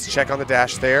 Gets a check on the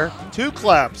dash there. 2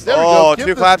 claps. There we go.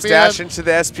 Two claps, dash into the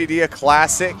SPD, a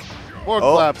classic. More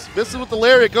claps. Misses with the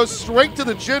lariat. Goes straight to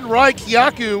the Jinrai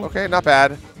Kyaku. Okay, not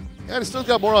bad. And he's still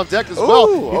got more on deck as well.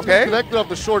 He's okay. Connected off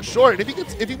the short. And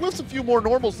if he whips a few more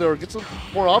normals there, gets some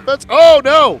more offense. Oh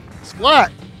no! It's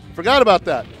flat. Forgot about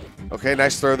that. Okay,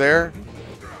 nice throw there.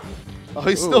 Oh,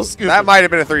 he's still scooping. That might have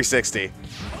been a 360.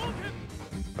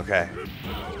 Okay.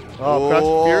 Oh,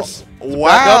 Crouching Fierce.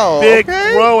 Wow. Big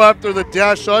throw after the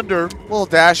dash under. Little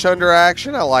dash under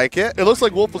action. I like it. It looks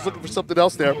like Wolf was looking for something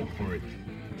else there.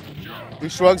 He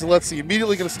shrugs and let's see.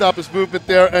 Immediately going to stop his movement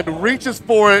there and reaches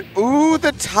for it. Ooh,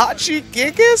 the Tachi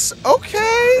Gigas.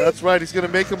 Okay. That's right. He's going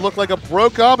to make him look like a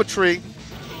brokeometry.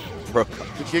 The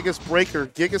Gigas Breaker.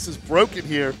 Gigas is broken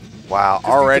here. Wow, Just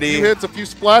already. A few hits, a few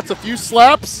splats, a few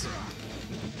slaps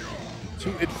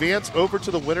to advance over to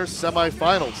the winner's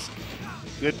semifinals.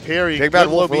 Good parry. Big Bad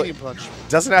good Wolf low medium punch.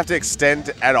 Doesn't have to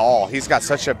extend at all. He's got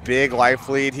such a big life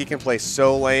lead. He can play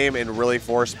so lame and really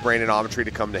force Brandometry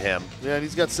to come to him. Yeah, and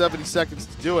he's got 70 seconds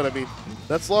to do it. I mean,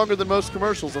 that's longer than most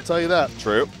commercials, I'll tell you that.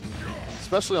 True.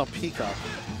 Especially on Peacock.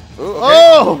 Ooh, okay.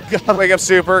 Oh, God. Wake up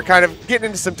Super, kind of getting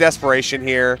into some desperation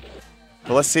here.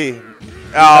 But let's see.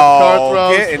 Card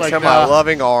throws, Get into like, my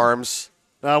loving arms.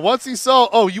 Now, once he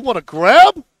saw, you want to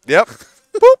grab? Yep.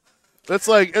 Boop.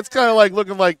 It's kind of like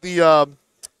looking like the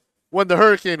when the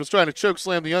Hurricane was trying to choke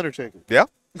slam the Undertaker. Yeah.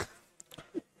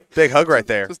 Big hug right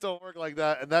there. Just don't work like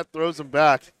that, and that throws him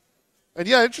back. And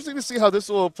yeah, interesting to see how this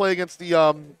will play against the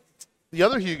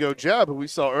other Hugo, Jab, who we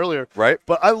saw earlier. Right.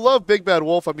 But I love Big Bad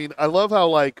Wolf. I mean, I love how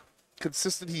like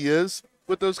consistent he is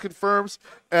with those confirms,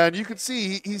 and you can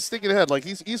see he's thinking ahead. Like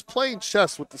he's playing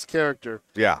chess with this character.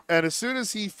 Yeah. And as soon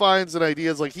as he finds an idea,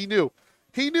 it's like he knew,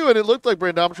 and it looked like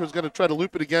Brandometer was going to try to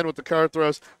loop it again with the card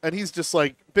throws, and he's just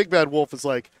like, Big Bad Wolf is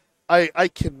like,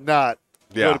 I cannot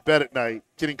go to bed at night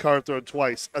getting card thrown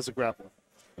twice as a grappler.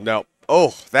 No.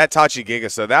 Oh, that Tachi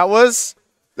Giga. So that was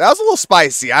a little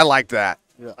spicy. I liked that.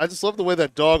 Yeah, I just love the way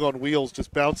that dog on wheels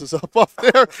just bounces up off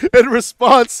there in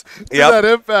response to that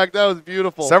impact. That was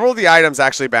beautiful. Several of the items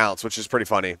actually bounce, which is pretty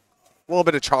funny. A little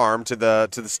bit of charm to the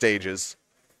stages.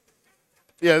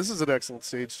 Yeah, this is an excellent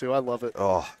stage too. I love it.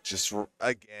 Oh, just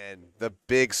again the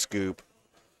big scoop.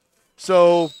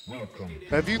 So,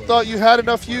 have you thought you had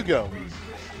enough Hugo?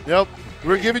 Yep.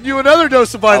 We're giving you another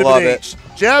dose of vitamin H.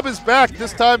 Jab is back,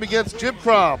 this time against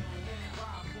Gibcrom.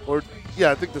 Or,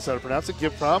 yeah, I think that's how to pronounce it,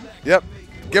 Gibcrom. Yep,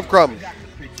 Gibcrom.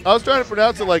 I was trying to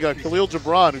pronounce it like Khalil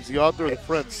Gibran, who's the author of The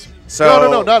Prince. So,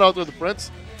 No, not author of The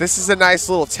Prince. This is a nice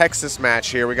little Texas match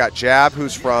here. We got Jab,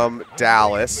 who's from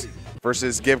Dallas,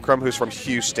 versus Gibcrom, who's from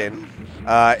Houston.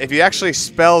 If you actually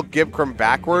spell Gibcrom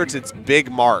backwards, it's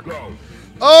Big Mark.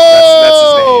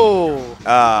 Oh!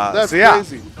 That's his name. That's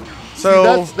crazy.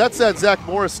 So see, that's that Zach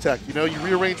Morris tech. You know, you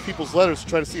rearrange people's letters to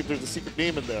try to see if there's a secret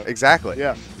name in there. Exactly.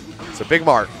 Yeah. It's a Big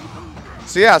Mark.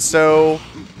 So yeah, so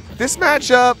this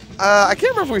matchup, I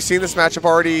can't remember if we've seen this matchup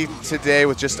already today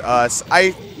with just us.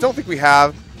 I don't think we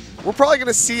have. We're probably going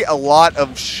to see a lot of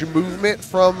movement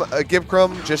from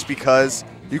Gibcrom just because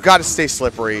you got to stay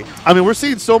slippery. I mean, we're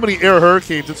seeing so many air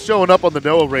hurricanes. It's showing up on the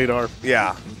NOAA radar.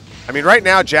 Yeah. I mean, right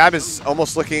now, Jab is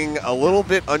almost looking a little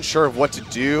bit unsure of what to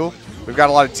do. We've got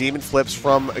a lot of demon flips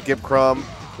from Gibcrom,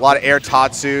 a lot of air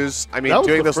Tatsus. I mean,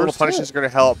 doing those little punishes is going to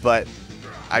help, but,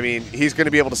 I mean, he's going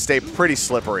to be able to stay pretty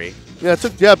slippery. Yeah, it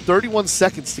took Jab 31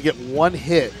 seconds to get one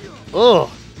hit. Ugh.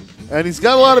 And he's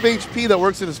got a lot of HP that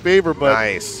works in his favor, but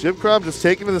nice. Gibcrom just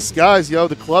taking to the skies. Yo,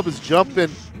 the club is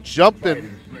jumping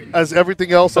as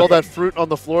everything else, all that fruit on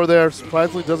the floor there,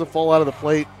 surprisingly doesn't fall out of the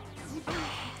plate.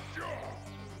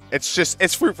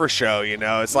 It's fruit for show, you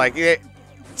know. It's like,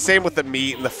 same with the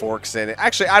meat and the forks in it.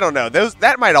 Actually, I don't know.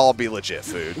 That might all be legit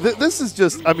food. This is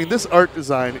just, I mean, this art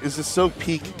design is just so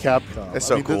peak Capcom. It's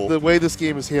so cool. The way this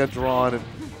game is hand-drawn, and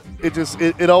it just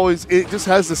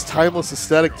has this timeless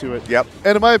aesthetic to it. Yep.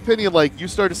 And in my opinion, like, you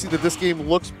start to see that this game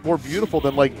looks more beautiful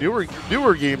than, like, newer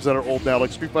games that are old now,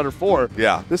 like Street Fighter 4.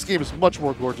 Yeah. This game is much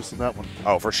more gorgeous than that one.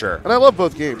 Oh, for sure. And I love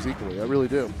both games equally. I really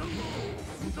do.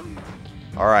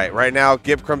 All right, right now,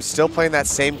 Gibcrom's still playing that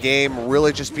same game,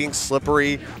 really just being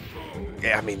slippery.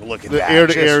 Yeah, I mean, look at that. The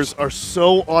air-to-airs are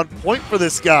so on point for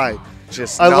this guy.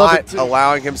 Just not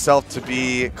allowing himself to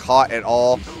be caught at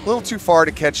all. A little too far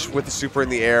to catch with the super in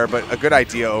the air, but a good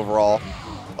idea overall.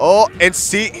 Oh, and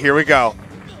see, here we go.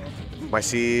 I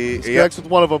see. He's next with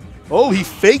one of them. Oh, he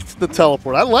faked the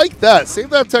teleport. I like that.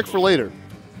 Save that tech for later.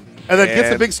 And then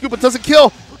gets a big scoop, but doesn't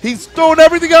kill. He's throwing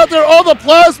everything out there, all the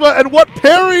plasma, and what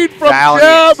parried from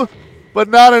Jab, but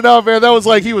not enough, man. That was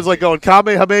like, he was like going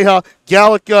Kamehameha,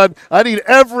 Gallic Gun. I need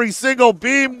every single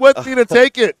beam with me to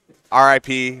take it.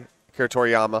 R.I.P. Kira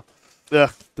Toriyama. Yeah,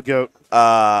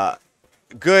 the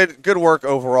GOAT. Good work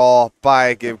overall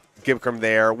by Gibcrom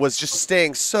there. Was just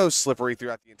staying so slippery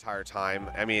throughout the entire time.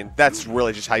 I mean, that's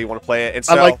really just how you want to play it. And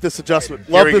so, I like this adjustment.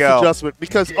 Love this adjustment.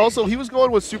 Because also, he was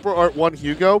going with Super Art 1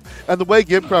 Hugo, and the way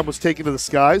Gibcrom was taken to the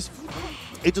skies,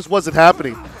 it just wasn't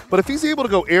happening. But if he's able to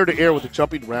go air-to-air with a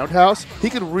jumping roundhouse, he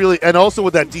can really, and also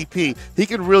with that DP, he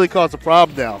can really cause a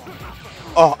problem now.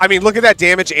 Oh, I mean, look at that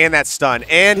damage and that stun.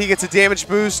 And he gets a damage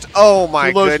boost. Oh,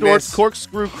 my goodness.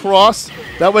 Corkscrew cross.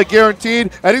 That way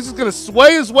guaranteed. And he's just going to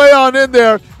sway his way on in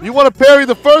there. You want to parry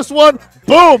the first one?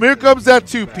 Boom. Here comes that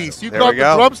two-piece. You caught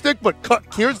the drumstick, but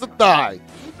here's the thigh.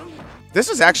 This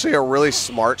is actually a really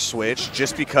smart switch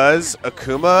just because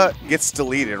Akuma gets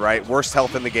deleted, right? Worst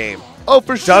health in the game. Oh,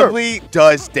 for sure. Dudley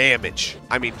does damage.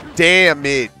 I mean,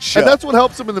 damage. And that's what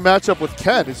helps him in the matchup with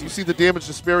Ken, is you see the damage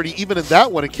disparity even in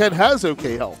that one, and Ken has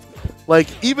okay health. Like,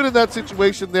 even in that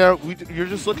situation there, you're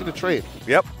just looking to trade.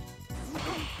 Yep.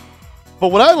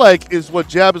 But what I like is what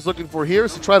Jab is looking for here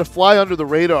is to try to fly under the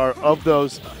radar of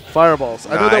those fireballs.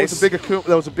 I know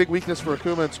that was a big weakness for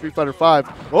Akuma in Street Fighter V.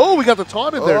 Oh, we got the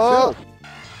taunt in there, too.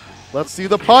 Let's see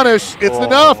the punish. It's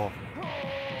enough.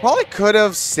 Probably could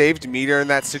have saved meter in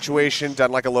that situation,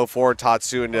 done like a low forward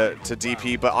Tatsu into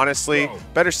DP, but honestly,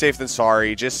 better safe than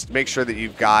sorry. Just make sure that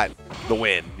you've got the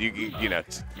win. You know,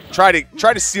 try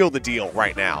to seal the deal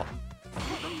right now.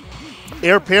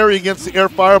 Air parry against the air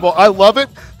fireball. I love it,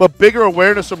 but bigger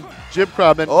awareness from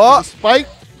Gibcrom. And despite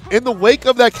in the wake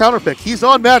of that counter pick, he's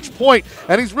on match point,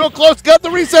 and he's real close. Got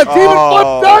the reset. Demon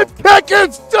flip dive pick.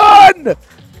 It's done.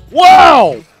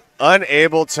 Wow.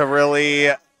 unable to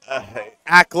really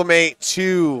acclimate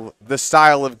to the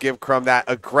style of Gibcrum, that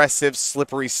aggressive,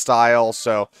 slippery style.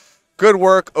 So good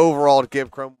work overall to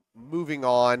Gibcrum. Moving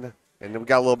on, and we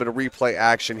got a little bit of replay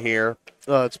action here.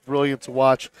 It's brilliant to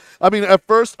watch. I mean, at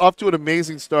first, off to an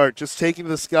amazing start, just taking to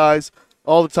the skies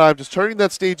all the time, just turning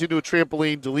that stage into a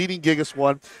trampoline, deleting Gigas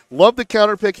 1. Love the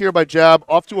counter pick here by Jab.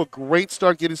 Off to a great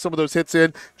start getting some of those hits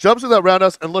in. Jumps in that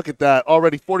roundhouse, and look at that.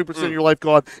 Already 40% of your life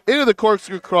gone. Into the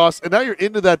corkscrew cross, and now you're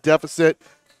into that deficit.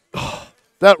 Oh,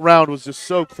 that round was just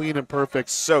so clean and perfect.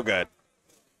 So good.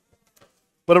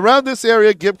 But around this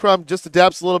area, Gibcrum just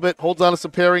adapts a little bit, holds on to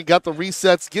some parrying, got the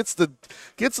resets, gets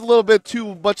a little bit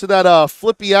too much of that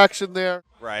flippy action there.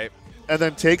 Right. And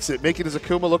then takes it, making his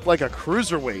Akuma look like a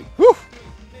cruiserweight. Whew.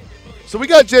 So we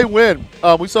got Jay Win.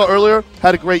 We saw earlier,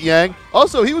 had a great Yang.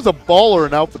 Also, he was a baller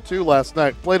in Alpha 2 last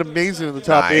night. Played amazing in the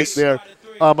top 8 there.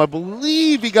 I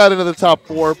believe he got into the top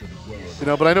 4,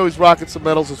 but I know he's rocking some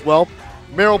medals as well.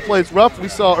 Merrill plays rough. We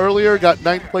saw earlier, got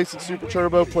 9th place in Super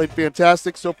Turbo, played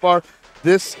fantastic so far.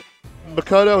 This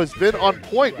Makoto has been on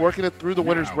point, working it through the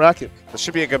winner's bracket. This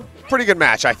should be a pretty good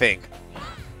match, I think.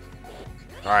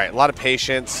 All right, a lot of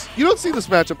patience. You don't see this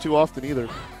matchup too often either.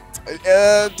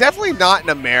 Definitely not in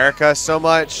America so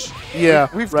much. Yeah,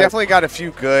 we've definitely got a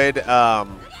few good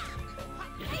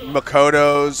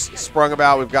Makotos sprung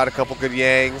about. We've got a couple good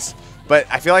Yangs, but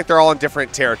I feel like they're all in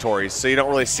different territories, so you don't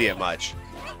really see it much.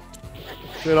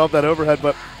 Good off that overhead,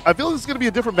 but I feel this is going to be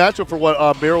a different matchup for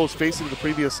what Merrill was facing in the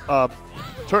previous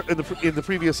in the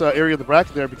previous area of the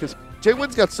bracket there, because Jay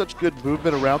Win's got such good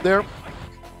movement around there.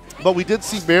 But we did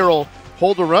see Merrill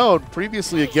hold her own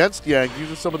previously against Yang,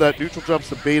 using some of that neutral jumps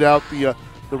to bait out the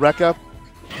Rekka.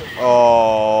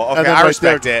 Oh, okay, I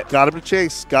respect it. Got him to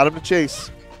chase. Got him to chase.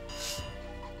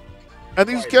 And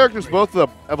these characters, both of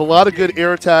them, have a lot of good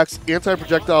air attacks,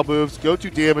 anti-projectile moves, go-to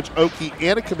damage, Oki,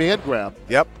 and a command grab.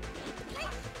 Yep.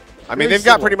 I mean, they've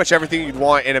got pretty much everything you'd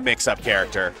want in a mix-up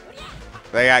character.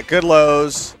 They got good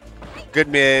lows, good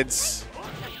mids,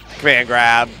 command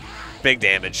grab, big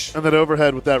damage. And then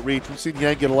overhead with that reach. We've seen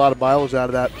Yang get a lot of mileage out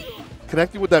of that.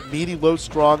 Connecting with that meaty, low,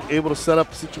 strong, able to set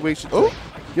up situations. Ooh.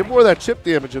 Get more of that chip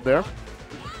damage in there.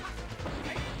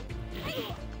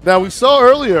 Now, we saw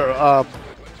earlier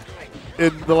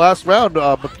in the last round,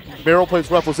 Merrill plays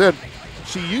rough was in.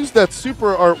 She used that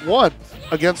Super Art 1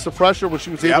 against the pressure when she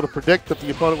was able to predict that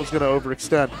the opponent was going to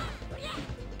overextend.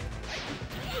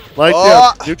 Right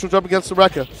there. Neutral jump against the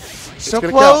Rekka. So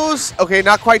close. Count. Okay,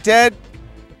 not quite dead.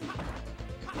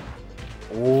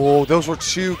 Oh, those were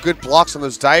 2 good blocks on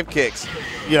those dive kicks.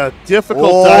 Yeah,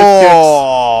 difficult dive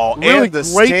kicks. Really and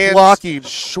the great blocking.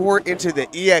 Short into the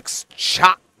EX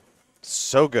chop.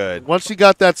 So good. Once she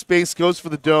got that space, goes for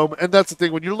the dome. And that's the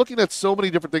thing. When you're looking at so many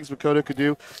different things Makoto could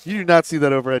do, you do not see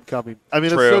that overhead coming. I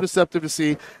mean, True. It's so deceptive to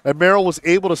see. And Merrill was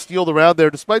able to steal the round there,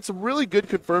 despite some really good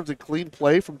confirms and clean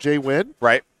play from Jay Win.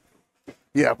 Right.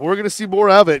 Yeah, but we're going to see more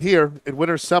of it here in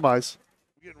winner's semis.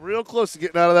 We're getting real close to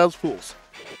getting out of those pools.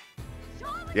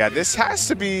 Yeah, this has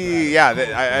to be,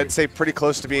 I'd say pretty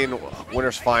close to being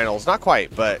winner's finals. Not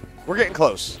quite, but we're getting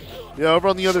close. Yeah, over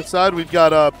on the other side, we've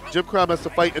got Gibcrum has to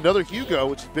fight another Hugo,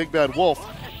 which is Big Bad Wolf.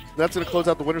 That's going to close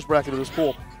out the winner's bracket of this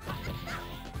pool.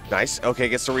 Nice. Okay,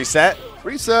 gets to reset.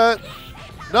 Reset.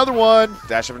 Another one.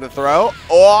 Dash up into throw.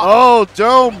 Oh,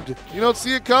 domed. You don't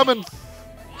see it coming.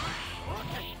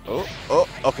 Oh,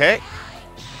 okay.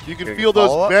 You can feel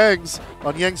those bangs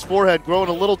on Yang's forehead growing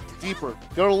a little deeper,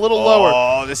 going a little lower.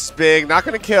 Oh, this is big. Not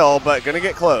going to kill, but going to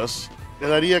get close.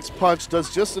 And that EX punch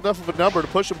does just enough of a number to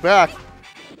push him back.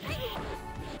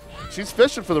 She's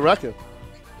fishing for the Rekka.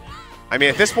 I mean,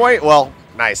 at this point, well,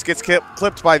 nice. Gets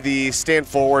clipped by the stand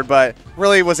forward, but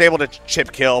really was able to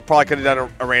chip kill. Probably could have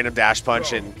done a random dash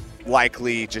punch and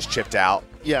likely just chipped out.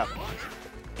 Yeah.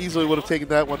 Easily would have taken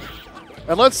that one.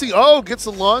 And let's see. Oh, gets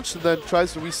the launch and then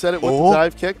tries to reset it with the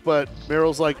dive kick, but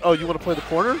Merrill's like, oh, you want to play the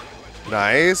corner?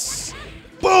 Nice.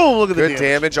 Boom! Look at the good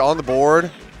damage on the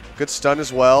board. Good stun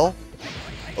as well.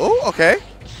 Oh, okay.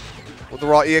 With the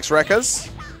raw EX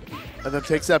Rekkas. And then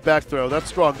takes that back throw. That's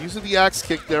strong. Using the axe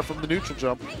kick there from the neutral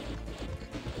jump.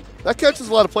 That catches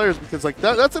a lot of players because like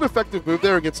that's an effective move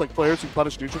there against like players who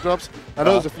punish neutral jumps. I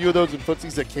know there's a few of those in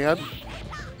footsies that can.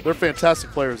 They're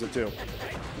fantastic players that do.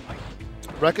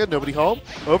 Rekka, nobody home.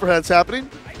 Overhead's happening.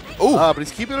 Ooh. But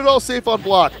he's keeping it all safe on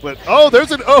block. But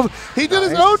there's an he did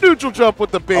his own neutral jump with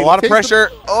the bait. A lot of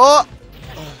pressure.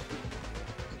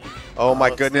 Oh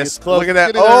my goodness. Look at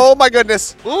that. Oh my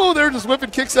goodness. Oh, they're just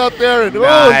whipping kicks out there. And he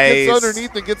gets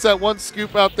underneath and gets that one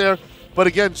scoop out there. But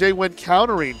again, Jay Win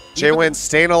countering. Jay Win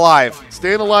staying alive.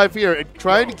 Staying alive here and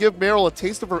trying to give Merrill a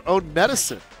taste of her own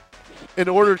medicine in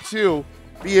order to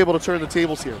be able to turn the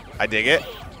tables here. I dig it.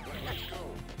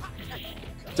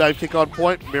 Dive kick on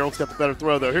point. Meryl's got the better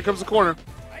throw, though. Here comes the corner.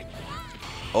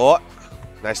 Oh,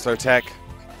 nice throw tech.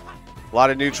 A lot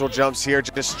of neutral jumps here,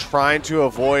 just trying to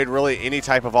avoid really any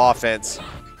type of offense.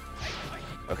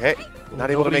 Okay,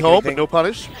 not able to make home, anything. but no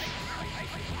punish.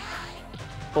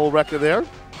 Full wrecker there.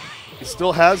 He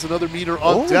still has another meter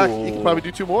on deck. He can probably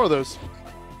do 2 more of those.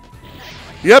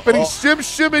 Yep, and he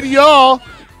shimmed y'all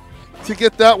to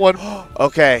get that one.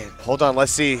 Okay, hold on,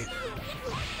 let's see.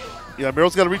 Yeah,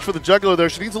 Meryl's got to reach for the juggler there.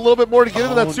 She needs a little bit more to get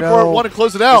into that super hard one and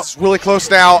close it out. It's really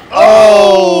close now.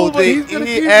 Oh, the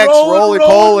EX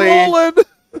roly-poly.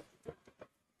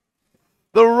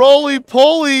 The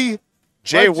roly-poly.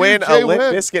 Jay Wynn, a Limp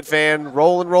Bizkit fan,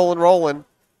 rolling.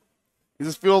 He's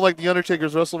just feeling like the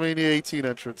Undertaker's WrestleMania 18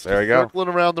 entrance. There we go. Circling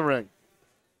around the ring.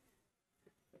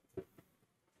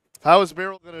 How is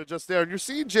Meryl going to adjust there? And you're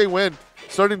seeing Jay Wynn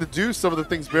starting to do some of the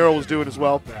things Meryl was doing as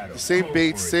well. The same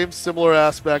baits, same similar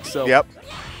aspects. So yep.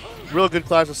 Real good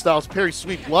clash of styles. Parry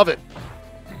sweep, love it.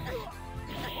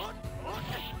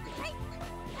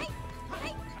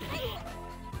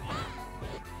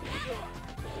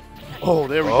 Oh,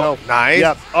 there we go. Nice.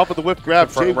 Yeah, off of the whip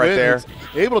grab. Jay right Wynn there. is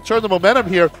able to turn the momentum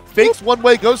here. Fakes one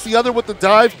way, goes the other with the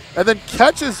dive, and then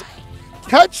catches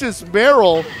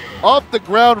Meryl off the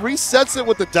ground, resets it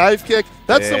with the dive kick.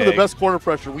 That's some of the best corner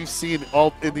pressure we've seen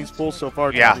all in these pulls so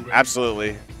far. Yeah,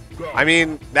 absolutely. I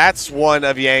mean, that's one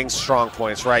of Yang's strong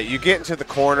points, right? You get into the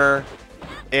corner,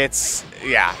 it's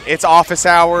office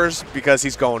hours because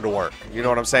he's going to work. You know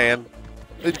what I'm saying?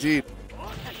 Indeed.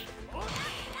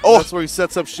 Oh, that's where he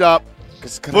sets up shop.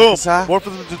 Boom. More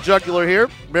for the jugular here.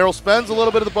 Meryl spends a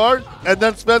little bit of the bar and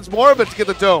then spends more of it to get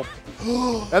the dome.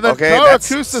 And then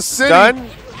Karakusa City. Done.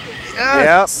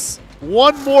 Yes. Yep.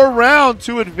 One more round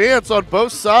to advance on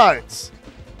both sides.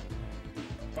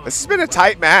 This has been a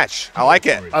tight match. I like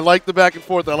it. I like the back and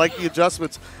forth. I like the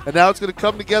adjustments. And now it's going to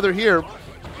come together here.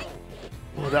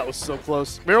 Oh, that was so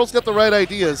close. Meryl's got the right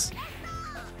ideas.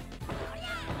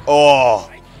 Oh,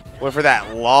 went for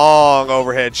that long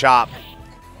overhead chop.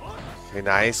 Okay,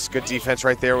 nice. Good defense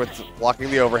right there with blocking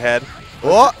the overhead.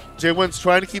 Oh, Jay Wynn's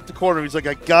trying to keep the corner. He's like,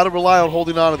 I got to rely on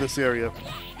holding on to this area.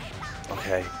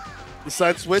 Okay. The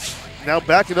side switch. Now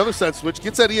back another side switch.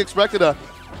 Gets that EX Rekida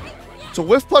to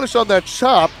whiff punish on that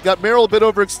chop. Got Meryl a bit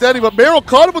overextending, but Meryl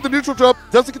caught him with the neutral jump.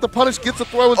 Doesn't get the punish. Gets the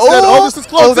throw instead. Oh, this is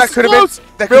close. Oh, that could have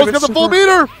been. Meryl's got the full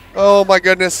meter. Oh, my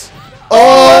goodness.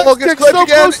 Oh, gets clipped so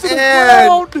again. Close to the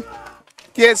ground.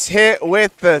 Gets hit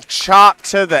with the chop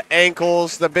to the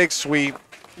ankles, the big sweep.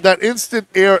 That instant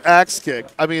air axe kick.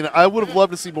 I mean, I would have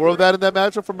loved to see more of that in that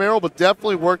matchup from Meryl, but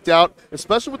definitely worked out,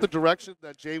 especially with the direction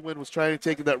that Jay Wynn was trying to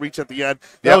take in that reach at the end.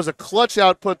 That was a clutch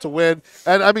output to win.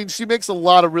 And, I mean, she makes a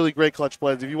lot of really great clutch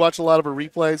plays. If you watch a lot of her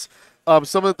replays,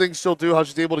 some of the things she'll do, how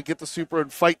she's able to get the super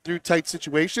and fight through tight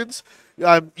situations.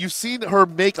 You've seen her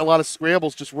make a lot of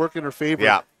scrambles just work in her favor.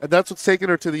 Yeah. And that's what's taken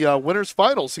her to the winners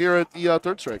finals here at the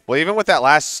third string. Well, even with that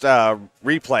last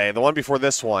replay, the one before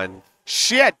this one,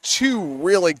 she had 2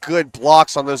 really good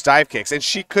blocks on those dive kicks, and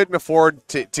she couldn't afford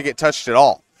to get touched at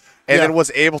all. And then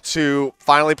was able to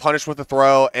finally punish with a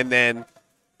throw and then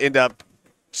end up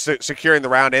securing the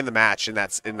round and the match in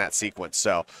that sequence.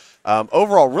 So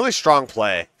overall, really strong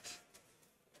play.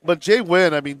 But Jay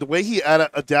Wynn, I mean, the way he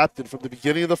adapted from the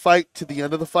beginning of the fight to the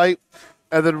end of the fight,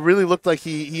 and then really looked like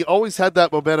he always had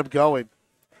that momentum going.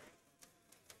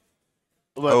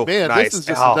 But, man, nice. This is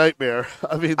just a nightmare.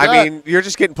 I mean, you're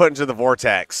just getting put into the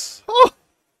vortex. Oh.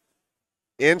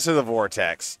 Into the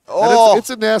vortex. Oh. And it's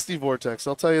a nasty vortex,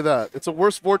 I'll tell you that. It's a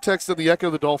worse vortex than the Echo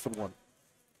the Dolphin one.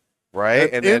 Right?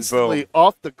 And then instantly boom.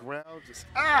 Off the ground, just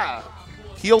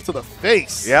heel to the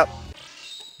face. Yep.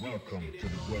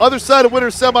 Other side of winner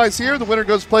semis here. The winner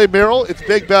goes play Meryl. It's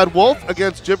Big Bad Wolf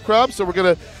against Jib Crumb. So we're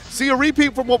going to see a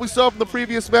repeat from what we saw from the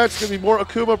previous match. It's going to be more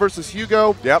Akuma versus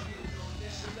Hugo. Yep.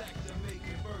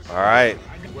 All right.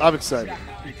 I'm excited.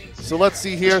 So let's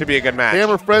see here. This should be a good match.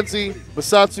 Hammer Frenzy,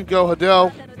 Masatsu Go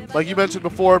Hado. Like you mentioned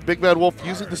before, Big Bad Wolf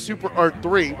using the Super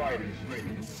R3.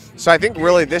 So I think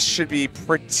really this should be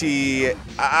pretty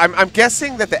 – I'm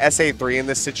guessing that the SA3 in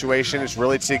this situation is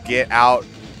really to get out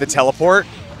the teleport.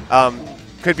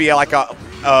 Could be like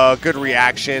a good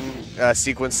reaction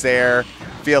sequence there.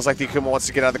 Feels like the Akuma wants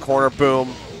to get out of the corner.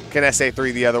 Boom. Can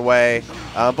SA3 the other way.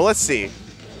 But let's see.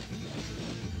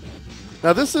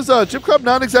 Now this is Jib Crumb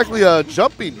not exactly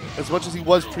jumping as much as he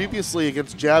was previously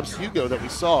against Jab's Hugo that we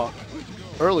saw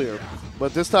earlier.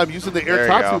 But this time using the air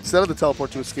Tatsu instead of the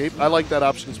teleport to escape. I like that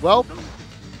option as well.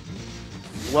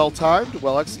 Well timed,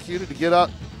 well executed to get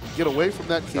away from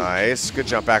that key. Nice. Good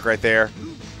jump back right there.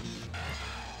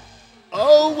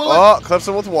 Oh, clips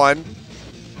him with 1.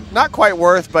 Not quite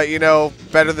worth, but, you know,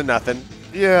 better than nothing.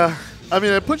 Yeah. I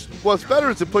mean, what's better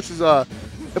is it pushes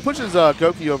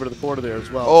Goki over to the corner there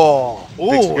as well. Oh, big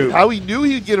Oh, scoop. how he knew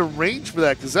he'd get a range for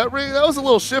that, because that was a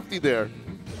little shifty there.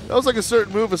 That was like a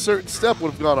certain move, a certain step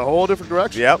would have gone a whole different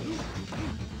direction. Yep.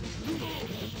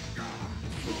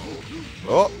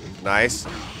 Oh, nice.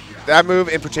 That move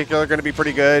in particular going to be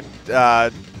pretty good.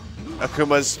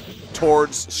 Akuma's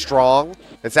towards strong.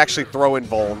 It's actually throw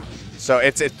invuln. So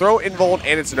it's a throw invuln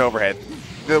and it's an overhead.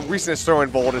 The reason it's throw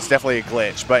invuln is definitely a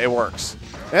glitch, but it works.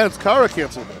 And it's Kara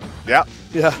cancel. Yep.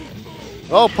 Yeah.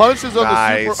 Oh, punishes on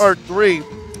Nice. the Super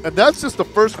R3. And that's just the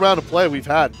first round of play we've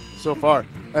had so far.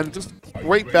 And just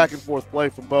great back and forth play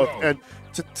from both. And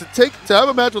to have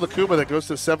a match with Akuma that goes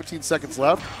to 17 seconds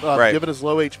left, Right. given his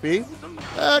low HP,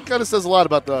 that kind of says a lot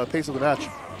about the pace of the match.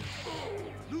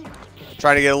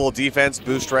 Trying to get a little defense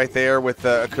boost right there with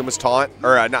Akuma's taunt.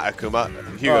 Or not Akuma,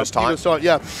 Hugo's taunt. Hugo's taunt,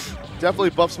 yeah. Definitely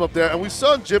buffs him up there. And we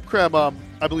saw Jibcram,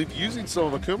 I believe, using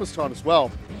some of Akuma's taunt as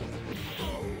well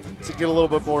to get a little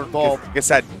bit more involved. Gets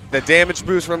the damage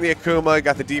boost from the Akuma,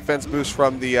 got the defense boost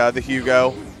from the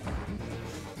Hugo.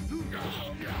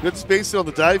 Good spacing on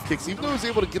the dive kicks. Even though he was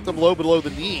able to get them low below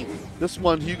the knee, this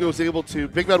one Hugo's able to,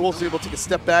 Big Bad Wolf's able to take a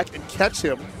step back and catch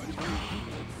him.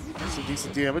 Some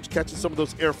decent damage, catching some of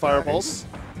those air fireballs.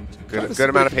 Nice. Good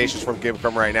amount of patience from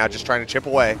Gibcrum right now, just trying to chip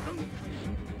away.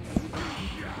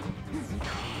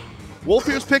 Wolf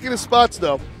here's picking his spots,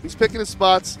 though. He's picking his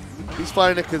spots. He's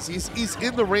finding it because he's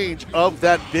in the range of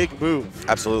that big move.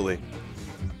 Absolutely.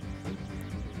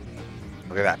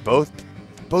 Look at that.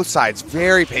 Both sides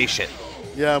very patient.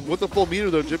 Yeah, with the full meter,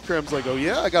 though, Jibcram's like, oh,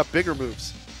 yeah, I got bigger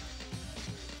moves.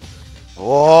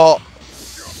 Oh.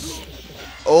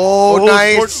 Oh,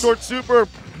 nice. Short super.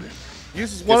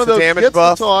 Uses one Gets of the those, damage gets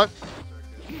buff. the taunt.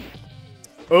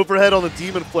 Overhead on the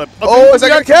demon flip. Oh, is that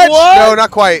going to catch? What? No,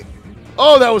 not quite.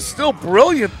 Oh, that was still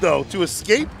brilliant, though, to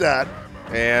escape that.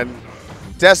 And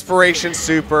desperation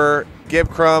super.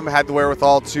 Gibcrum had the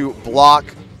wherewithal to block,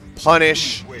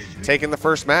 punish, taking the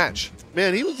first match.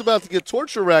 Man, he was about to get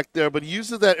torture racked there, but he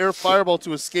uses that air fireball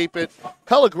to escape it.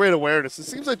 Hella great awareness. It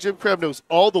seems like Jibcram knows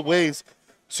all the ways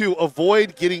to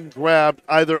avoid getting grabbed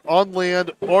either on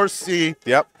land or sea.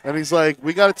 Yep. And he's like,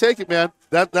 we got to take it, man.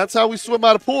 That's how we swim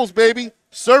out of pools, baby.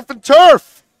 Surf and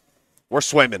turf. We're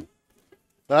swimming.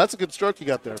 Now, that's a good stroke you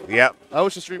got there. Yep. I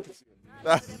was just streaming.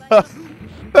 I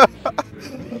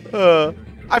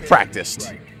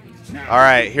practiced. All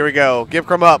right, here we go.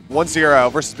 Gibcrum up 1-0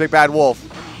 versus Big Bad Wolf.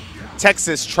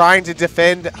 Texas trying to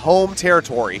defend home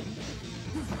territory.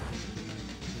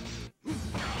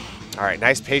 All right,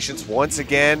 nice patience once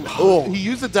again. Oh, he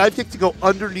used the dive kick to go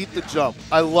underneath the jump.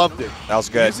 I loved it. That was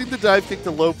good. Using the dive kick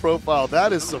to low profile,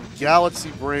 that is some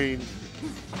galaxy brain.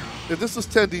 If this was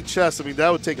 10D chess, I mean, that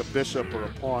would take a bishop or a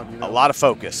pawn. You know? A lot of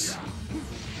focus.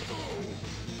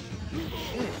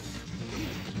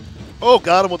 Oh,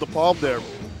 got him with the palm there.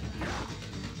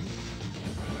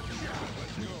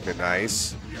 Good,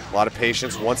 nice. A lot of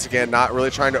patience. Once again, not really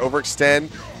trying to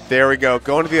overextend. There we go.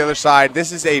 Going to the other side.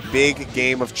 This is a big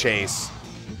game of chase.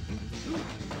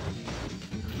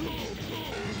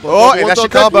 Oh, and that's your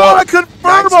combo. I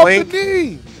confirm Nice off link. the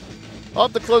knee.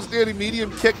 Off the close dandy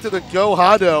medium kick to the go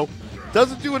Hado.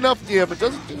 Doesn't do enough damage.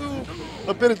 Doesn't do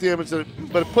a bit of damage,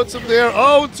 but it puts him there.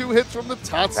 Oh, 2 hits from the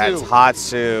Tatsu. That's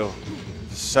Hatsu.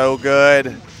 So good.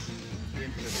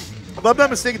 If I'm not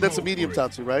mistaken, that's a medium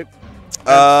Tatsu, right?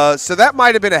 So that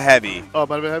might have been a heavy. Oh,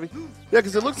 might have been heavy? Yeah,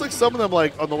 because it looks like some of them,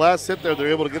 like, on the last hit there, they're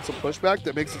able to get some pushback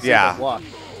that makes it seem like a block.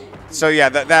 So, yeah,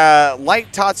 the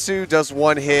light Tatsu does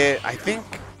 1 hit. I think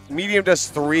medium does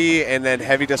 3, and then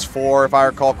heavy does 4, if I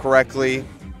recall correctly.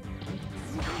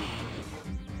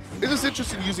 It's just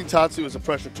interesting using Tatsu as a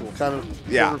pressure tool, kind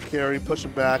of carry,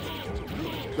 pushing back.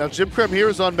 Now, Jibcram here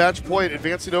is on match point,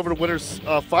 advancing over to winners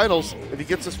finals. If he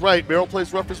gets this right, Merrill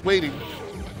plays rough is waiting.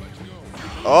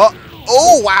 Oh,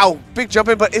 wow. Big jump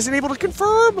in, but isn't able to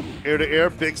confirm. Air to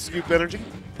air, big scoop energy,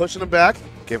 pushing him back.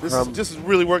 This is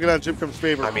really working out in Jibcram's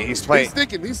favor. I mean, he's playing.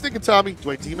 He's thinking, Tommy,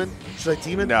 do I demon? Should I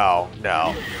demon? No.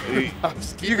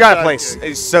 You got to play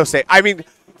so safe. I mean,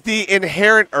 the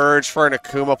inherent urge for an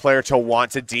Akuma player to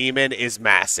want to demon is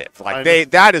massive.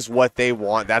 Like, that is what they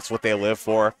want. That's what they live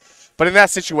for. But in that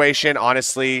situation,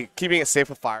 honestly, keeping it safe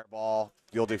with Fireball,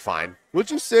 you'll do fine.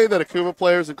 Would you say that Akuma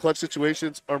players in clutch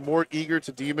situations are more eager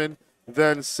to demon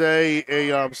than, say,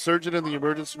 a surgeon in the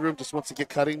emergency room just wants to get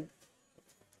cutting?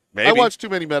 Maybe. I watch too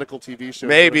many medical TV shows.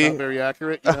 Maybe. That are not very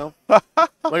accurate, you know? Like,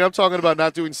 I'm talking about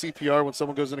not doing CPR when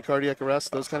someone goes into cardiac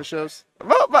arrest, those kind of shows.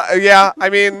 But, yeah, I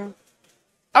mean,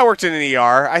 I worked in an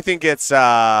ER. I think it's,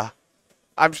 I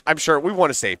I'm sure we want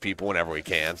to save people whenever we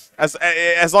can, as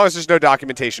long as there's no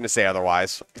documentation to say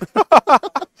otherwise.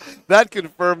 That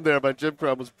confirmed there by Jim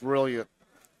Crumb was brilliant.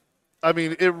 I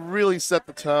mean, it really set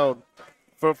the tone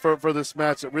for this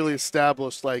match. It really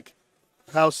established like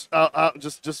how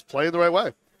just playing the right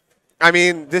way. I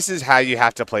mean, this is how you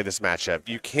have to play this matchup.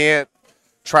 You can't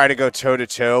try to go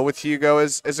toe-to-toe with Hugo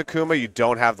as Akuma. You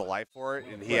don't have the life for it,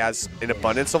 and he has an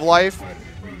abundance of life.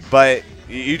 But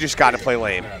you just got to play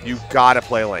lame. You got to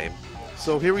play lame.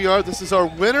 So here we are. This is our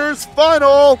winners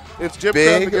final. It's Jim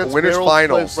Crumb against winners Merrill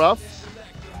finals. Rough.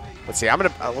 Let's see.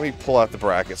 Let me pull out the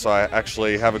bracket so I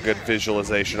actually have a good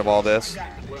visualization of all this.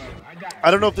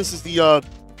 I don't know if this is the. I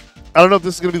don't know if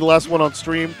this is going to be the last one on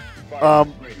stream.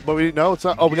 But we no, it's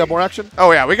not. Oh, we got more action.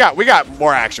 Oh yeah, we got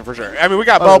more action for sure. I mean, we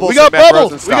got bubbles. We got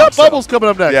bubbles. We got bubbles coming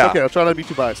up next. Yeah. Okay, I'll try not to be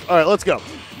too biased. All right, let's go.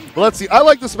 Well, let's see. I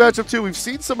like this matchup too. We've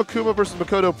seen some Akuma versus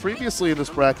Makoto previously in this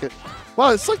bracket.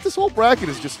 Wow, it's like this whole bracket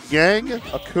is just Yang,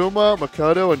 Akuma,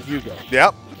 Makoto, and Hugo.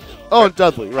 Yep. Oh, and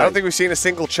Dudley. Right. I don't think we've seen a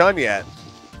single Chun yet.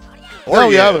 No,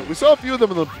 we haven't. We saw a few of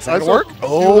them in the. Is that gonna work?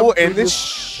 Oh, and this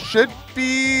should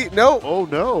be no. Oh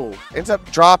no! Ends up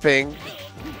dropping.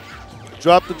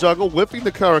 Drop the juggle, whipping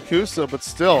the Karakusa, but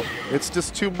still, it's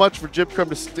just too much for Jim Crumb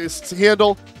to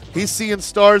handle. He's seeing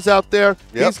stars out there.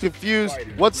 Yep. He's confused.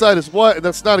 What side is what? And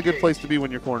that's not a good place to be when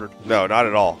you're cornered. No, not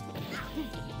at all.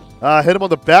 Hit him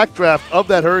on the backdraft of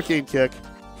that hurricane kick.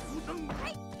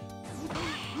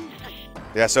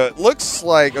 Yeah, so it looks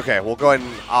like, okay, we'll go ahead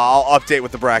and I'll update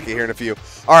with the bracket here in a few.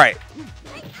 All right.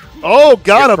 Oh,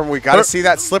 got him. We got to see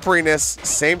that slipperiness.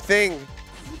 Same thing.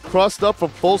 Crossed up from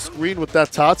full screen with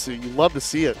that Tatsu. You love to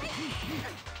see it.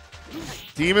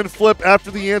 Demon flip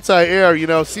after the anti-air. You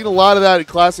know, seen a lot of that in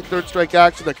classic third strike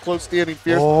action, that close standing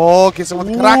fierce. Oh, gets him with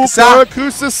the Karakusa.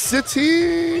 Karakusa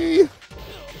City.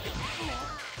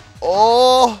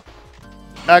 Oh.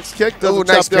 Axe kick. Doesn't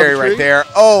nice parry right there.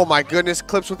 Oh, my goodness.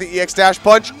 Clips with the EX dash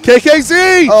punch.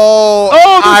 KKZ. Oh,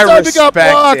 I respect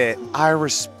it. I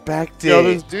respect it. You know,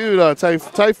 this dude,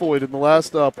 Typhoid, in the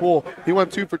last pool, he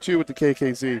went 2 for 2 with the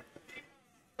KKZ.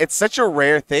 It's such a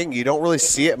rare thing. You don't really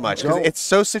see it much because it's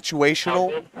so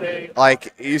situational.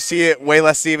 Like, you see it way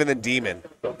less even than Demon.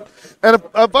 And if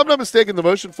I'm not mistaken, the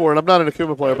motion for it, I'm not an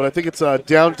Akuma player, but I think it's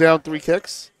down, 3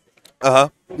 kicks. Uh-huh.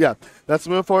 Yeah, that's the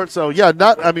move for it. So, yeah,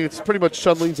 it's pretty much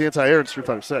Chun-Li's anti-air in Street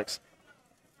Fighter 6.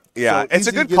 Yeah, So it's a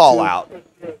easy to good get call to, out.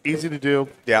 Easy to do.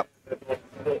 Yep.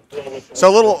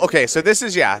 So so this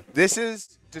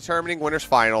is determining winners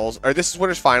finals, or this is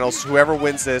winners finals. Whoever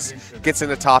wins this gets in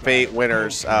the top 8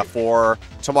 winners for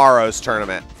tomorrow's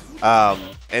tournament.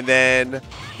 And then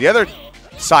the other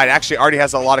side actually already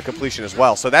has a lot of completion as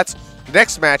well. So the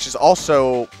next match is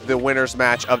also the winners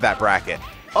match of that bracket.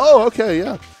 Oh, okay,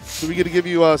 yeah. So we get to give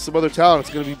you some other talent.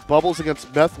 It's going to be Bubbles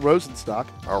against Meth Rosenstock.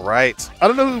 All right. I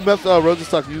don't know who Meth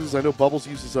Rosenstock uses. I know Bubbles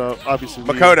uses, obviously,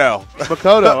 Makoto.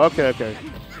 Makoto, okay.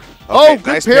 Oh, good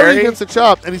nice parry against the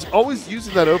chop. And he's always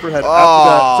using that overhead after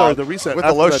that. Sorry, the reset. With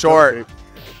the low short.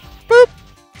 Boop.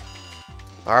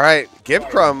 All right. Give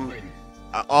Crumb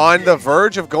on the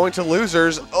verge of going to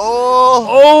losers.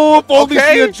 Oh, if only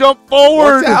he had jumped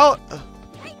forward. Watch out.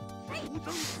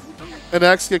 An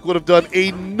axe kick would have done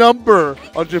a number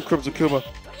on Jim Crumb's Akuma.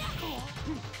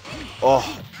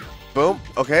 Oh, boom.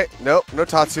 Okay, no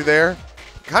Tatsu there.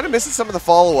 Kind of missing some of the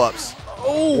follow-ups.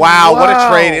 Oh, wow, what a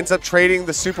trade. Ends up trading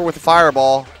the super with the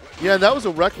fireball. Yeah, and that was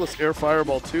a reckless air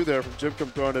fireball, too, there from Jim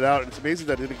Crumb throwing it out. And it's amazing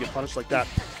that it didn't get punished like that.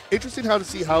 Interesting to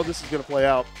see how this is going to play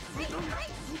out.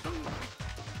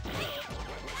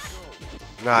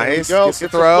 Nice. Gets the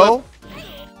throw.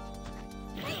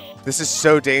 This is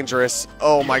so dangerous.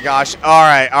 Oh, my gosh. All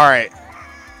right.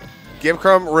 Give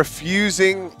Crumb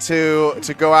refusing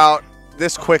to go out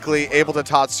this quickly, able to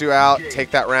Tatsu out,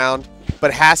 take that round,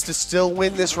 but has to still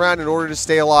win this round in order to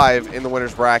stay alive in the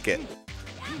winner's bracket.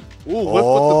 Ooh, whip with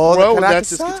the throw, and that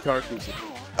just gets Karakusa.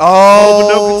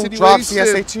 Oh, no drops the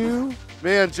SA2.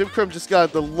 Man, Jim Crumb just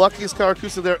got the luckiest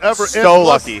Karakusa there ever. So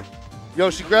lucky. Yo,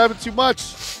 she grabbed it too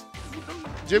much.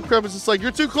 Jim Crumb is just like,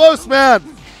 you're too close, man.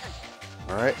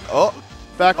 All right. Oh.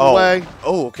 Back away.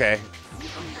 Oh, okay.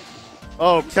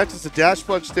 Oh, catches the dash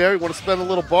punch there. You want to spend a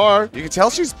little bar. You can tell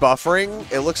she's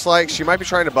buffering. It looks like she might be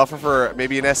trying to buffer for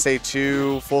maybe an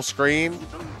SA2 full screen.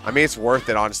 I mean, it's worth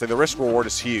it, honestly. The risk reward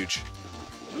is huge.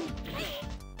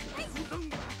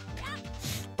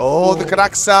 Oh, the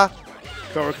Karakusa.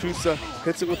 Karakusa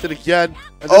hits it with it again.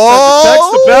 And this time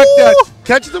detects the back dash.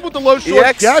 Catches it with the low short.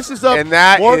 EX, dashes up. And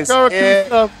that more is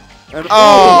Karakusa. it. And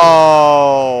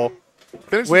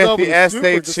with the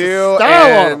SA2.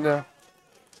 And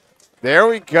there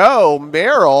we go.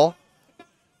 Merrill.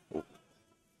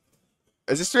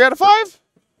 Is this 3 out of 5?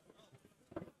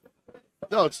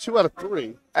 No, it's 2 out of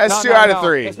 3. That's 2 out of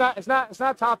 3. It's not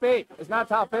top 8. It's not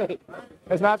top 8.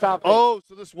 It's not top 8. Oh,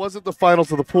 so this wasn't the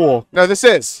finals of the pool. No, this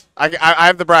is. I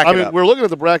have the bracket I mean, up. we're looking at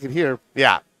the bracket here.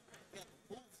 Yeah.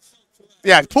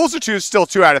 Yeah, pools are still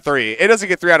 2 out of 3. It doesn't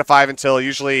get 3 out of 5 until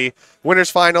usually winners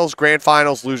finals, grand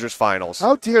finals, losers finals.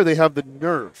 How dare they have the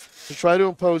nerve to try to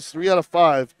impose 3 out of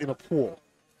 5 in a pool?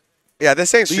 Yeah,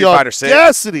 this ain't The Street Fighter 6.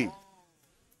 audacity.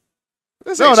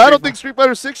 This No, ain't and I don't think Street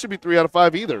Fighter 6 should be 3 out of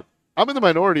 5 either. I'm in the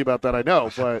minority about that, I know,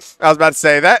 but I was about to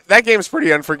say that game's pretty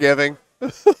unforgiving.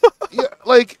 yeah,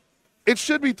 like it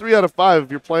should be 3 out of 5 if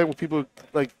you're playing with people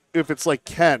like if it's like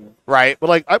Ken. Right. But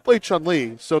like I play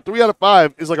Chun-Li, so 3 out of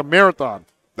 5 is like a marathon.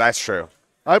 That's true.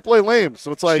 I play lame, so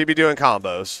it's like She'd be doing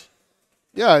combos.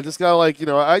 yeah, I just gotta like,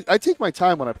 I take my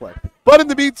time when I play. But in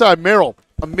the meantime, Meryl,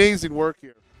 amazing work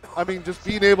here. I mean, just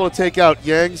being able to take out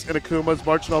Yangs and Akumas,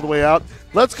 marching all the way out.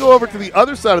 Let's go over to the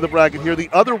other side of the bracket here, the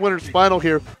other winner's final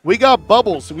here. We got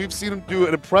Bubbles, who we've seen him do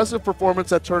an impressive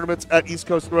performance at tournaments at East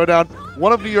Coast Throwdown.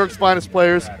 One of New York's finest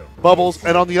players, Bubbles.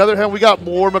 And on the other hand, we got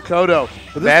more Makoto.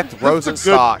 Meth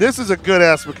Rosenstock. This is a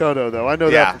good-ass Makoto, though. I know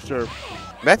that for sure.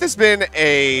 Meth has been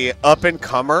a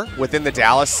up-and-comer within the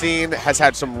Dallas scene, has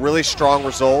had some really strong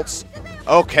results.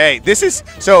 Okay, this is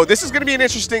going to be an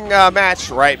interesting match,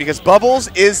 right? Because Bubbles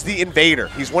is the invader.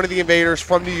 He's one of the invaders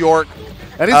from New York.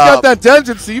 And he's got that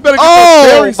dungeon, so you better get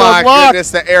those berries unlocked. Oh, my goodness,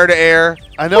 the air-to-air.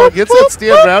 I know, it gets that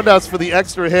stand roundhouse for the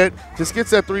extra hit. Just gets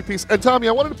that 3-piece. And, Tommy,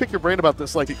 I wanted to pick your brain about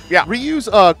this. Like, Ryu's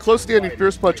close standing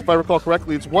Fierce Punch, if I recall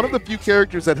correctly, it's one of the few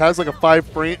characters that has, like, a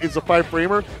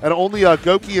 5-framer, and only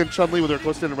Goki and Chun-Li with their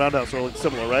close standing roundhouse are, like,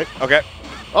 similar, right? Okay.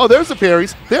 Oh, there's the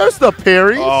parries. There's the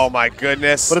parries. Oh, my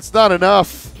goodness. But it's not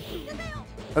enough.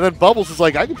 And then Bubbles is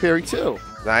like, I can parry, too.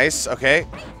 Nice, okay.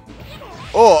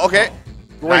 Oh, okay.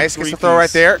 Great nice, gets the throw right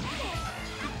there.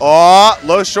 Oh,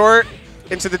 low short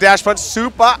into the dash punch.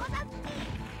 Super.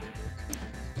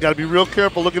 Got to be real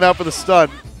careful looking out for the stun.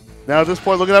 Now at this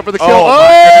point, looking out for the kill.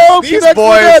 Oh, my goodness. These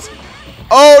boys.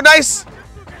 Oh, nice.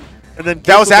 And then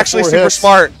that was actually super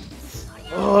smart.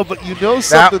 Oh, but you know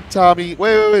something, Tommy.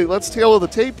 Wait. Let's tailor the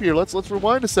tape here. Let's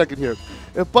rewind a second here.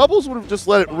 If Bubbles would have just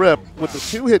let it rip with the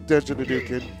 2-hit Denjin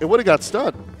Hadouken, it would have got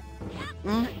stunned.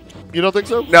 You don't think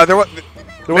so? No,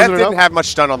 Meth didn't have much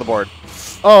stun on the board.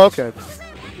 Oh, okay.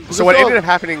 So what ended up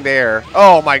happening there?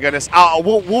 Oh my goodness!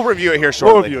 We'll review it here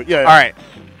shortly. We'll review it. Yeah. All right.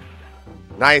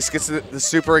 Nice. Gets the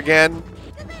super again.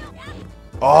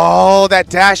 Oh, that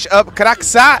dash up,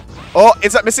 Karaksa. Oh,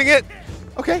 ends up missing it.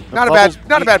 Okay, not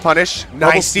a bad punish.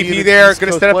 Nice CP there.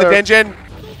 Gonna set up the Denjin.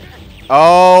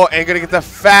 Oh, and gonna get the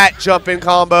fat jump in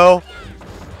combo.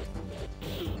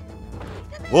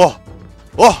 Whoa,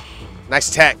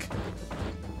 nice tech.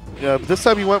 Yeah, but this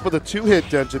time he went with a 2-hit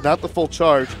Denjin, not the full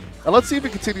charge. And let's see if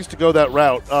he continues to go that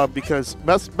route because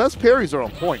Mess parries are on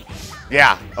point.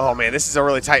 Yeah. Oh, man, this is a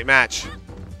really tight match.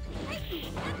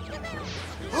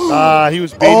 He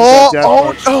was baiting that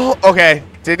death punch. Okay.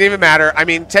 Didn't even matter. I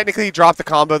mean, technically he dropped the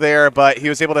combo there, but he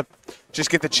was able to just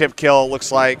get the chip kill, it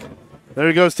looks like. There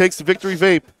he goes. Takes the victory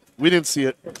vape. We didn't see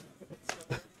it.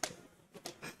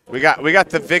 We got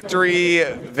the victory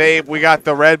vape. We got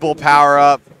the Red Bull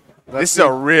power-up. This is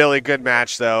a really good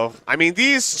match, though. I mean,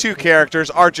 these two characters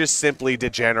are just simply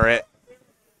degenerate.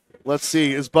 Let's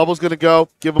see. Is Bubbles going to go?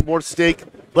 Give him more steak,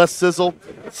 less sizzle.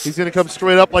 He's going to come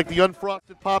straight up like the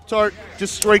unfrosted Pop-Tart,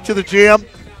 just straight to the jam.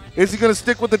 Is he going to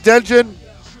stick with the Denjin?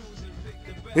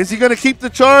 Is he going to keep the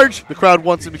charge? The crowd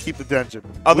wants him to keep the Denjin.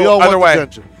 We all want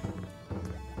the Denjin.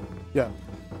 Yeah.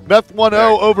 Meth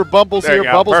 1-0 over Bumbles here.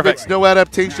 Bubbles makes no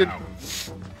adaptation.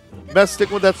 Meth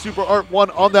sticking with that Super Art 1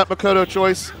 on that Makoto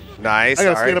choice. Nice. I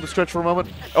got to stand up and stretch for a moment.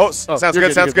 Oh, sounds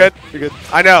good. Sounds good. good. You're good.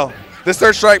 I know. This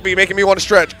third strike be making me want to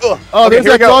stretch. Ugh. Oh, okay,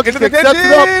 there's that dog kick. Sets it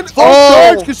up. Full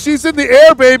charge because she's in the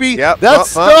air, baby. Yep. That's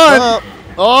stun.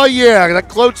 Oh, yeah. That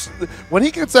close. When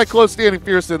he gets that close standing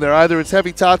fierce in there, either it's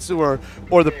heavy Tatsu or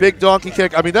the big donkey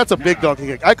kick. I mean, that's a big donkey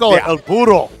kick. I call it El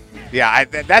Burro. Yeah,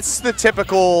 that's the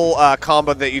typical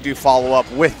combo that you do follow up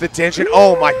with the Denjin.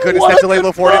 Oh my goodness, that delay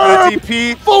low forward into the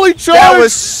DP. Fully charged. That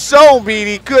was so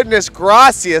meaty. Goodness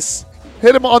gracious.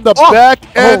 Hit him on the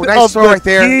back end nice of throw the right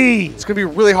there. D. It's going to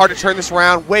be really hard to turn this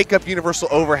around. Wake up universal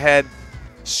overhead.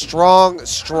 Strong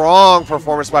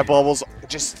performance by Bubbles.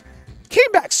 Just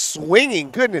came back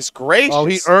swinging. Goodness gracious. Oh,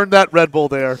 he earned that Red Bull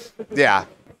there. Yeah.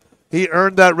 He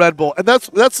earned that Red Bull. And that's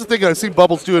the thing I've seen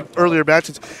Bubbles do in earlier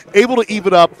matches. Able to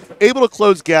even up, able to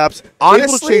close gaps, honestly,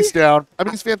 able to chase down. I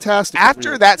mean, he's fantastic.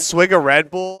 After that swig of Red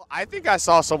Bull, I think I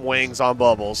saw some wings on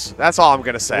Bubbles. That's all I'm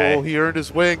going to say. Oh, he earned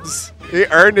his wings. He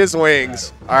earned his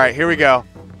wings. All right, here we go.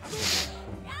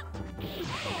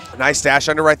 Nice dash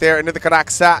under right there into the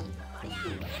Karaksa.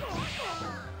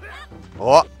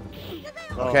 Oh.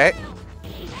 Okay.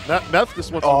 Meth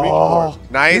just wants to reach Oh, for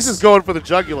it. nice. He's just going for the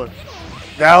jugular.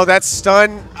 No, that's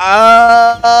stun. Ends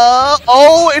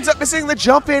up missing the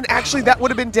jump in. Actually, that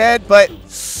would have been dead, but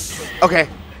okay.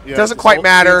 Yeah, Doesn't quite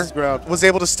matter. ground. Was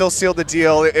able to still seal the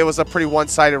deal. It was a pretty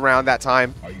one-sided round that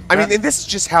time. I mean, and this is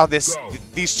just how these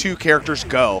two characters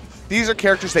go. These are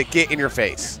characters that get in your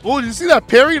face. Oh, did you see that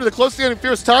parry to the close standing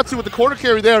fierce Tatsu with the corner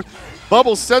carry there?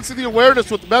 Bubbles sensing the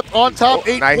awareness with Meth on top,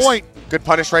 8 nice. point. Good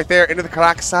punish right there into the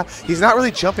Karakasa. He's not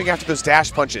really jumping after those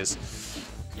dash punches.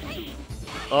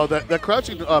 Oh, that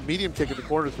crouching medium kick in the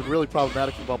corner has been really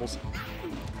problematic for Bubbles.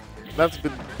 That's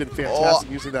been fantastic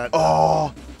using that.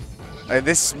 Oh, and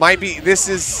this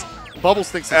is Bubbles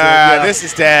thinks it's dead. Yeah. This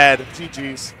is dead.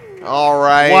 GG's. All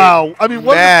right. Wow. I mean,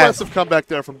 what an impressive comeback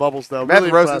there from Bubbles, though. Meth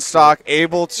really Rosenstock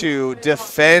able to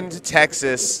defend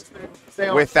Texas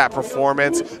with that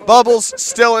performance. Bubbles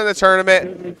still in the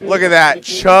tournament. Look at that.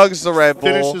 Chugs the Red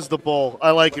Bull. Finishes the bowl.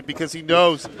 I like it because he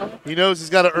knows he's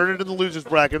got to earn it in the losers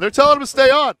bracket. They're telling him to stay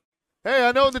on. Hey,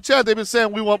 I know in the chat they've been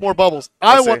saying we want more Bubbles.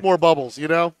 I want more Bubbles, you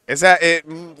know? Is that it?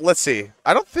 Let's see.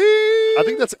 I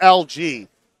think that's LG.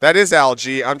 That is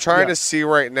LG. I'm trying to see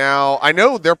right now. I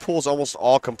know their pool's almost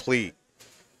all complete.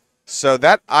 So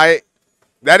that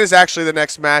is actually the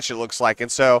next match, it looks like.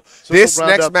 And so this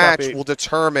next match will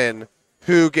determine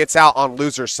who gets out on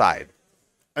loser's side.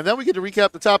 And then we get to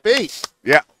recap the top 8.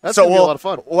 Yeah. That's going to be a lot of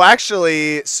fun. Well,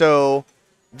 actually, so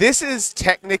this is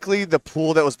technically the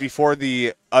pool that was before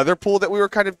the other pool that we were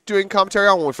kind of doing commentary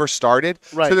on when we first started.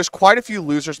 Right. So there's quite a few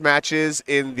losers matches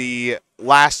in the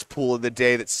last pool of the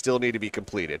day that still need to be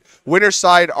completed. Winner's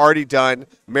side already done.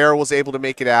 Mara was able to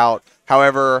make it out.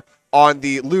 However, on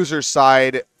the loser's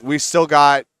side, we still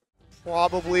got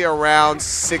probably around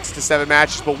 6 to 7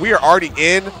 matches, but we are already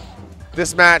in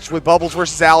this match with Bubbles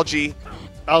versus Algie.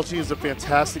 Algie is a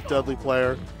fantastic Dudley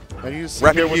player. And he's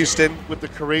repping Houston with the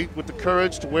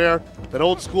courage to wear that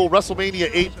old school WrestleMania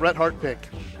 8 Bret Hart pink.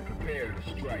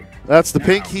 That's the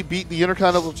pink he beat the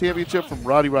Intercontinental Championship from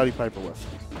Roddy Piper with.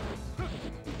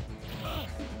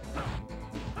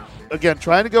 Again,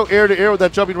 trying to go air to air with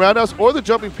that jumping roundhouse or the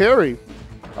jumping parry.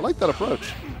 I like that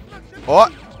approach. Oh,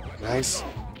 nice.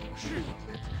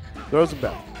 Throws him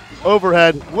back.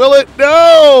 Overhead. Will it?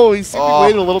 No! He seemed to be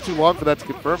waiting a little too long for that to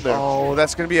confirm there. Oh,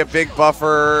 that's going to be a big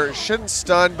buffer. Shouldn't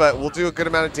stun, but will do a good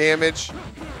amount of damage.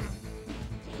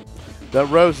 That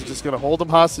Rose is just going to hold him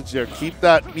hostage there. Keep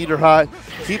that meter high.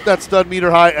 Keep that stun meter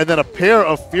high, and then a pair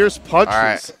of fierce punches. All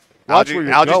right. Watch where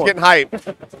you're Algie's going. getting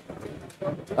hype.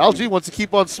 Algie wants to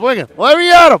keep on swinging. Let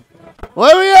me at him.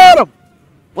 Let me at him.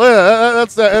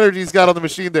 That's that energy he's got on the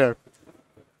machine there.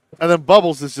 And then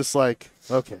Bubbles is just like,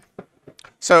 okay.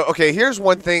 So, okay, here's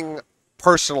one thing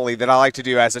personally that I like to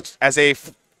do as a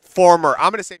former,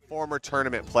 I'm going to say former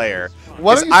tournament player.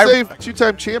 Why don't you say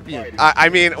two-time champion? I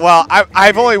mean, well,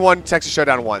 I've only won Texas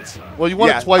Showdown once. Well, you won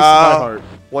it twice in my heart.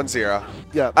 1-0.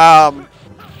 Yeah.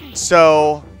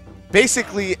 So,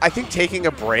 basically, I think taking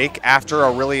a break after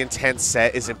a really intense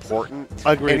set is important.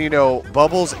 Agreed. And, you know,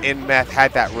 Bubbles and Meth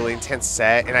had that really intense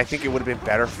set, and I think it would have been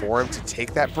better for him to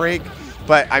take that break.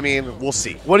 But, I mean, we'll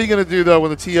see. What are you going to do, though, when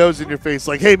the TO's in your face?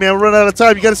 Like, hey, man, we're running out of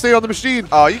time. You got to stay on the machine.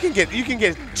 Oh, you can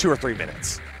get 2 or 3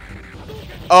 minutes.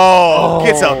 Oh,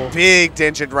 gets a big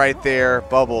dented right there.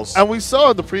 Bubbles. And we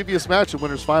saw in the previous match in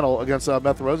Winners Final against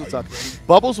Meth Rosenstock,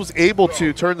 Bubbles was able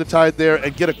to turn the tide there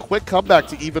and get a quick comeback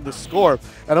to even the score.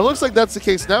 And it looks like that's the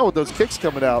case now with those kicks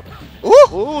coming out.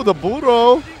 Ooh, the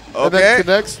Buro. Okay. And then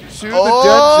connects to the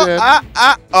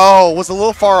Denjin. Oh, was a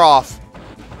little far off.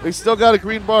 They still got a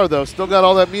green bar, though. Still got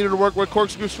all that meter to work with.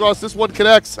 Corkscrew cross. This one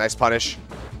connects. Nice punish.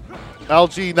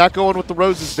 LG not going with the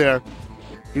roses there.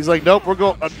 He's like, nope, we're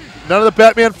going. None of the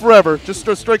Batman forever. Just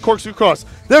a straight corkscrew cross.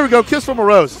 There we go. Kiss from a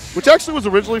Rose, which actually was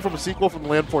originally from a sequel from the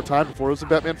Land 4 Time before it was in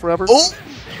Batman Forever.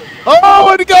 Oh,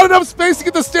 and he got enough space to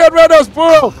get the stand roundhouse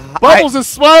Burrow. Bubbles is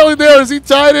smiling there as he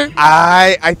tied it.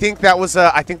 I think that was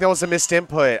a missed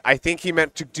input. I think he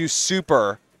meant to do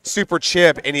super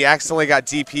chip, and he accidentally got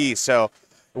DP. So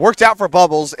it worked out for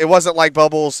Bubbles. It wasn't like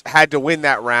Bubbles had to win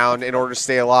that round in order to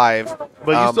stay alive.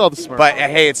 But you saw the smirk. But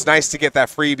hey, it's nice to get that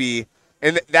freebie.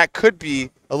 And that could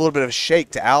be a little bit of a shake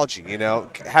to Algie, you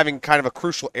know, having kind of a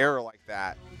crucial error like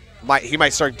that. He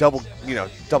might start double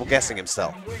guessing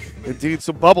himself. Indeed,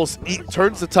 so Bubbles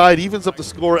turns the tide, evens up the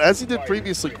score as he did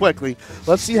previously quickly.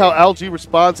 Let's see how Algie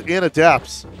responds and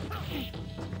adapts.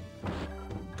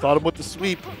 Caught him with the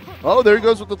sweep. Oh, there he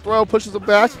goes with the throw, pushes him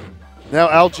back.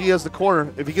 Now Algie has the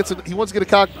corner. If he gets he wants to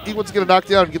get a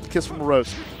knockdown and get the kiss from a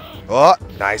Rose. Oh,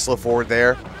 nice look forward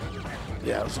there.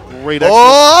 Yeah, it was a great check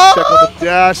on the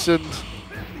dash, and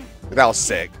that was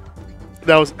sick.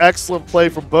 That was excellent play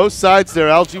from both sides there.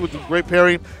 Algae with the great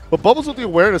parrying, but Bubbles with the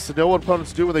awareness to know what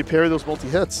opponents do when they parry those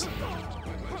multi-hits.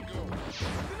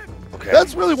 Okay.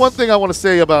 That's really one thing I want to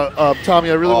say about,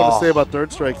 Tommy, I really want to say about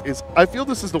Third Strike is I feel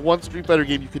this is the one Street Fighter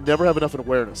game you can never have enough in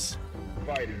awareness.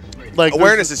 Like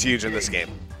awareness is huge in this game.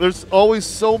 There's always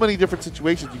so many different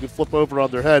situations you can flip over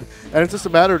on their head, and it's just a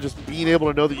matter of just being able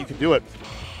to know that you can do it.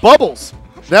 Bubbles,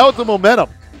 now with the momentum,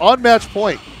 on match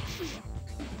point.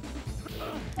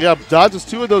 Yeah, dodges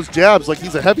 2 of those jabs like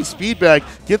he's a heavy speed bag.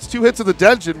 Gets 2 hits in the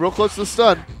dungeon, real close to the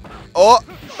stun. Oh,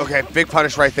 okay, big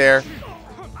punish right there.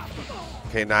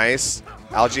 Okay, nice.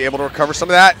 Algae able to recover some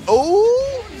of that.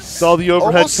 Oh! Saw the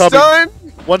overhead almost coming. Stun.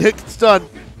 1 hit stun.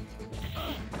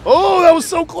 Oh, that was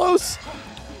so close.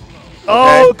 Okay.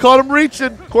 Oh, caught him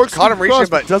reaching. Caught him reaching,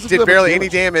 but did barely any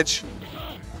damage.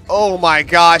 Oh my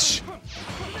gosh.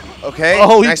 Okay,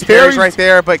 nice parries right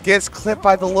there, but gets clipped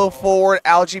by the low forward.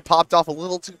 Algae popped off a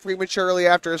little too prematurely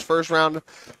after his first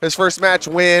match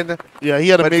win. Yeah, he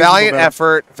had a valiant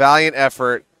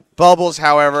effort. Bubbles,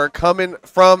 however, coming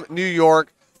from New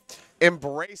York,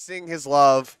 embracing his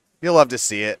love. You'll love to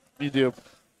see it. You do.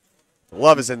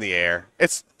 Love is in the air.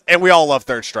 And we all love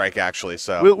Third Strike, actually.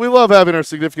 So we love having our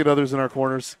significant others in our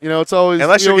corners. You know, it's always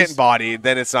unless you're getting bodied,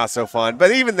 then it's not so fun.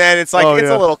 But even then, it's like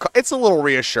it's a little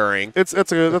reassuring. That's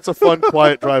a fun,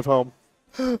 quiet drive home.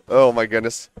 Oh my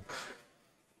goodness.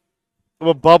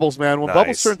 Well, Bubbles, man. When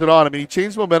Bubbles turned it on, I mean, he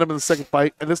changed momentum in the second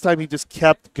fight, and this time he just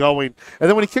kept going. And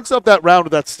then when he kicks up that round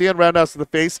with that stand roundhouse to the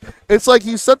face, it's like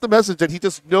he sent the message that he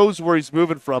just knows where he's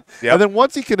moving from. Yep. And then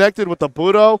once he connected with the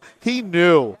Budo, he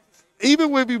knew.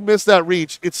 Even when he missed that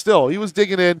reach, he was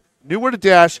digging in, knew where to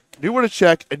dash, knew where to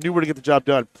check, and knew where to get the job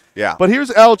done. Yeah. But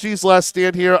here's Algae's last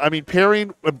stand here. I mean,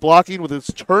 parrying and blocking with his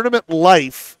tournament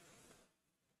life,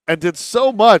 and did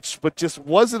so much, but just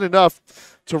wasn't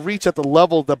enough to reach at the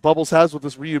level that Bubbles has with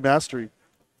this Ryu mastery.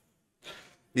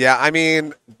 Yeah, I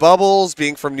mean, Bubbles,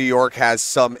 being from New York, has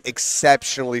some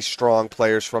exceptionally strong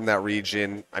players from that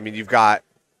region. I mean, you've got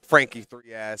Frankie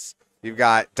 3S, you've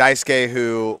got Daisuke,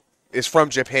 who is from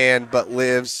Japan but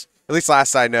lives, at least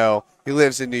last I know, he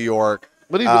lives in New York.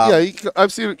 But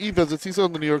I've seen he visits. He's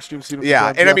on the New York stream. Seen him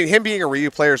I mean, him being a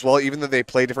Ryu player as well, even though they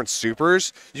play different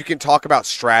supers, you can talk about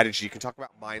strategy, you can talk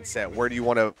about mindset. Where do you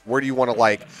want to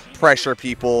like pressure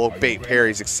people, bait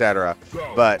parries, etc.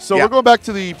 But so we're going back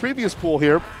to the previous pool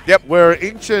here. Yep. Where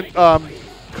ancient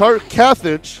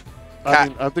Carthage.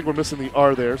 I think we're missing the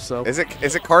R there. So is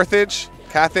it Carthage?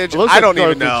 Carthage? I don't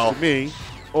even know. To me,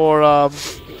 or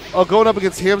going up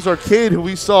against Ham's Arcade, who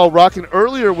we saw rocking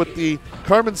earlier with the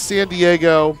Carmen San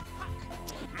Diego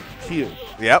Q.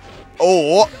 Yep.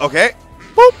 Oh, okay.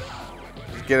 Boop.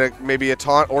 Get maybe a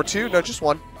taunt or 2. No, just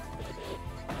 1.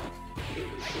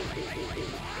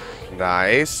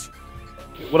 Nice.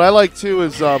 What I like, too,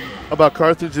 is about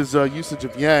Carthage's usage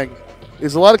of Yang,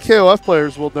 is a lot of KOF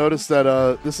players will notice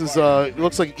that this is it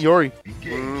looks like Iori.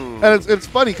 And it's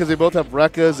funny because they both have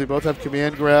Rekkas, they both have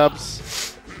command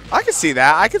grabs. I can see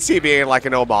that. I can see it being like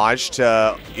an homage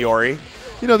to Iori.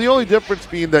 You know, the only difference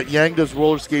being that Yang does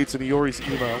roller skates and Iori's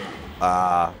emo.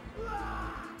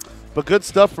 But good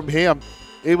stuff from Ham.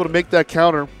 Able to make that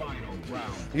counter.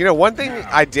 You know, one thing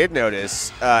I did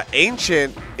notice,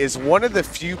 Ancient is one of the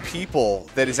few people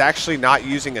that is actually not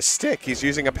using a stick. He's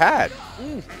using a pad.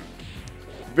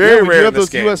 Very rare in this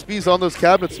game. You have those USBs on those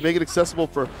cabinets to make it accessible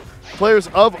for players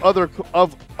of other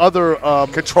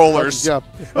controllers. Yeah,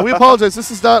 and we apologize.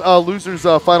 This is not losers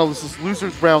final. This is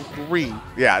losers round 3.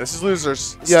 Yeah, this is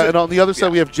losers. Yeah, and on the other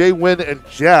side we have Jay Win and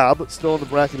Jab still in the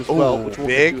bracket as well, which we'll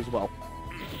get to as well.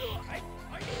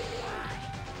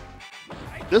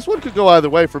 This one could go either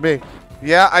way for me.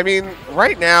 Yeah, I mean,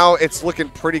 right now it's looking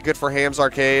pretty good for Ham's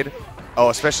Arcade. Oh,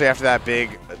 especially after that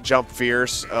big jump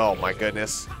fierce. Oh my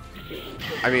goodness.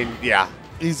 I mean, yeah.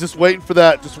 He's just waiting for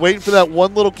that. Just waiting for that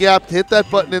one little gap to hit that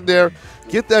button in there,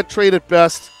 get that trade at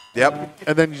best. Yep.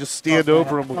 And then you just stand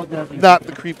over him with not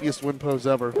the creepiest win pose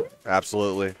ever.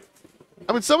 Absolutely.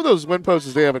 I mean, some of those win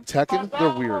poses they have in Tekken, they're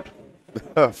weird.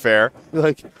 Fair.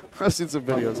 Like, I've seen some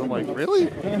videos. I'm like, really?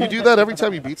 You do that every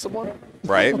time you beat someone?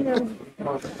 Right.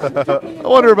 I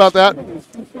wonder about that.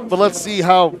 But let's see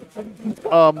how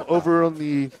over on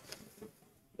the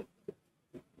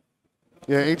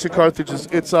Ancient Carthage is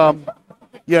it's Ham.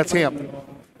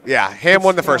 Yeah, Ham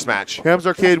won the first match. Ham's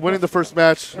Arcade winning the first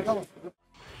match.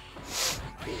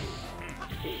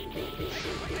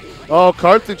 Oh,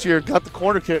 Carthage here got the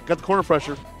corner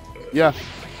pressure. Yeah.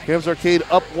 Ham's Arcade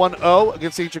up 1-0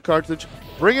 against Ancient Carthage.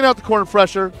 Bringing out the corner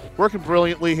pressure. Working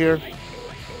brilliantly here.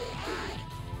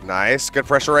 Nice. Good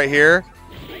pressure right here.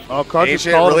 Oh, Carthage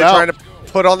Ancient really trying to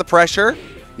put on the pressure.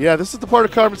 Yeah, this is the part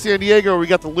of Carmen Sandiego where we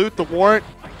got the loot, the warrant,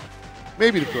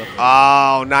 maybe the book.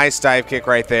 Oh, nice dive kick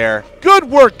right there. Good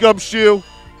work, Gumshoe.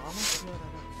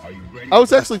 I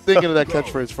was actually thinking of that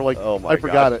catchphrase for like, I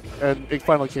forgot it, and it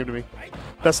finally came to me.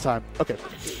 Best time. Okay.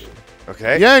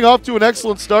 Okay. Yang off to an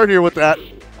excellent start here with that.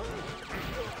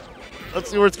 Let's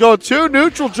see where it's going. 2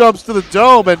 neutral jumps to the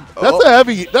dome, and that's a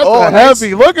heavy. That's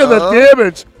heavy. Look at the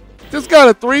damage. Just got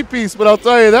a 3-piece, but I'll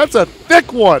tell you, that's a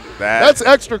thick one. That's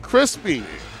extra crispy.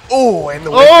 Oh, and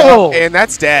the up, and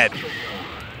that's dead.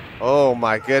 Oh,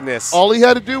 my goodness. All he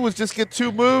had to do was just get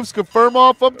 2 moves, confirm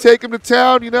off him, take him to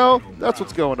town, you know? That's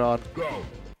what's going on.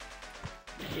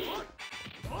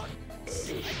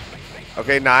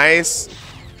 Okay, nice.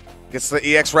 Gets the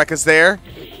EX Rekkas there.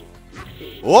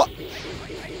 Oh.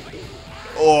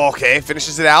 Oh, okay,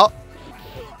 finishes it out.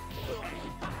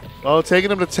 Oh,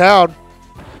 taking him to town.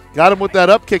 Got him with that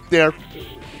up kick there.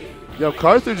 Yo,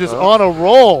 Carthage is on a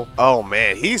roll. Oh,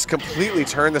 man, he's completely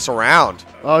turned this around.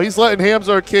 Oh, he's letting Ham's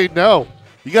Arcade know.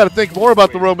 You got to think more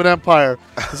about the Roman Empire.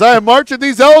 Because I am marching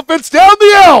these elephants down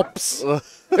the Alps.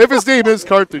 If his name is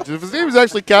Carthage. If his name is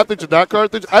actually Carthage and not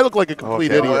Carthage, I look like a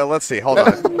complete idiot. Well, let's see. Hold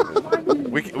on.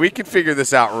 we can figure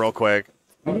this out real quick.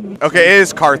 Okay, it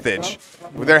is Carthage.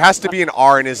 There has to be an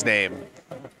R in his name.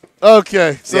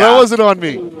 Okay, so that wasn't on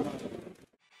me.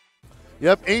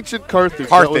 Yep, ancient Carthage.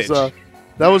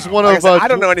 That was one of. I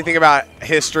don't know anything about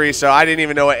history, so I didn't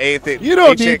even know what ancient. You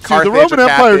don't need to. The Roman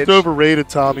Empire is overrated,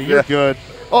 Tommy. You're good.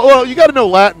 Oh well, you got to know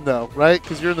Latin though, right?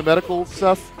 Because you're in the medical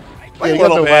stuff. Like a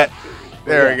little bit.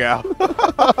 There we go.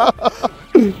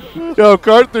 Yo,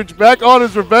 Carthage back on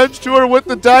his revenge tour with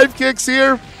the dive kicks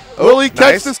here. Will he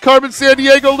catch this Carmen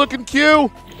Sandiego looking Q?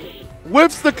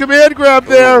 Whips the command grab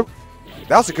there.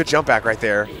 That was a good jump back right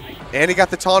there. And he got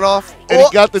the taunt off. And he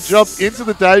got the jump into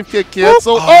the dive kick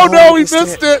cancel. Oh, no, he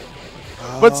missed it.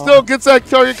 But still gets that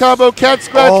target combo. Cat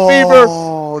scratch fever.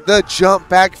 Oh, the jump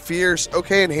back fierce.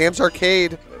 Okay, in Ham's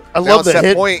Arcade. I love the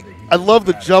hit. Point. I love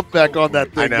the jump back on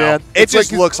that thing, man. It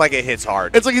just looks like it hits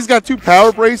hard. It's like he's got 2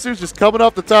 power bracers just coming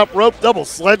off the top rope. Double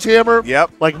sledgehammer.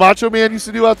 Yep. Like Macho Man used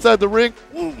to do outside the ring.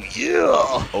 Ooh,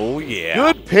 yeah. Oh, yeah.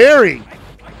 Good parry.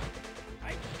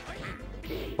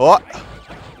 Oh.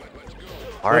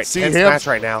 All right, tense match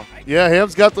right now. Yeah,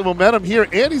 Ham's got the momentum here,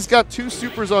 and he's got 2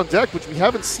 supers on deck, which we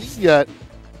haven't seen yet.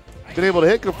 Been able to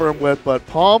hit confirm with, but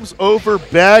palms over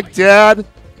Baghdad.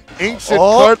 Ancient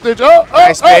Carthage.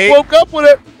 Nice woke up with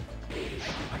it.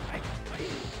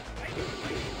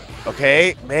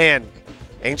 Okay, man.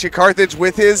 Ancient Carthage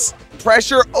with his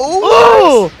pressure.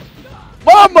 Oh!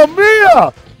 Mamma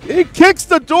mia! He kicks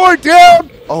the door down.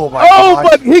 Oh, my gosh.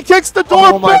 But he kicks the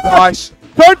door back. Gosh.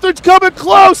 Carthage coming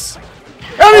close.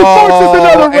 And he forces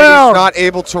another round. And he's not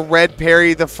able to red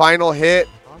parry the final hit.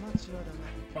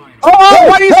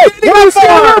 What are you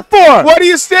standing up for? What are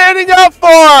you standing up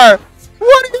for?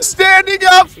 What are you standing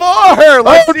up for?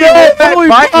 Let's see that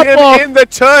bite him in the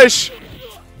tush.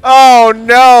 Oh,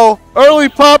 no. Early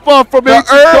pop-off from the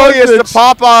earliest of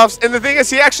pop-offs. And the thing is,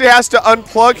 he actually has to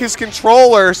unplug his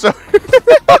controller. So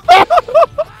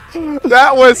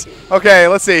that was... Okay,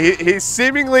 let's see. He's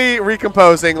seemingly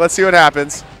recomposing. Let's see what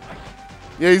happens.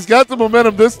 Yeah, he's got the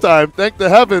momentum this time. Thank the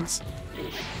heavens.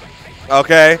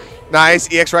 Okay.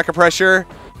 Nice. EX Rekka pressure.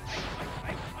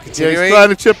 Continuing. Yeah, he's trying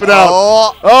to chip it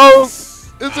out.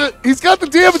 He's got the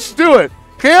damage to do it.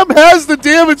 Ham has the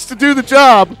damage to do the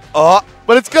job.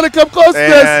 But it's going to come close to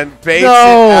this. And baits it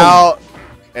out.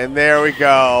 And there we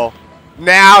go.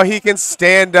 Now he can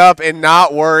stand up and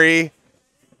not worry.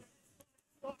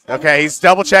 Okay, he's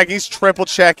double checking. He's triple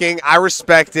checking. I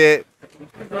respect it.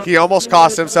 He almost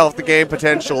cost himself the game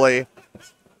potentially.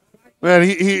 Man,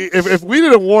 if we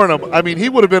didn't warn him, I mean, he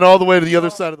would have been all the way to the other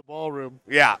side of the ballroom.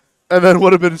 Yeah. And then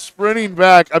would have been sprinting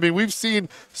back. I mean, we've seen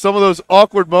some of those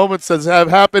awkward moments that have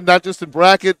happened, not just in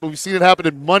bracket, but we've seen it happen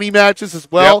in money matches as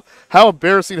well. Yep. How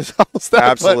embarrassing is that?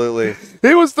 Absolutely. But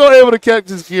he was still able to catch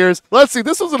his gears. Let's see.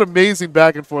 This was an amazing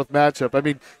back-and-forth matchup. I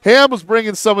mean, Ham was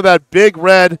bringing some of that big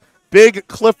red, big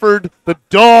Clifford, the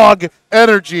dog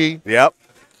energy. Yep.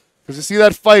 Because you see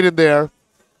that fight in there.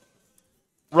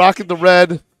 Rocking the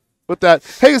red with that.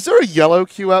 Hey, is there a yellow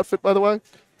Q outfit, by the way?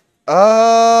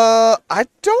 I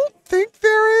don't think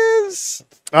there is.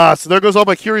 So there goes all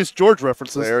my Curious George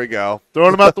references. There we go.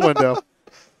 Throwing them out the window.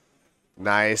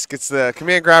 Nice. Gets the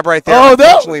command grab right there. Oh,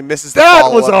 that misses the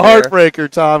that was a heartbreaker,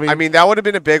 Tommy. I mean, that would have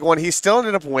been a big one. He still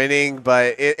ended up winning,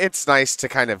 but it's nice to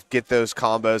kind of get those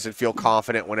combos and feel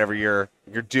confident whenever you're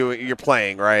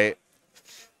playing, right?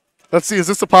 Let's see. Is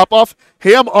this a pop off?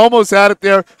 Ham almost had it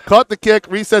there. Caught the kick.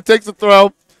 Reset. Takes the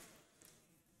throw.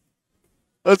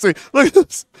 Let's see. Look at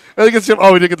this. I think it's him.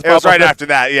 Oh, we didn't get the pop off. It was right after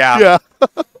that. Yeah. Yeah.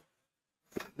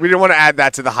 We didn't want to add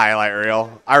that to the highlight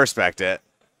reel. I respect it.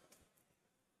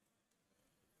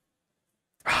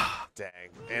 Dang.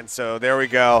 And so there we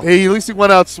go. Hey, at least he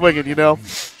went out swinging, you know?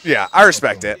 Yeah, I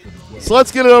respect it. So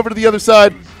let's get it over to the other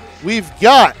side. We've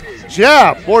got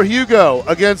Jab or Hugo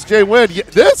against Jay Wynn.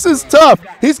 This is tough.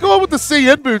 He's going with the C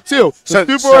inboot too. So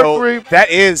this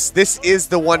is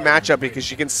the one matchup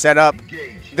because you can set up.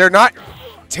 They're not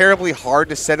terribly hard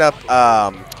to set up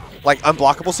like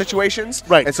unblockable situations.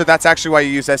 Right. And so that's actually why you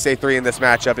use SA3 in this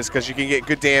matchup is because you can get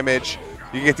good damage.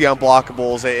 You can get the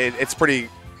unblockables. It's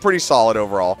pretty solid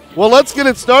overall. Well, let's get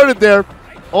it started there.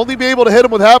 Only be able to hit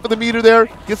him with half of the meter there.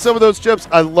 Get some of those chips.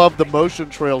 I love the motion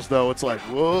trails, though. It's like,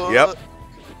 whoa. Yep.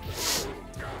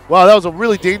 Wow, that was a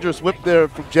really dangerous whip there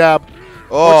from Jab.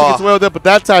 Oh. Once he gets away with it, but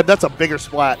that time, that's a bigger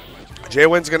splat. Jay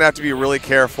Wynn's going to have to be really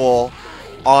careful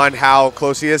on how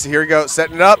close he is. Here we go.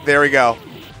 Setting it up. There we go.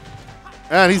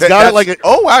 And he's got it like a...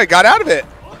 Oh, wow. He got out of it.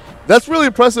 That's really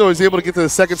impressive. He's able to get to the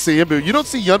second C inboot. You don't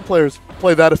see young players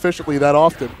play that efficiently that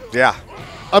often. Yeah.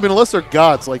 I mean, unless they're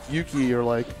gods like Yuki or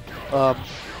like...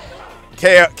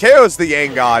 KO is the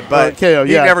Yang god, but KO,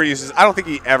 he yeah. never uses. I don't think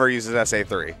he ever uses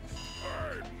SA3.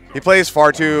 He plays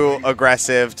far too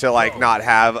aggressive to like not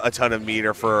have a ton of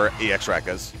meter for EX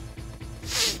Rekkas.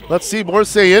 Let's see more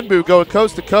Seienbu going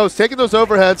coast to coast, taking those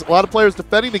overheads. A lot of players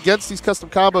defending against these custom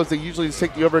combos. They usually just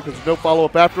take the overhead because there's no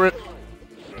follow-up after it.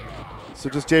 So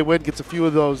just Jay Wynn gets a few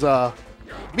of those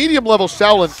medium-level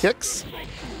Shaolin kicks.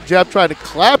 Jab trying to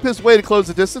clap his way to close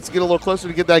the distance, get a little closer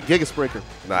to get that Gigas breaker.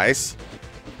 Nice.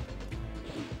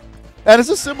 And is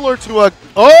this similar to a...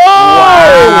 Oh!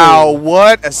 Wow,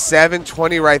 what a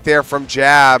 720 right there from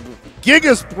Jab.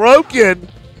 Gigas broken.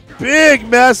 Big,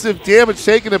 massive damage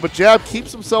taken it, but Jab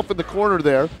keeps himself in the corner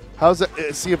there. How's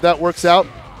that? See if that works out.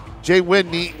 Jay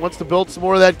Wynn wants to build some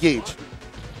more of that gauge.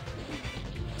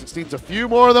 Just needs a few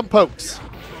more of them pokes.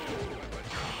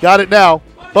 Got it now.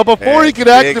 But before he can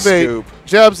activate,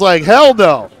 Jab's like, hell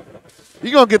no.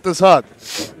 You're going to get this hug.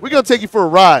 We're going to take you for a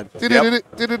ride. Yep.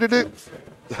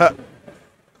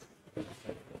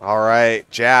 All right,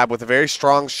 Jab with a very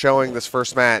strong showing this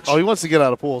first match. Oh, he wants to get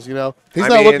out of pools, you know. He's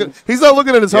not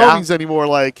looking at his homies anymore.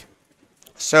 Like,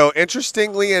 so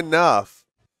interestingly enough,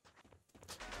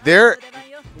 the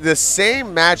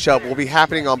same matchup will be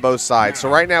happening on both sides.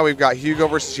 So right now we've got Hugo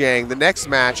versus Yang. The next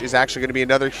match is actually going to be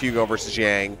another Hugo versus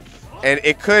Yang, and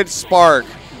it could spark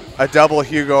a double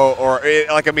Hugo or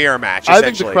like a mirror match. I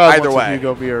think the crowd either wants way. a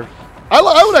Hugo mirror. I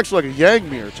would actually like a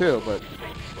Yang mirror too, but.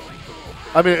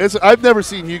 I mean, I've never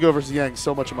seen Hugo versus Yang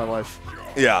so much in my life.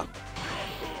 Yeah.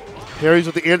 Harry's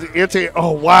with the anti.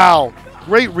 Oh, wow.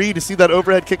 Great read to see that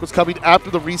overhead kick was coming after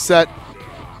the reset.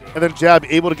 And then Jab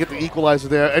able to get the equalizer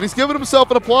there. And he's giving himself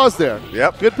an applause there.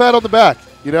 Yep. Good pat on the back.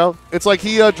 You know, it's like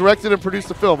he directed and produced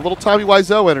the film. A little Tommy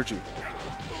Wiseau energy.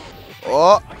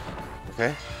 Oh.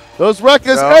 Okay. Those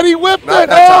Rekkas. No. And he whipped it.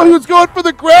 Oh, he was going for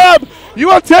the grab. You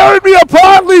are tearing me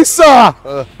apart, Lisa.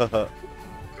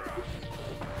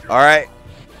 All right.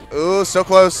 Ooh, so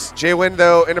close. Jay Wynn,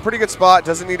 though, in a pretty good spot.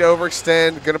 Doesn't need to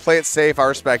overextend. Going to play it safe. I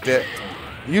respect it.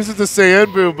 Uses the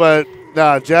Seienbu, but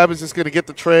nah, Jab is just going to get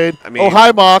the trade. I mean, oh,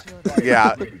 hi, Mock.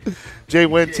 Yeah. Jay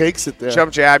Wynn takes it there.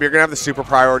 Jump Jab. You're going to have the super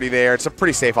priority there. It's a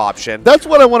pretty safe option. That's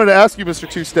what I wanted to ask you, Mr.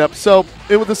 Two-Step. So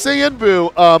with the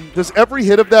Seienbu, does every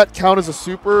hit of that count as a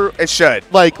super? It should.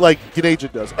 Like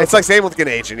Ganagin does. Okay. It's like same with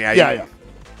Ganagin. Yeah.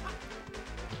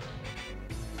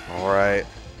 All right.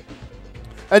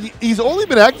 And he's only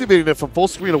been activating it from full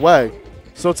screen away.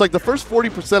 So it's like the first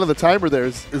 40% of the timer there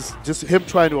is just him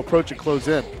trying to approach and close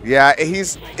in. Yeah,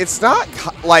 it's not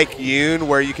like Yoon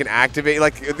where you can activate.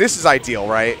 Like, this is ideal,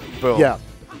 right? Boom. Yeah.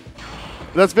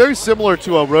 That's very similar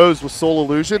to a Rose with Soul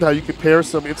Illusion, how you can pair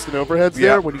some instant overheads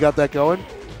there when you got that going.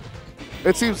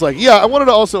 It seems like, I wanted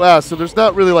to also ask, so there's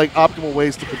not really like optimal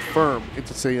ways to confirm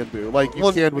into Seienbu like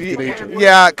you can with Ganagin.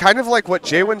 Yeah, kind of like what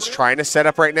Jay Wynn's trying to set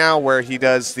up right now where he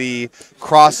does the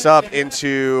cross up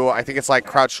into, I think it's like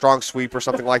crouch strong sweep or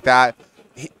something like that.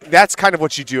 That's kind of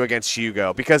what you do against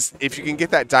Hugo because if you can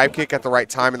get that dive kick at the right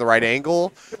time and the right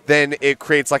angle, then it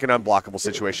creates like an unblockable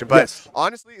situation. But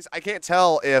honestly, I can't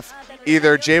tell if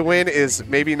either Jay Wynn is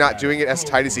maybe not doing it as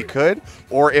tight as he could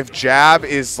or if Jab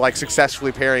is like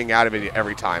successfully parrying out of it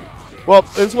every time. Well,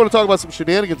 I just want to talk about some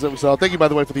shenanigans that we saw. Thank you, by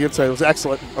the way, for the insight. It was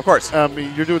excellent. Of course.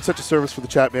 You're doing such a service for the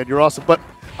chat, man. You're awesome. But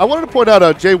I wanted to point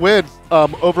out Jay Wynn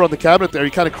over on the cabinet there. He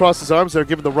kind of crossed his arms there,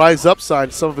 giving the rise up sign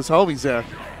to some of his homies there.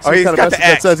 Oh, he's got the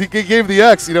X. Says. He gave the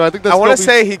X. You know, I think that's. I want to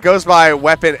say he goes by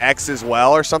Weapon X as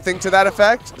well, or something to that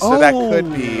effect. So that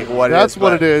could be what it is. That's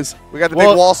what it is. We got the big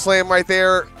wall slam right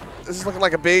there. This is looking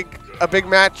like a big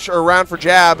match or round for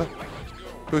Jab,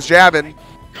 who's jabbing.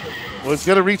 Well, he's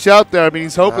going to reach out there. I mean,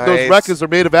 he's hoping those Nice. Rekkas are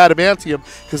made of adamantium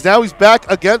because now he's back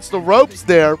against the ropes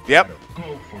there. Yep.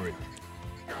 Go for it.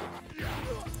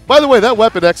 By the way, that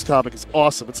Weapon X comic is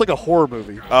awesome. It's like a horror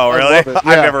movie. Oh, I really? love it.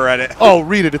 I've Yeah. never read it. Oh,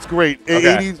 read it. It's great. Okay.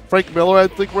 80s, Frank Miller, I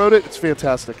think, wrote it. It's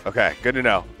fantastic. Okay, good to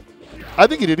know. I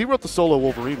think he did. He wrote the solo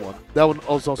Wolverine one. That one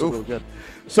was also Oof. really good.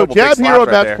 So Double big jab slap here on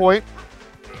right match there. point.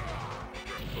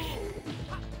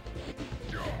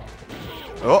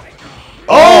 Oh.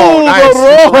 Oh, nice. the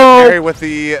Rojo. Parry with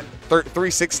the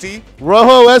 360.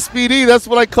 Rojo SBD, that's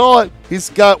what I call it. He's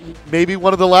got maybe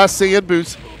one of the last Saiyan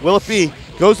boosts. Will it be?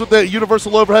 Goes with the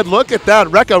universal overhead. Look at that.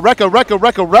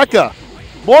 Rekka.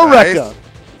 More Nice. Rekka.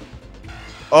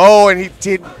 Oh, and he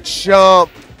did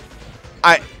jump.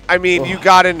 I mean, you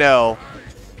got to know.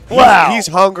 Wow. He's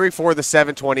hungry for the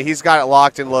 720. He's got it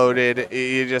locked and loaded.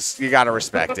 You got to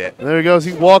respect it. And there he goes.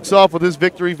 He walks off with his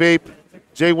victory vape.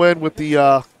 Jay Wynn with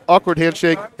the awkward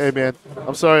handshake. Hey, man,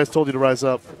 I'm sorry I told you to rise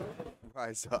up.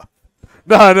 Rise up.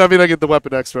 No, I mean, I get the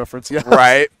Weapon X reference. Yeah.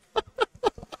 Right.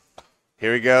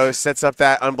 Here we go. Sets up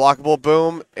that unblockable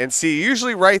boom. And see,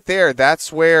 usually right there,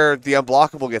 that's where the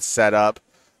unblockable gets set up.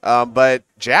 But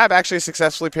jab actually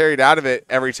successfully parried out of it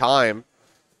every time.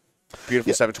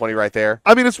 Beautiful 720 right there.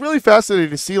 I mean, it's really fascinating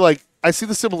to see, like, I see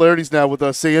the similarities now with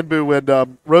Saiyanbu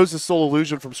and Rose's Soul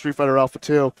Illusion from Street Fighter Alpha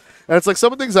 2. And it's like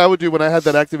some of the things I would do when I had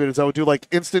that activated is I would do, like,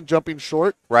 instant jumping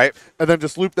short. Right. And then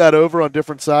just loop that over on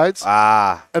different sides.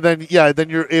 Ah. And then, yeah, then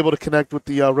you're able to connect with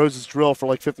the Rose's Drill for,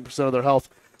 like, 50% of their health.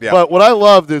 Yeah. But what I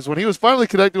loved is when he was finally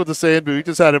connected with the Saiyanbu, he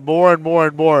just had it more and more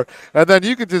and more. And then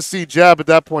you could just see Jab at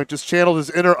that point just channeled his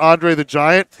inner Andre the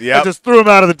Giant and just threw him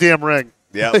out of the damn ring.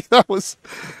 Yeah. Like, that was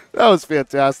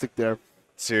fantastic there.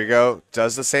 So here you go.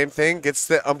 Does the same thing. Gets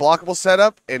the unblockable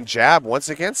setup. And jab, once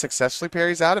again, successfully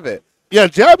parries out of it. Yeah,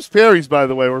 Jab's parries, by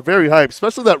the way, were very hype,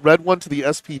 especially that red one to the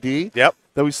SPD Yep.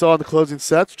 that we saw in the closing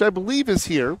sets, which I believe is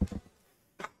here.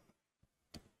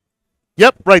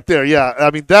 Yep, right there, yeah.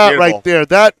 I mean, that Beautiful. right there,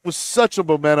 that was such a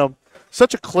momentum,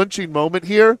 such a clinching moment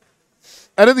here.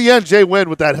 And in the end, Jay Wynn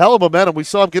with that hell of momentum, we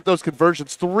saw him get those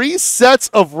conversions. 3 sets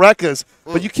of Rekkas,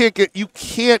 but you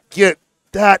can't get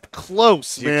that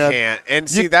close, man. You can't. And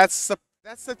see, that's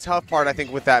the tough part, I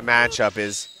think, with that matchup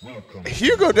is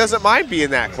Hugo doesn't mind being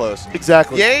that close.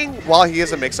 Exactly. Yang, while he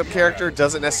is a mix-up character,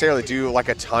 doesn't necessarily do like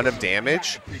a ton of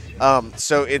damage.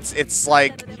 So it's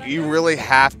like you really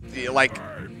have to, like,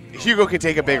 Hugo can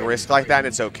take a big risk like that and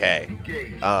it's okay.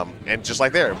 And just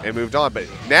like there, it moved on. But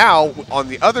now on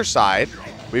the other side,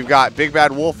 we've got Big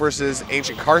Bad Wolf versus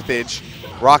Ancient Carthage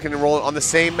rocking and rolling on the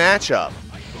same matchup.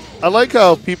 I like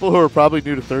how people who are probably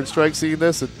new to Third Strike seeing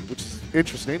this, which is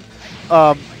interesting,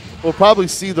 will probably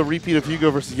see the repeat of Hugo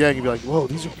versus Yang and be like, whoa,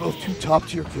 these are both 2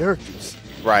 top-tier characters.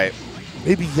 Right.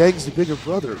 Maybe Yang's the bigger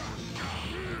brother.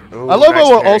 Ooh, I love nice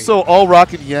how we're parry. also all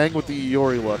rocking Yang with the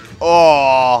Iori look.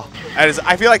 Oh,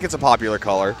 I feel like it's a popular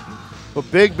color. But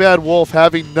Big Bad Wolf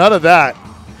having none of that.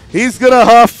 He's going to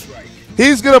huff,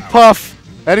 he's going to puff,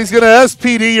 and he's going to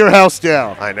SPD your house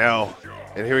down. I know.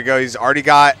 And here we go. He's already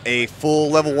got a full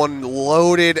level 1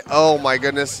 loaded. Oh, my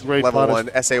goodness. Great level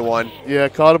punish. 1, SA1. Yeah,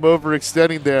 caught him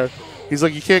overextending there. He's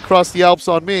like, you can't cross the Alps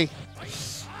on me.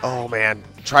 Oh, man.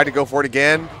 Tried to go for it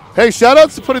again. Hey,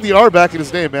 shout-outs to putting the R back in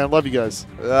his name, man. Love you guys.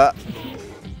 All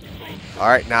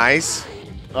right, nice.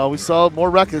 Oh, we saw more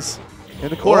Rekkas in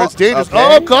the corner. Oh, It's dangerous.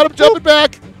 okay. Oh, caught him jumping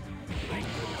back.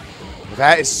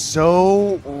 That is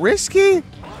so risky.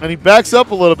 And he backs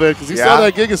up a little bit because he saw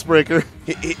that Gigas Breaker.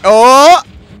 Oh,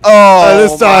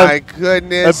 this time, my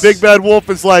goodness. And Big Bad Wolf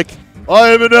is like, I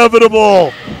am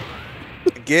inevitable.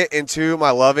 Get into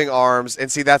my loving arms.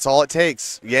 And see, that's all it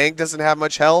takes. Yang doesn't have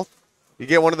much health. You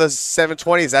get one of those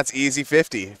 720s, that's easy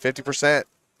 50%.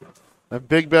 And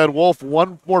Big Bad Wolf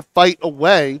one more fight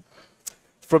away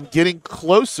from getting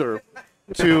closer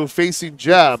to facing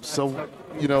Jab. So,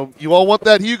 you know, you all want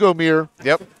that Hugo mirror.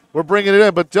 Yep. We're bringing it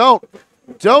in, but don't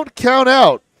count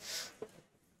out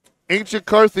Ancient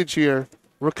Carthage here,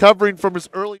 recovering from his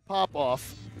early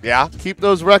pop-off. Yeah. Keep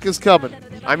those Rekkas coming.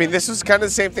 I mean, this was kind of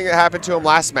the same thing that happened to him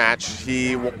last match.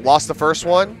 He lost the first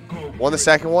one, won the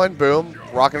second one, boom,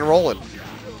 rocking and rolling.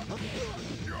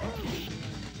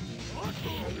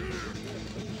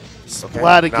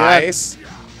 Splat again. Nice.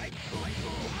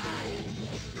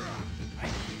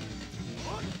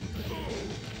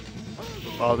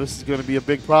 Oh, this is going to be a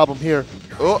big problem here.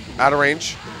 Oh, out of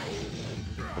range.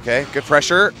 Okay, good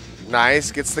pressure.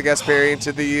 Nice. Gets the guest parry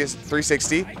into the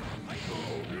 360.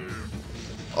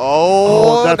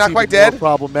 Oh, that's not quite even more dead.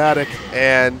 problematic.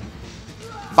 And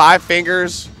 5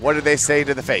 fingers. What did they say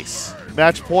to the face?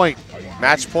 Match point.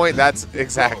 Match point. That's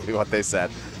exactly what they said.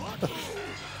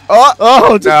 Oh, No,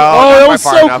 not that by was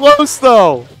far so enough. close,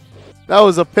 though. That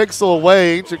was a pixel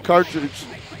away. Ancient Cartridge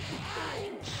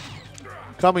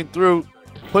coming through,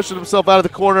 pushing himself out of the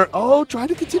corner. Oh, trying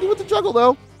to continue with the juggle,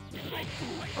 though.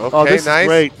 Okay, this nice. Is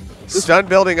great. Stun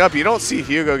building up. You don't see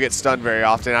Hugo get stunned very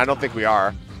often. I don't think we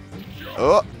are.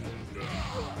 Oh.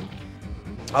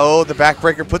 Oh, the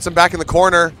backbreaker puts him back in the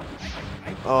corner.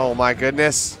 Oh, my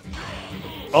goodness.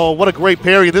 Oh, what a great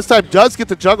parry. This time does get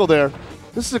the juggle there.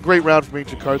 This is a great round from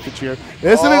Ancient Cartridge here.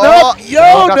 Isn't it up? Yo,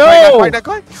 not no! Quite, not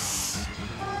quite.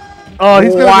 Oh,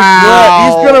 he's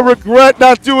gonna regret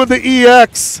not doing the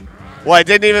EX. Well, I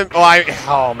didn't even.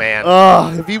 Oh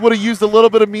man. If he would have used a little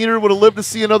bit of meter, would have lived to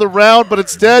see another round. But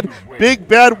instead, Big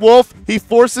Bad Wolf, he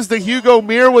forces the Hugo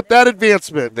mirror with that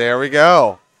advancement. There we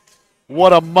go.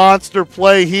 What a monster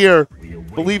play here.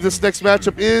 Believe this next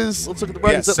matchup is. Let's look at the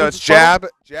brackets. Yes, so it's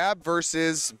Jab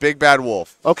versus Big Bad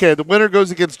Wolf. Okay, the winner goes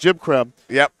against Jim Krem.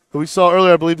 Yep. Who we saw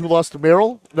earlier, I believe, who lost to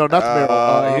Merrill. No, not to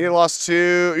Merrill. He lost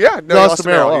to. Yeah, no, he lost to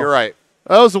Merrill. You're right.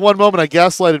 That was the one moment I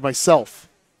gaslighted myself.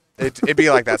 It'd be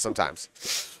like that sometimes.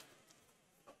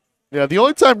 Yeah, the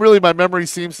only time really my memory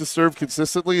seems to serve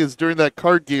consistently is during that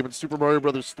card game in Super Mario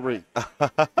Brothers 3.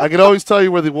 I can always tell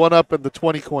you where the 1-up and the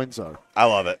 20 coins are. I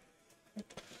love it.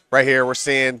 Right here, we're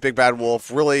seeing Big Bad Wolf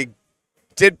really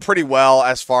did pretty well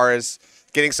as far as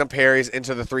getting some parries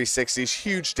into the 360s.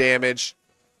 Huge damage.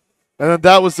 And then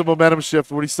that was the momentum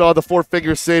shift when he saw the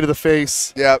 4-finger say to the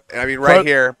face. Yep, I mean right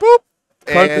here. Boop.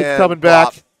 Carthage coming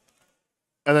back.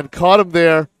 And then caught him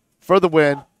there for the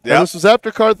win. Yep. And this was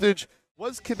after Carthage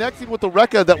was connecting with the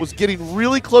Rekka that was getting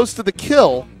really close to the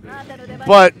kill,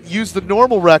 but used the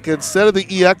normal Rekka instead of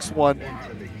the EX one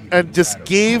and just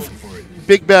gave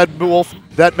Big Bad Wolf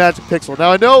that magic pixel.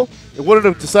 Now, I know it wouldn't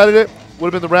have decided it.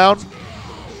 Would have been the round.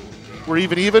 We're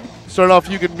even. Started off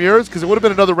Hugo mirrors because it would have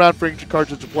been another round for Ancient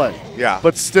Cartridge to play. Yeah.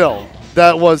 But still,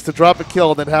 that was to drop a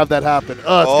kill and then have that happen.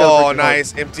 Oh,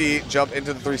 nice. Empty jump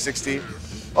into the 360.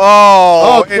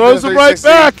 Oh, throws him right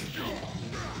back.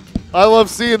 I love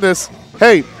seeing this.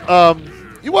 Hey,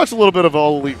 you watch a little bit of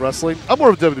All Elite Wrestling. I'm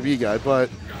more of a WWE guy, but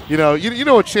you know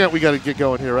what chant we got to get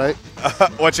going here, right?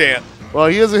 What chant? Well,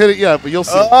 he hasn't hit it yet, but you'll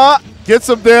see. Gets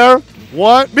him there.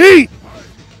 What? Me!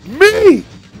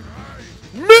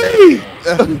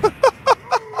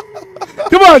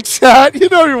 Come on, chat. You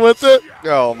know you're with it.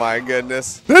 Oh, my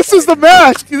goodness. This is the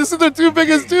match. This is the two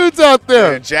biggest dudes out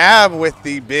there. And Jab with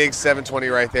the big 720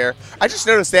 right there. I just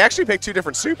noticed they actually picked two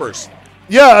different supers.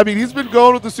 Yeah, I mean, he's been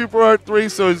going with the Super Art 3,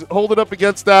 so he's holding up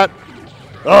against that.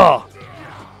 Oh,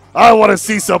 I want to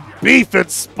see some beef and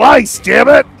spice, damn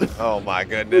it. Oh, my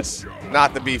goodness.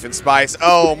 Not the beef and spice.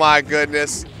 Oh, my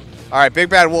goodness. All right, Big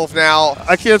Bad Wolf now.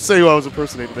 I can't say who I was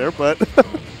impersonating there, but.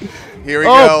 Here we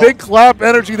go. Oh, big clap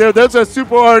energy there. There's a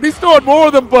Super Art. He's throwing more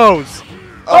than bows.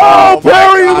 Oh,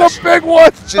 parry the big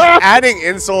one. Just adding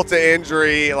insult to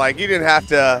injury. Like, you didn't have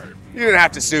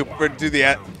to super do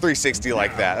the 360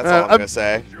 like that. That's all I'm going to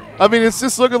say. I mean, it's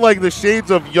just looking like the shades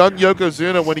of young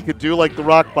Yokozuna when he could do, like, the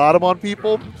rock bottom on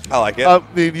people. I like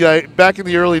it. Yeah, back in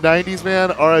the early 90s, man.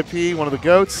 RIP, one of the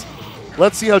GOATs.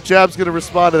 Let's see how Jab's going to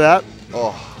respond to that.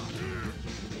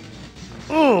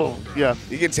 Oh, yeah.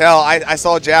 You can tell. I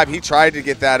saw Jab. He tried to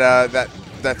get that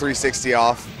 360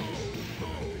 off.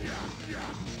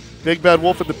 Big Bad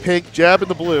Wolf in the pink, Jab in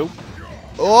the blue.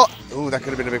 Oh, that could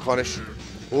have been a big punish.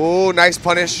 Oh, nice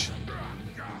punish.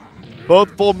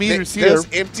 Both full meters here.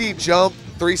 Those empty jump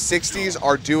 360s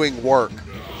are doing work.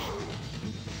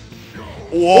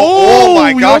 Whoa, oh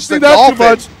my gosh, the dolphin. Too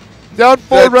much. Down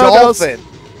forward roundhouse. Dolphin.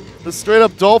 The straight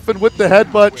up dolphin with the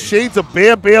headbutt. Shades of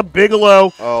Bam Bam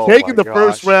Bigelow. Taking the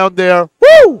first round there.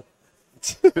 Woo!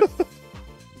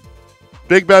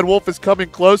 Big Bad Wolf is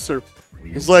coming closer.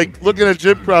 He's like looking at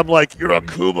Jim Crom like, your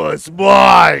Akuma is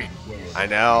mine. I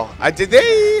know. Did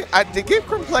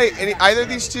Capcom play either of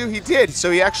these two? He did. So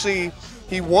he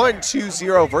won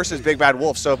 2-0 versus Big Bad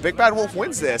Wolf. So if Big Bad Wolf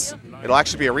wins this, it'll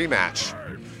actually be a rematch.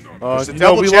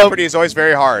 Double Jeopardy is always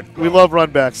very hard. We love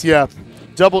runbacks, yeah.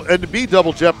 And to be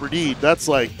double Jeopardy, that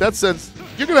sends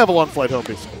you're gonna have a long flight home,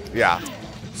 basically. Yeah.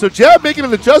 So Jab making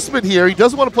an adjustment here. He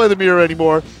doesn't want to play the mirror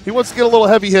anymore. He wants to get a little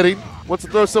heavy hitting. Wants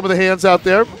to throw some of the hands out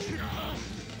there.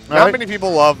 Not many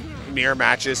people love mirror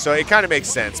matches, so it kind of makes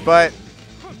sense. But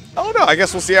I don't know. I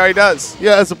guess we'll see how he does.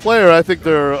 Yeah, as a player, I think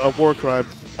they're a war crime.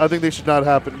 I think they should not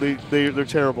happen. They're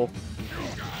terrible.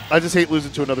 I just hate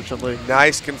losing to another Chun-Li.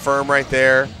 Nice confirm right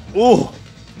there. Ooh.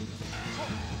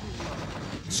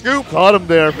 Scoop. Caught him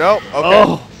there. Nope. Okay.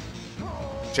 Oh.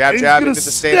 Jab into the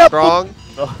stance strong.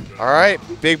 All right.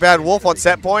 Big Bad Wolf on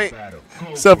set point.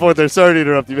 Set point there. Sorry to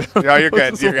interrupt you, man. No, you're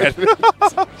good. You're good.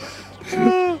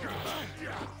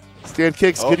 Stand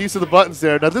kicks, good use of the buttons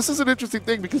there. Now, this is an interesting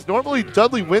thing because normally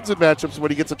Dudley wins in matchups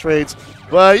when he gets a trades,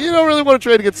 but you don't really want to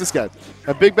trade against this guy.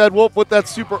 And Big Bad Wolf with that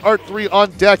Super Art 3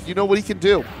 on deck, you know what he can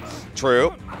do.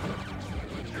 True.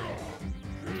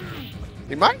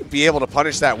 He might be able to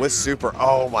punish that with Super.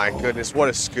 Oh, my goodness. What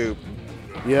a scoop.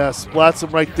 Yeah, splats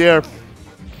him right there.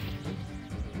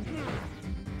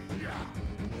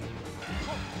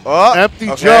 Oh, empty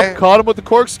okay. jump, caught him with the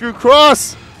corkscrew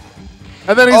cross.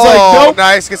 And then he's like, nope.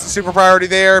 Nice, gets the super priority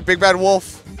there. Big Bad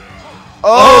Wolf.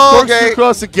 Corkscrew Okay.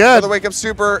 cross again. Another wake up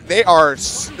super. They are,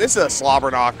 this is a slobber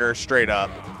knocker straight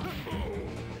up.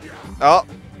 Oh,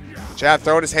 Chad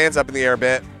throwing his hands up in the air a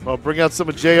bit. Well, bring out some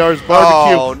of JR's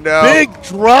barbecue. Oh, no. Big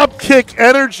drop kick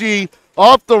energy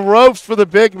off the ropes for the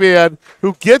big man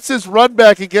who gets his run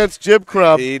back against Jim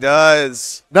Crumb. He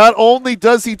does. Not only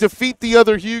does he defeat the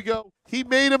other Hugo, he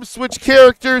made him switch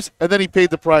characters, and then he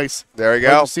paid the price. There you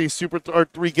Like go. you see, Super Art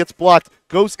 3 gets blocked,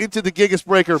 goes into the Gigas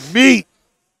Breaker. Me!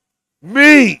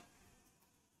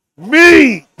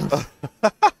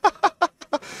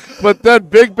 But then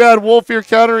Big Bad Wolf here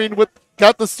countering with,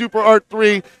 got the Super Art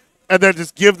 3, and then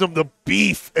just gives him the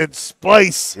beef and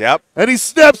spice. Yep. And he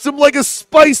snaps him like a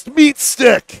spiced meat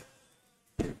stick.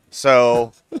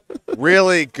 So,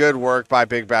 really good work by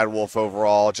Big Bad Wolf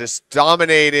overall. Just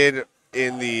dominated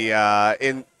in the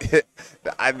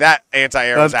that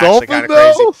anti-air was actually kind of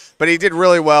crazy, but he did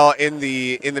really well in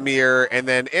the mirror, and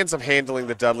then ends up handling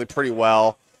the Dudley pretty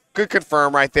well. Good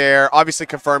confirm right there. Obviously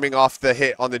confirming off the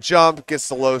hit on the jump, gets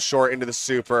the low short into the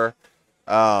super.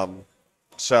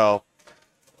 So,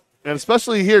 and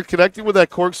especially here connecting with that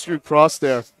corkscrew cross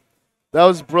there, that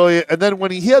was brilliant. And then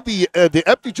when he had the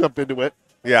empty jump into it,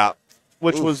 yeah,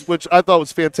 which I thought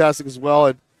was fantastic as well,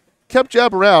 and kept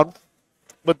jab around.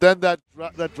 But then that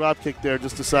drop kick there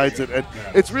just decides it. And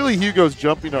it's really Hugo's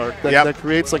jumping art that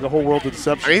creates like a whole world of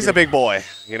deception. I mean, he's a big boy,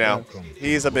 you know.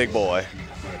 He's a big boy.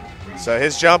 So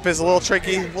his jump is a little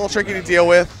tricky to deal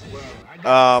with.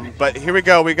 But here we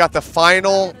go. We got the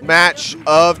final match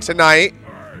of tonight.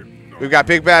 We've got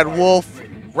Big Bad Wolf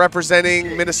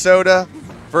representing Minnesota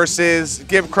versus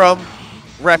Gibcrum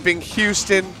repping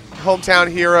Houston, hometown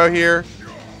hero here.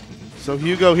 So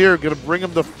Hugo here going to bring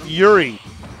him the fury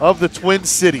of the Twin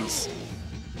Cities.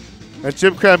 And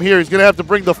Jim Cram here, he's going to have to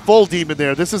bring the full demon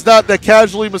there. This is not that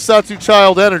casually Masatsu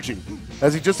child energy.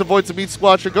 As he just avoids the meat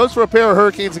squatcher, goes for a pair of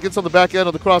hurricanes and gets on the back end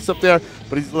of the cross up there.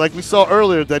 But he's like we saw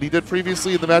earlier that he did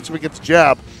previously in the matchup against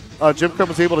Jab. Jim Cram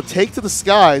was able to take to the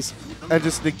skies and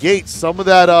just negate some of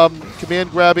that command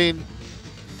grabbing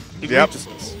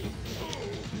egregiousness.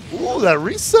 Ooh, that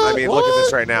reset. I mean, look at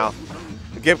this right now.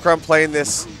 Gibcrum playing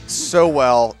this so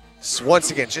well. Once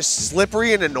again, just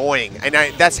slippery and annoying, and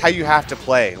that's how you have to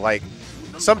play. Like,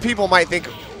 some people might think,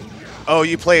 oh,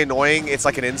 you play annoying, it's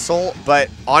like an insult, but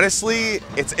honestly,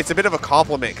 it's a bit of a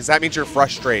compliment because that means you're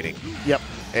frustrating. Yep.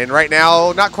 And right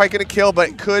now, not quite going to kill,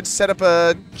 but could set up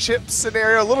a chip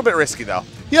scenario. A little bit risky, though.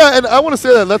 Yeah, and I want to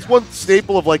say that's one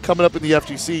staple of, like, coming up in the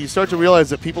FGC. You start to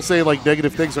realize that people saying, like,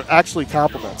 negative things are actually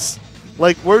compliments.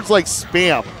 Like, words like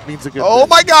spam means a good thing.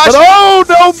 My gosh. But, oh,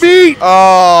 no meat.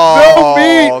 Oh.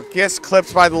 No meat. Gets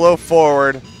clipped by the low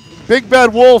forward. Big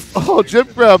Bad Wolf. Oh, Jim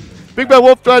grab. Big Bad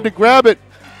Wolf tried to grab it.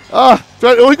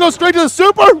 He goes straight to the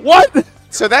super. What?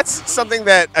 So that's something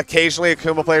that occasionally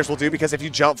Akuma players will do because if you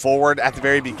jump forward at the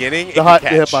very beginning, the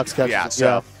hitbox catch. Yeah,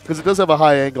 so. Because it does have a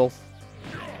high angle.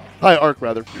 High arc,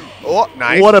 rather. Oh,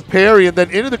 nice. What a parry, and then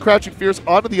into the crouching fierce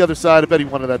onto the other side. I bet he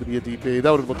wanted that to be a DP.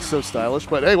 That would have looked so stylish,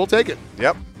 but hey, we'll take it.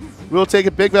 Yep. We'll take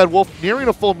it. Big Bad Wolf nearing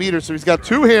a full meter, so he's got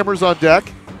 2 hammers on deck.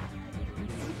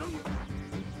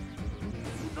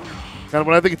 Kind of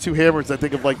when I think of 2 hammers, I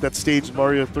think of like that stage in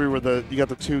Mario 3 where you got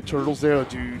the 2 turtles there.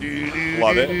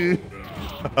 Love it.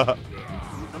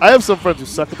 I have some friends who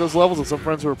suck at those levels and some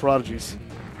friends who are prodigies.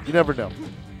 You never know.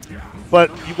 But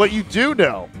what you do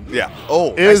know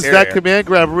is nice that command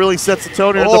grab really sets the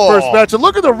tone here in the first match. And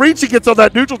look at the reach he gets on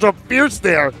that neutral jump fierce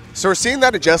there. So we're seeing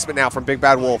that adjustment now from Big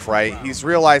Bad Wolf, right? He's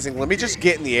realizing, let me just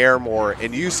get in the air more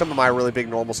and use some of my really big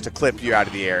normals to clip you out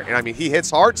of the air. And, I mean, he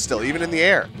hits hard still, even in the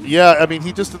air. Yeah, I mean,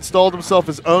 he just installed himself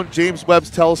his own James Webb's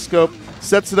telescope,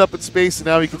 sets it up in space, and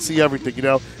now he can see everything, you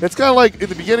know? It's kind of like in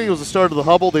the beginning, it was the start of the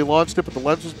Hubble. They launched it, but the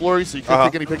lens was blurry, so you couldn't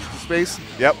take any pictures of space.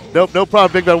 Yep. Nope, no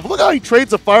problem, Big Bad. Look how he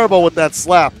trades a fireball with that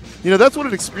slap. You know, that's what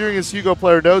an experienced Hugo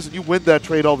player knows, and you win that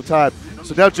trade all the time.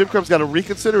 So now Jim Crum's got to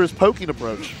reconsider his poking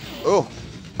approach. Oh.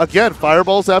 Again,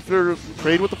 fireballs after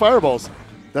trade with the fireballs.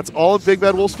 That's all in Big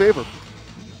Bad Wolf's favor.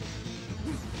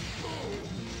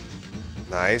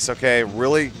 Nice. Okay,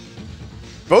 really,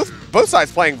 both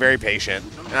sides playing very patient.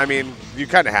 I mean, you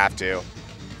kind of have to.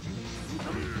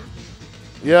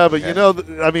 Yeah, but you know,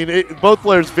 I mean, both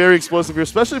players very explosive here,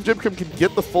 especially if Jim Crim can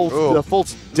get the full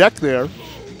deck there.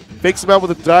 Fakes him out with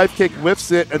a dive kick,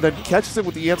 whiffs it, and then catches it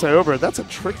with the anti-over. That's a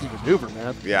tricky maneuver,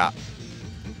 man. Yeah.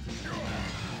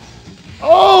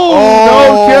 Oh,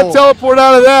 no, can't teleport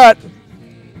out of that.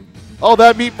 Oh,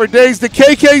 that meat for days. The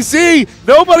KKZ,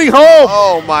 nobody home.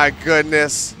 Oh, my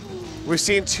goodness. We've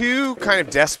seen two kind of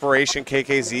desperation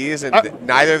KKZs, and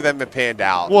neither of them have panned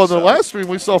out. Well, in the last stream,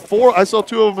 we saw 4. I saw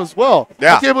 2 of them as well.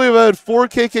 Yeah. I can't believe I had 4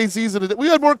 KKZs. We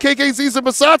had more KKZs than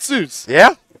Masatsu's.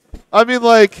 Yeah. I mean,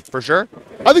 like. For sure.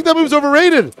 I think that move's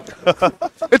overrated.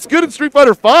 It's good in Street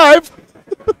Fighter V.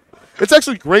 It's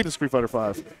actually great in Street Fighter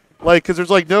V. Like, because there's,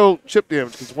 like, no chip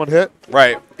damage because it's one hit.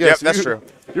 Right. Yeah, yep, so that's true.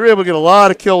 You're able to get a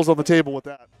lot of kills on the table with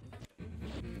that.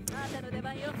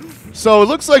 So it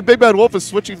looks like Big Bad Wolf is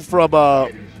switching from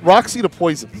Roxy to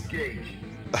Poison.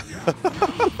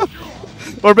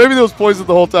 Or maybe there was Poison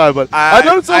the whole time, but I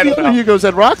noticed all the other Hugos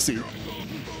had Roxy.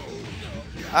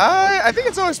 I think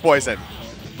it's always Poison.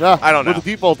 Yeah, I don't know. The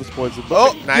default is Poison.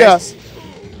 Oh, nice. Yeah.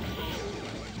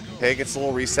 Okay, gets a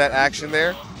little reset action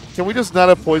there. Can we just not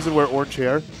have Poison wear orange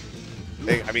hair?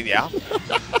 I mean, yeah.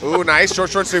 Ooh, nice.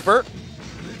 Short super.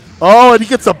 Oh, and he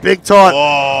gets a big taunt.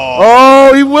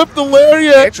 Oh, he whipped the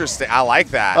lariat. Interesting. I like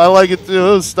that. I like it too.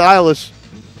 It was stylish.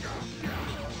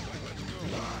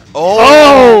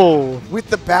 Oh! With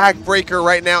the backbreaker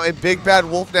right now, and Big Bad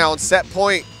Wolf now on set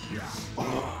point.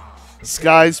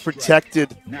 Sky's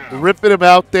protected. Ripping him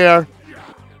out there.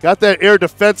 Got that air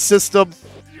defense system.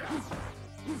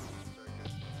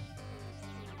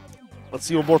 Let's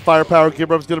see what more firepower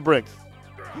Gibrum's going to bring.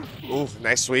 Ooh,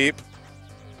 nice sweep.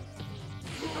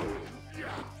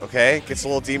 Okay, gets a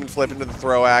little demon flip into the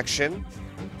throw action.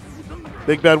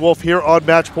 Big Bad Wolf here on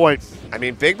match point. I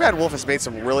mean, Big Bad Wolf has made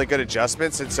some really good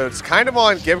adjustments, and so it's kind of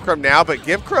on Gibcrum now, but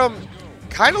Gibcrum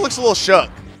kind of looks a little shook.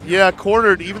 Yeah,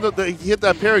 cornered. Even though he hit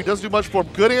that parry, doesn't do much for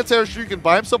him. Good anti-air shuriken,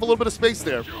 buy himself a little bit of space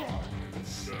there.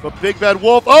 But Big Bad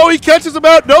Wolf, oh, he catches him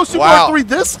out. No Super R3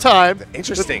 this time.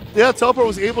 Interesting. Yeah, Teleport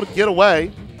was able to get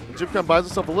away. Gibcrum buys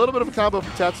himself a little bit of a combo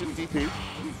from Tatsu DP.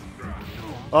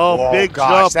 Oh, big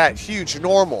jump. That huge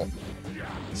normal.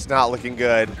 It's not looking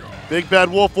good. Big Bad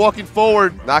Wolf walking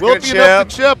forward. Not going to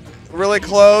chip. Really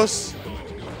close.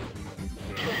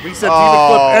 Reset demon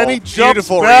flip, and he jumps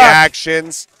beautiful back.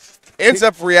 Reactions. Ends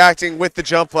up reacting with the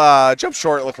jump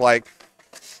short, it looked like.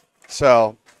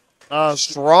 So,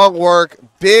 strong work.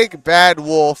 Big Bad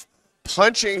Wolf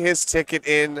punching his ticket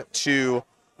into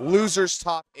losers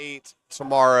top 8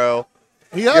 tomorrow.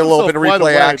 He get a little bit of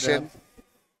replay action. Man.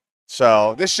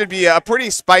 So this should be a pretty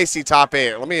spicy top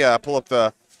 8. Let me pull up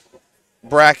the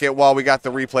bracket while we got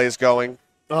the replays going.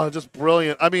 Oh, just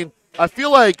brilliant. I mean, I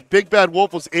feel like Big Bad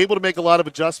Wolf was able to make a lot of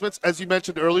adjustments. As you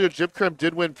mentioned earlier, Gibcrum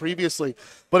did win previously,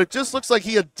 but it just looks like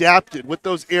he adapted with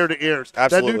those air-to-airs.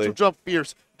 Absolutely. That neutral jump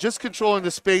fierce, just controlling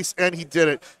the space, and he did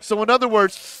it. So in other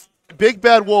words, Big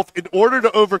Bad Wolf, in order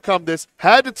to overcome this,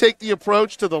 had to take the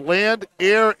approach to the land,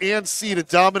 air, and sea to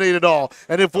dominate it all.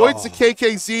 And avoids the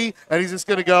KKZ, and he's just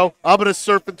going to go, I'm going to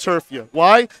surf and turf you.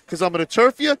 Why? Because I'm going to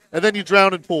turf you, and then you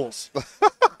drown in pools.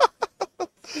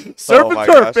 Surf and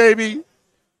turf, baby.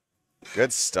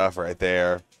 Good stuff right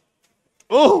there.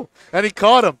 Oh, and he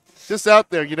caught him just out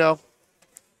there, you know.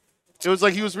 It was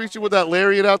like he was reaching with that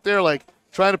lariat out there, like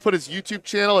trying to put his YouTube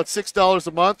channel at $6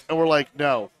 a month, and we're like,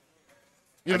 no.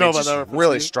 You know about that.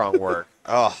 Really strong work.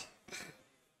 Oh.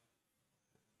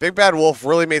 Big Bad Wolf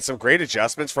really made some great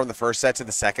adjustments from the first set to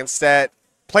the second set.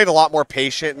 Played a lot more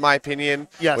patient, in my opinion,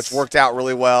 which worked out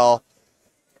really well.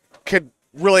 Could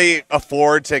really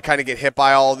afford to kind of get hit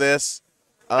by all of this.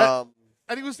 And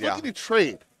he was looking to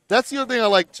trade. That's the other thing I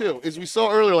like, too, is we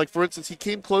saw earlier, like, for instance, he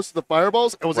came close to the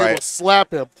fireballs and was able to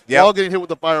slap him while getting hit with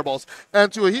the fireballs.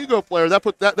 And to a Hugo player,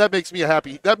 that makes me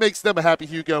that makes them a happy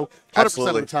Hugo 100%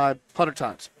 of the time, 100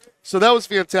 times. So that was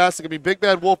fantastic. I mean, Big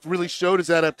Bad Wolf really showed his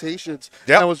adaptations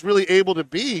and was really able to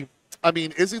be, I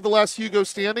mean, is he the last Hugo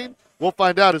standing? We'll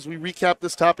find out as we recap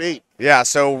this top 8. Yeah,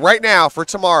 so right now for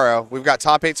tomorrow, we've got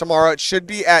top 8 tomorrow. It should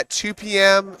be at 2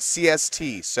 p.m.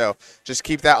 CST, so just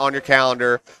keep that on your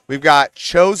calendar. We've got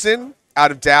Chosen out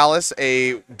of Dallas,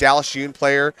 a Dallas Yun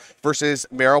player, versus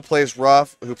Meryl plays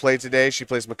Ruff, who played today. She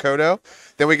plays Makoto.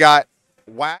 Then we got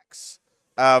Wax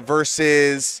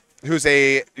versus, who's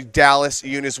a Dallas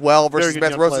Yun as well, versus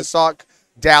Beth Rosenstock,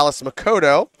 Dallas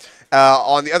Makoto.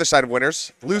 On the other side of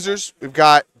winners. Losers, we've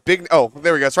got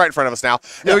there we go. It's right in front of us now.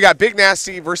 Then we got Big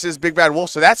Nasty versus Big Bad Wolf.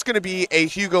 So that's going to be a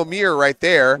Hugo mirror right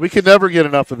there. We can never get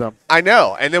enough of them. I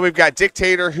know. And then we've got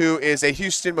Dictator, who is a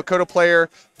Houston Makoto player,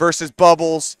 versus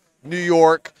Bubbles, New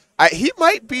York. He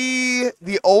might be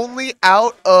the only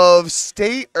out of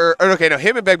state, or okay, no,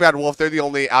 him and Big Bad Wolf, they're the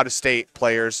only out of state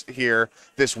players here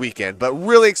this weekend. But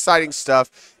really exciting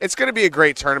stuff. It's going to be a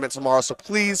great tournament tomorrow, so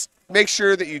please make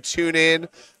sure that you tune in.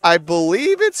 I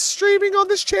believe it's streaming on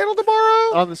this channel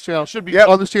tomorrow. On this channel. Should be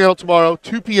on this channel tomorrow,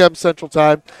 2 p.m. Central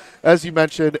Time, as you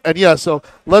mentioned. And yeah, so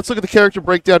let's look at the character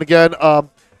breakdown again.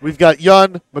 We've got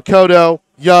Yun, Makoto,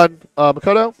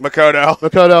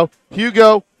 Makoto,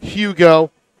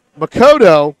 Hugo,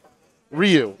 Makoto,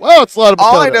 Ryu. Well, it's a lot of Makoto.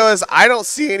 All I know is I don't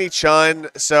see any Chun,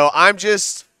 so I'm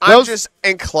just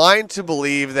inclined to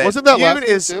believe that Yun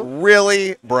is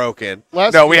really broken.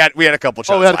 We had a couple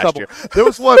Chuns last year. There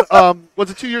was one. Was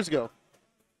it 2 years ago?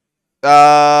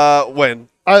 When?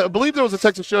 I believe there was a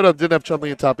Texas Showdown that didn't have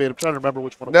Chun-Li in top 8. I'm trying to remember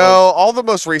which one it was. No, all the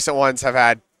most recent ones have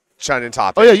had Chun in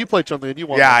top 8. Oh, yeah, you played Chun-Li and you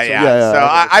won. Yeah. So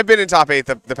I've been in top 8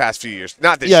 the past few years.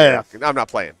 Not this year. Yeah. I'm not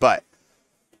playing, but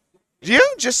Yun,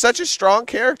 just such a strong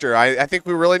character. I think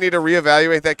we really need to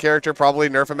reevaluate that character, probably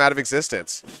nerf him out of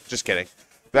existence. Just kidding.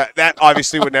 That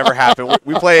obviously would never happen.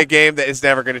 We play a game that is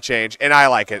never going to change, and I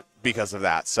like it because of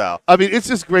that. So I mean, it's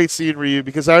just great seeing Ryu,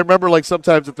 because I remember like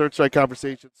sometimes in Third Strike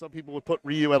conversations, some people would put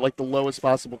Ryu at like the lowest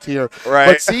possible tier. Right.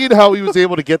 But seeing how he was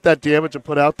able to get that damage and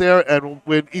put out there, and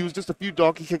when he was just a few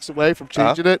donkey kicks away from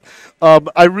changing it,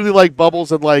 I really like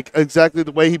Bubbles and like exactly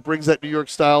the way he brings that New York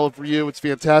style of Ryu. It's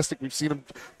fantastic. We've seen him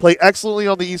play excellently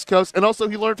on the East Coast, and also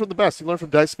he learned from the best. He learned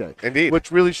from Daisuke. Indeed.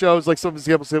 Which really shows, like some of his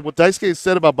examples. What Daisuke has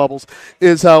said about Bubbles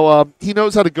is how he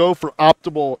knows how to go for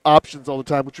optimal options all the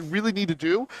time, which you really need to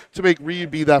do to make Ryu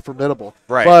be that formidable.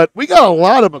 Right. But we got a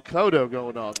lot of Makoto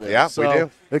going on there. Yeah, so we do.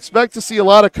 Expect to see a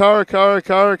lot of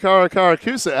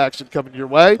Karakusa action coming your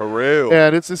way. Peru.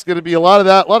 And it's just going to be a lot of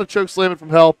that, a lot of choke slamming from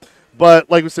hell. But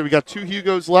like we said, we got 2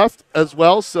 Hugos left as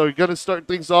well, so you're going to start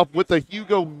things off with a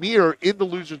Hugo mirror in the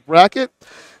loser's bracket.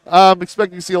 I'm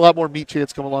expecting to see a lot more meat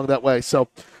chance come along that way. So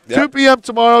 2 p.m.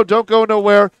 tomorrow, don't go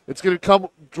nowhere. It's going to come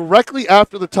directly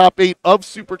after the top 8 of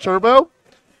Super Turbo.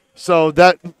 So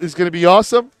that is going to be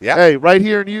awesome. Yeah. Hey, right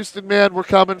here in Houston, man, we're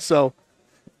coming. So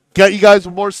got you guys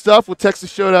with more stuff with Texas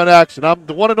Showdown action. I'm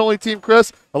the one and only Team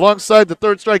Chris, alongside the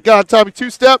Third Strike God, Tommy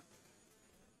Two-Step.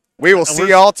 We will see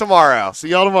y'all tomorrow. See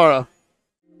y'all tomorrow.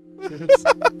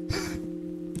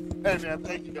 Hey, man,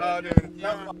 thank you,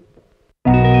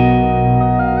 guys.